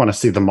 We want to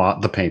see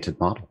the painted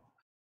model.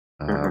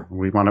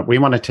 We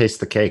want to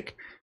taste the cake.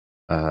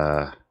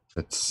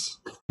 That's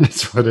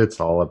what it's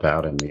all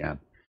about in the end.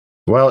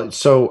 Well,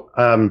 so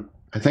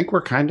I think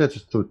we're kind of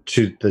to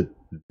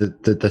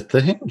the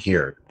thing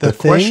here. The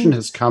question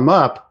has come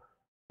up.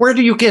 Where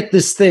do you get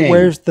this thing?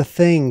 Where's the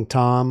thing,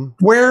 Tom?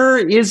 Where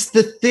is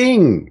the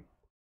thing?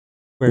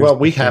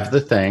 We have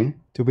the thing.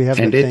 Do we have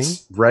the thing? And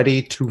it's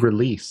ready to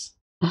release.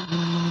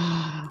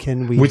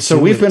 Can we? So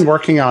we've been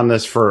working on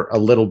this for a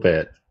little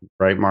bit,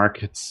 right,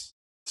 Mark? It's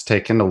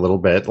taken a little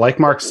bit. Like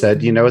Mark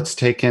said, it's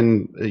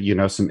taken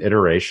some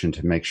iteration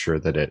to make sure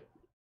that it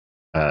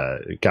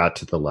got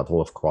to the level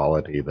of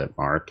quality that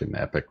Mark and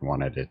Epic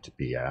wanted it to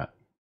be at.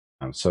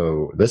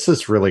 So this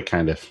is really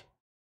kind of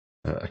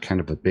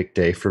a big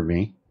day for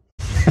me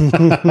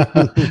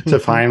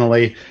to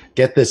finally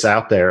get this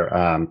out there,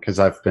 because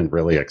I've been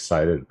really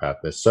excited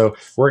about this. So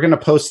we're going to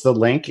post the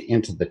link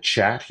into the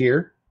chat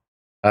here.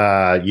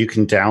 You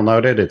can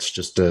download it. It's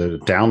just a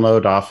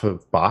download off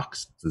of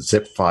Box. It's a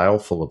zip file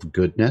full of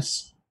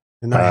goodness.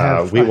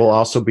 And we will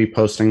also be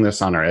posting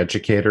this on our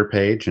Educator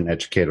page and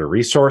Educator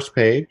resource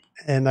page.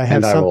 And I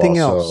have something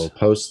else. I will also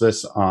post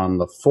this on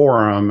the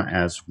forum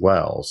as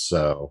well.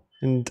 So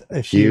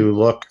if you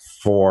look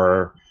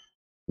for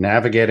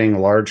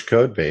navigating large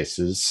code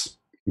bases,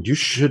 you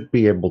should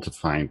be able to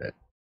find it.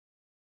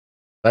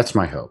 That's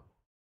my hope.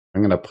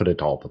 I'm going to put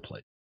it all to play.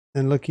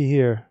 And looky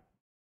here.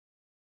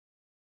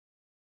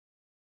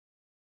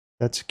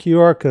 That's a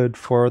QR code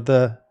for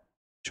the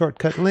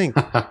shortcut link.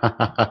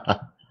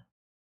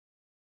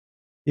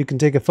 You can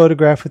take a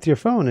photograph with your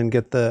phone and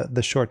get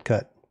the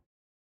shortcut.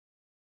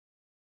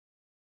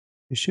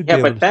 You should be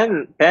able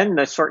to... then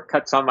the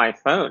shortcut's on my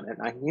phone, and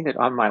I need it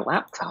on my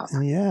laptop.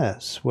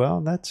 Yes,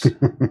 well, that's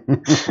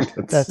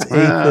that's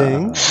a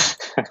thing.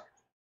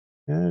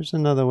 There's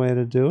another way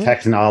to do it.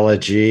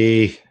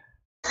 Technology.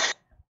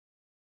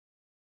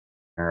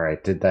 All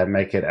right, did that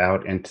make it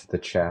out into the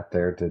chat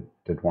there?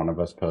 Did one of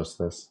us post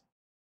this?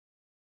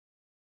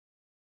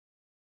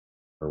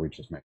 Or we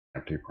just make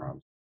empty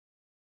prompts?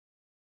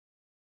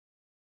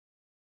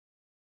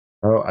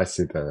 Oh, I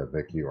see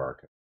the QR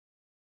code.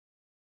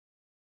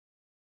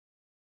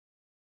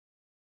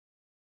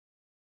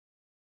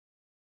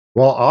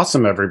 Well,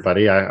 awesome,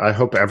 everybody. I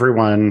hope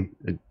everyone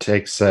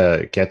gets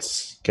a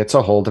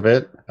hold of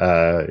it.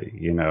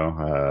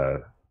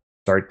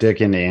 Start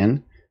digging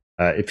in.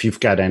 If you've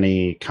got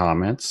any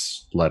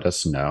comments, let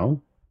us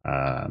know.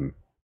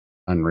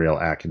 Unreal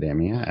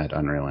Academia at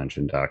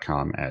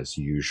unrealengine.com as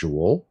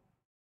usual.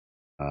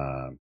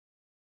 I'm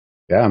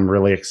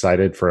really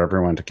excited for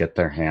everyone to get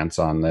their hands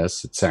on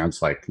this. It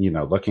sounds like,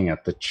 looking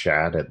at the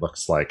chat, it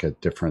looks like a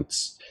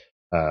difference.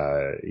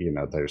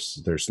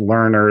 There's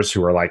learners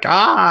who are like,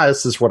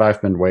 this is what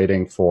I've been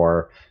waiting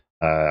for.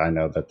 I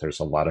know that there's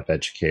a lot of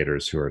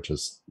educators who are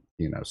just,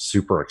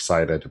 super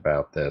excited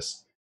about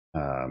this.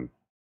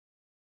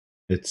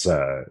 It's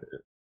a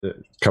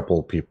couple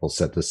of people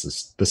said this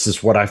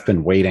is what I've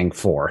been waiting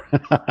for.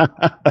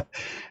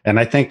 And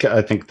I think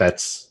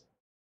that's,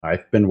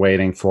 I've been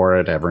waiting for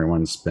it.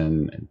 Everyone's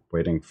been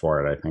waiting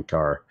for it. I think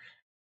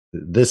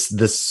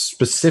this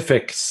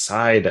specific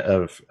side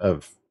of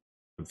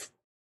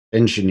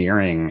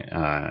engineering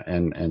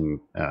and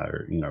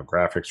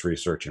graphics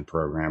research and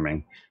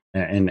programming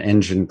and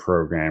engine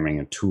programming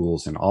and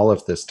tools and all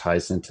of this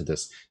ties into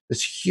this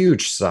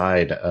huge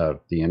side of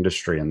the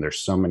industry. And there's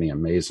so many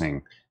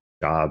amazing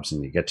jobs,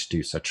 and you get to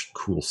do such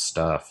cool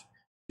stuff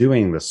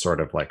doing this sort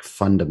of like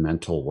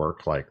fundamental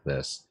work like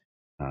this.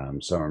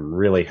 So I'm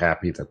really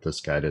happy that this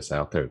guide is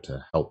out there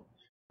to help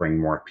bring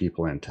more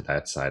people into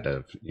that side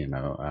of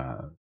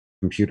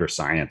computer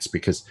science,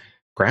 because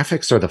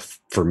graphics are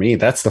for me,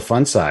 that's the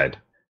fun side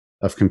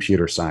of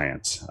computer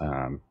science.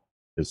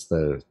 Is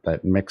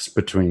that mix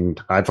between,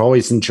 I've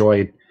always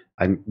enjoyed,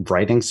 I'm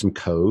writing some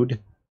code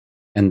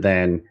and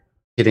then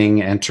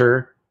hitting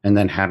enter and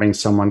then having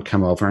someone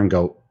come over and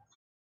go,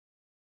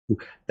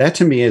 that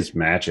to me is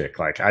magic.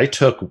 Like, I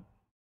took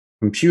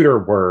computer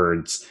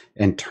words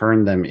and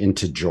turned them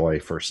into joy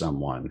for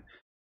someone.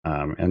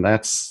 And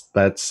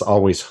that's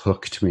always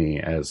hooked me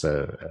as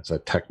a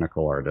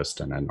technical artist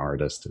and an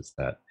artist, is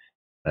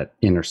that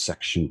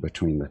intersection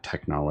between the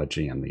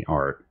technology and the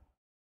art.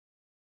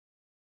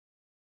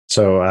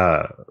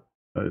 So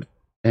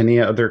any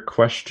other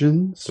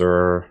questions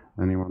or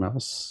anyone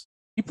else?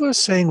 People are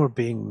saying we're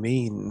being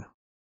mean.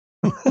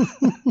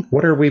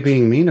 What are we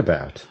being mean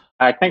about?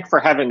 I think for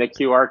having the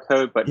QR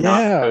code, but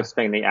not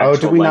posting the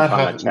actual link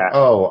on the chat.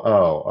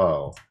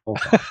 Oh. Hold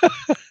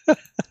on.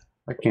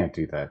 I can't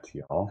do that to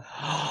y'all.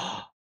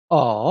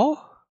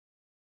 Oh.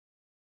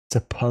 It's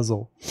a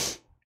puzzle.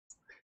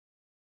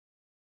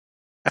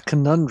 A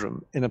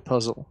conundrum in a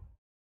puzzle.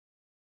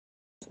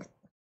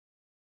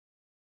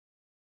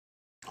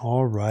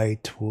 All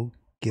right. We'll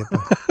give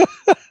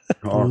a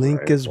All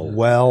link right, as well,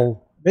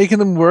 well. Making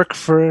them work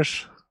for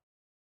it.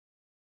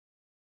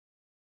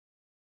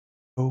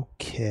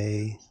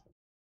 Okay.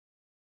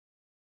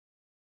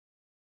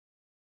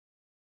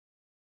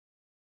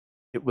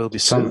 It will be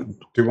soon.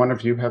 Do one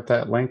of you have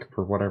that link?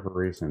 For whatever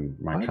reason,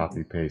 my I-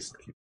 copy paste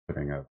keeps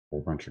putting a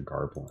whole bunch of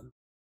garble in.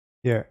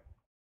 Here.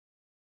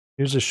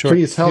 Here's a short.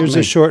 Please help here's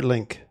me. a short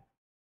link.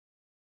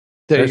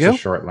 There There's you go. a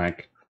short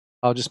link.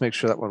 I'll just make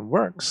sure that one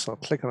works. I'll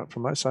click on it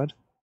from my side.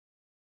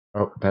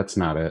 Oh, that's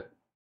not it.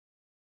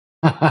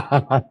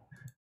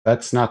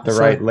 That's not the It's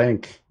right a-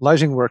 link.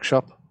 Lighting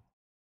workshop.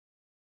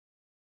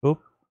 Oh.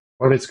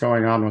 What is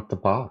going on with the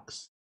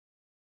box?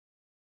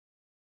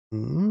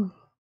 Hmm.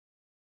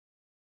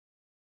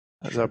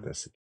 Has Try our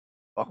this.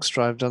 box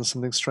drive done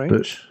something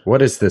strange?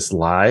 What is this,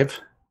 live?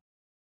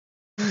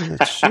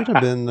 That should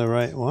have been the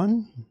right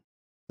one. Is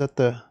that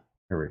the?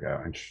 Here we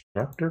go.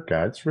 Instructor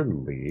guides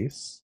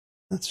release.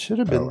 That should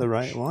have been the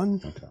right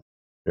one. Okay.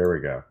 There we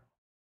go.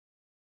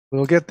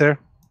 We'll get there.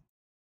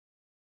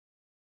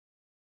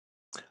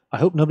 I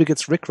hope nobody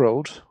gets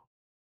rickrolled.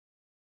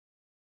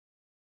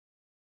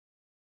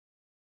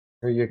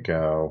 There you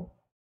go.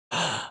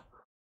 I'm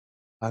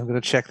going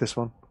to check this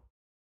one.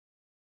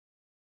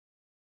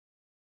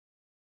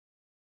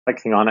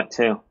 Clicking on it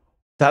too.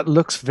 That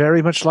looks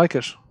very much like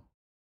it.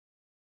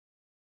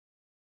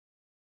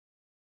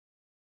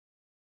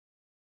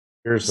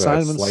 Here's a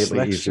Assignments,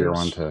 slightly easier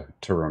one lectures.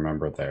 to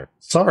remember there.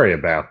 Sorry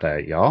about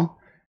that, y'all.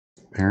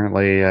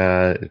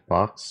 Apparently,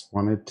 Box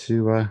wanted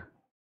to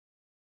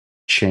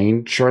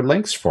change our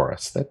links for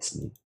us. That's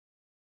neat.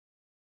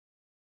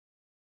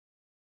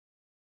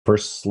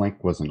 First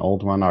link was an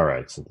old one. All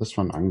right, so this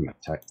one, I'm going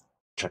to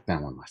check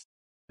that one myself.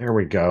 There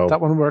we go.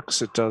 That one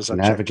works. It does. I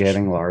checked.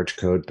 Navigating large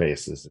code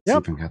bases. It's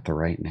Yep. even got the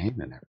right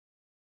name in it.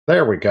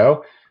 There we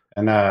go.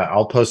 And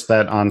I'll post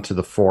that onto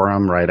the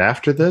forum right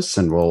after this,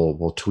 and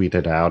we'll tweet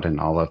it out and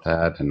all of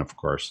that. And of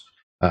course,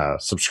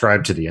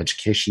 subscribe to the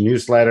education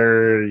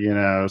newsletter.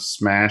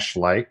 Smash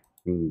like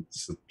and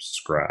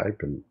subscribe,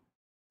 and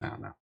I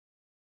don't know,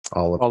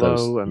 all of Follow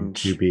those and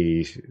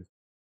YouTube,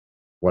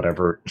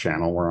 whatever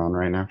channel we're on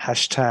right now.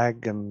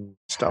 Hashtag and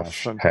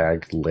stuff.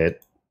 Hashtag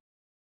lit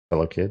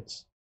fellow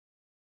kids.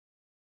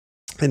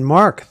 And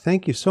Mark,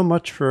 thank you so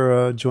much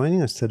for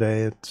joining us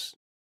today.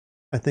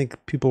 I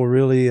think people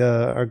really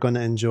are going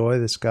to enjoy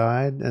this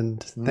guide,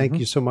 and thank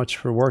you so much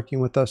for working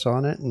with us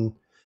on it and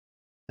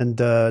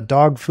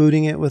dog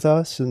fooding it with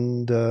us,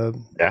 and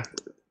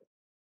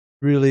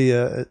really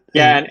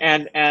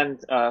and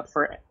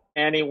for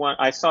anyone,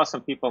 I saw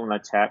some people in the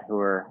chat who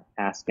were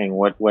asking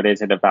what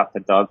is it about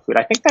the dog food.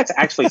 I think that's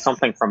actually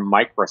something from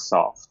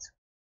Microsoft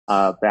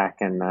back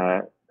in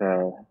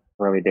the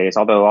early days.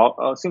 Although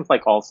it seems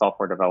like all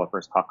software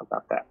developers talk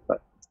about that,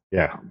 but.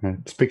 Yeah,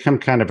 it's become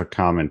kind of a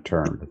common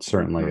term. It's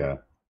certainly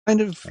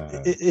kind of.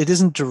 It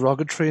isn't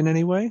derogatory in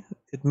any way.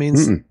 It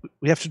means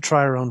we have to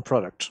try our own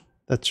product.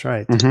 That's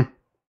right. Mm-hmm.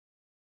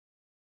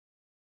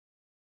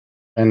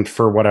 And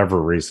for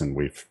whatever reason,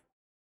 we've,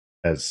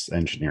 as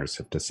engineers,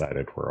 have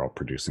decided we're all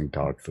producing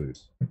dog food.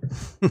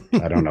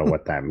 I don't know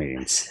what that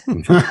means.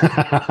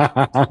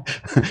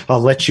 I'll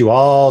let you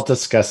all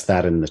discuss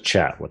that in the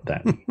chat, what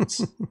that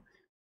means.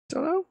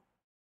 Don't know.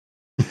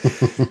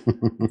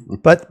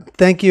 But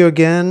thank you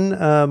again,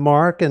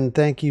 Mark, and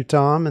thank you,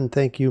 Tom, and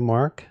thank you,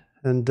 Mark,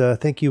 and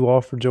thank you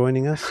all for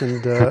joining us.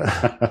 And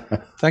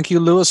thank you,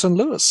 Lewis and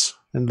Lewis.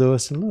 And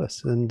Lewis and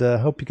Lewis. And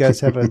hope you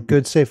guys have a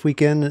good, safe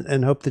weekend,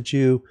 and hope that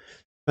you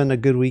spend a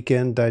good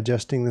weekend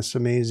digesting this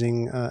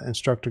amazing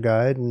instructor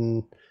guide.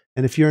 And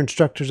if you're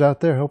instructors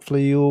out there,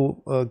 hopefully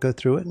you'll go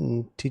through it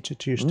and teach it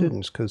to your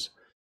students, because,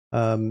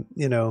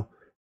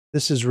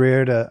 this is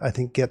rare to, I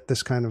think, get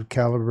this kind of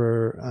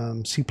caliber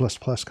C++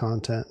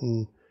 content,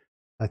 and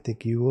I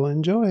think you will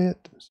enjoy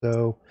it.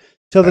 So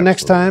till the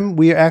next time,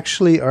 we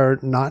actually are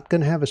not going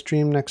to have a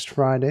stream next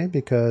Friday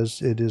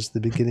because it is the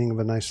beginning of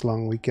a nice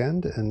long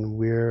weekend, and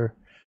we're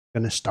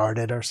going to start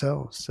it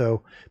ourselves.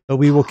 But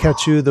we will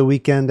catch you the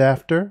weekend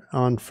after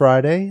on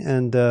Friday.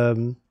 And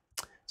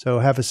so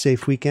have a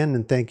safe weekend,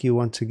 and thank you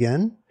once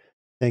again.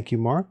 Thank you,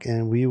 Mark,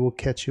 and we will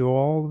catch you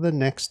all the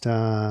next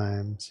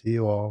time. See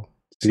you all.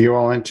 See you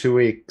all in 2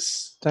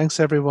 weeks. Thanks,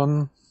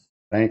 everyone.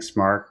 Thanks,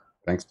 Mark.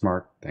 Thanks,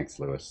 Mark. Thanks,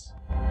 Lewis.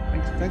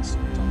 Thanks,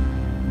 Tom.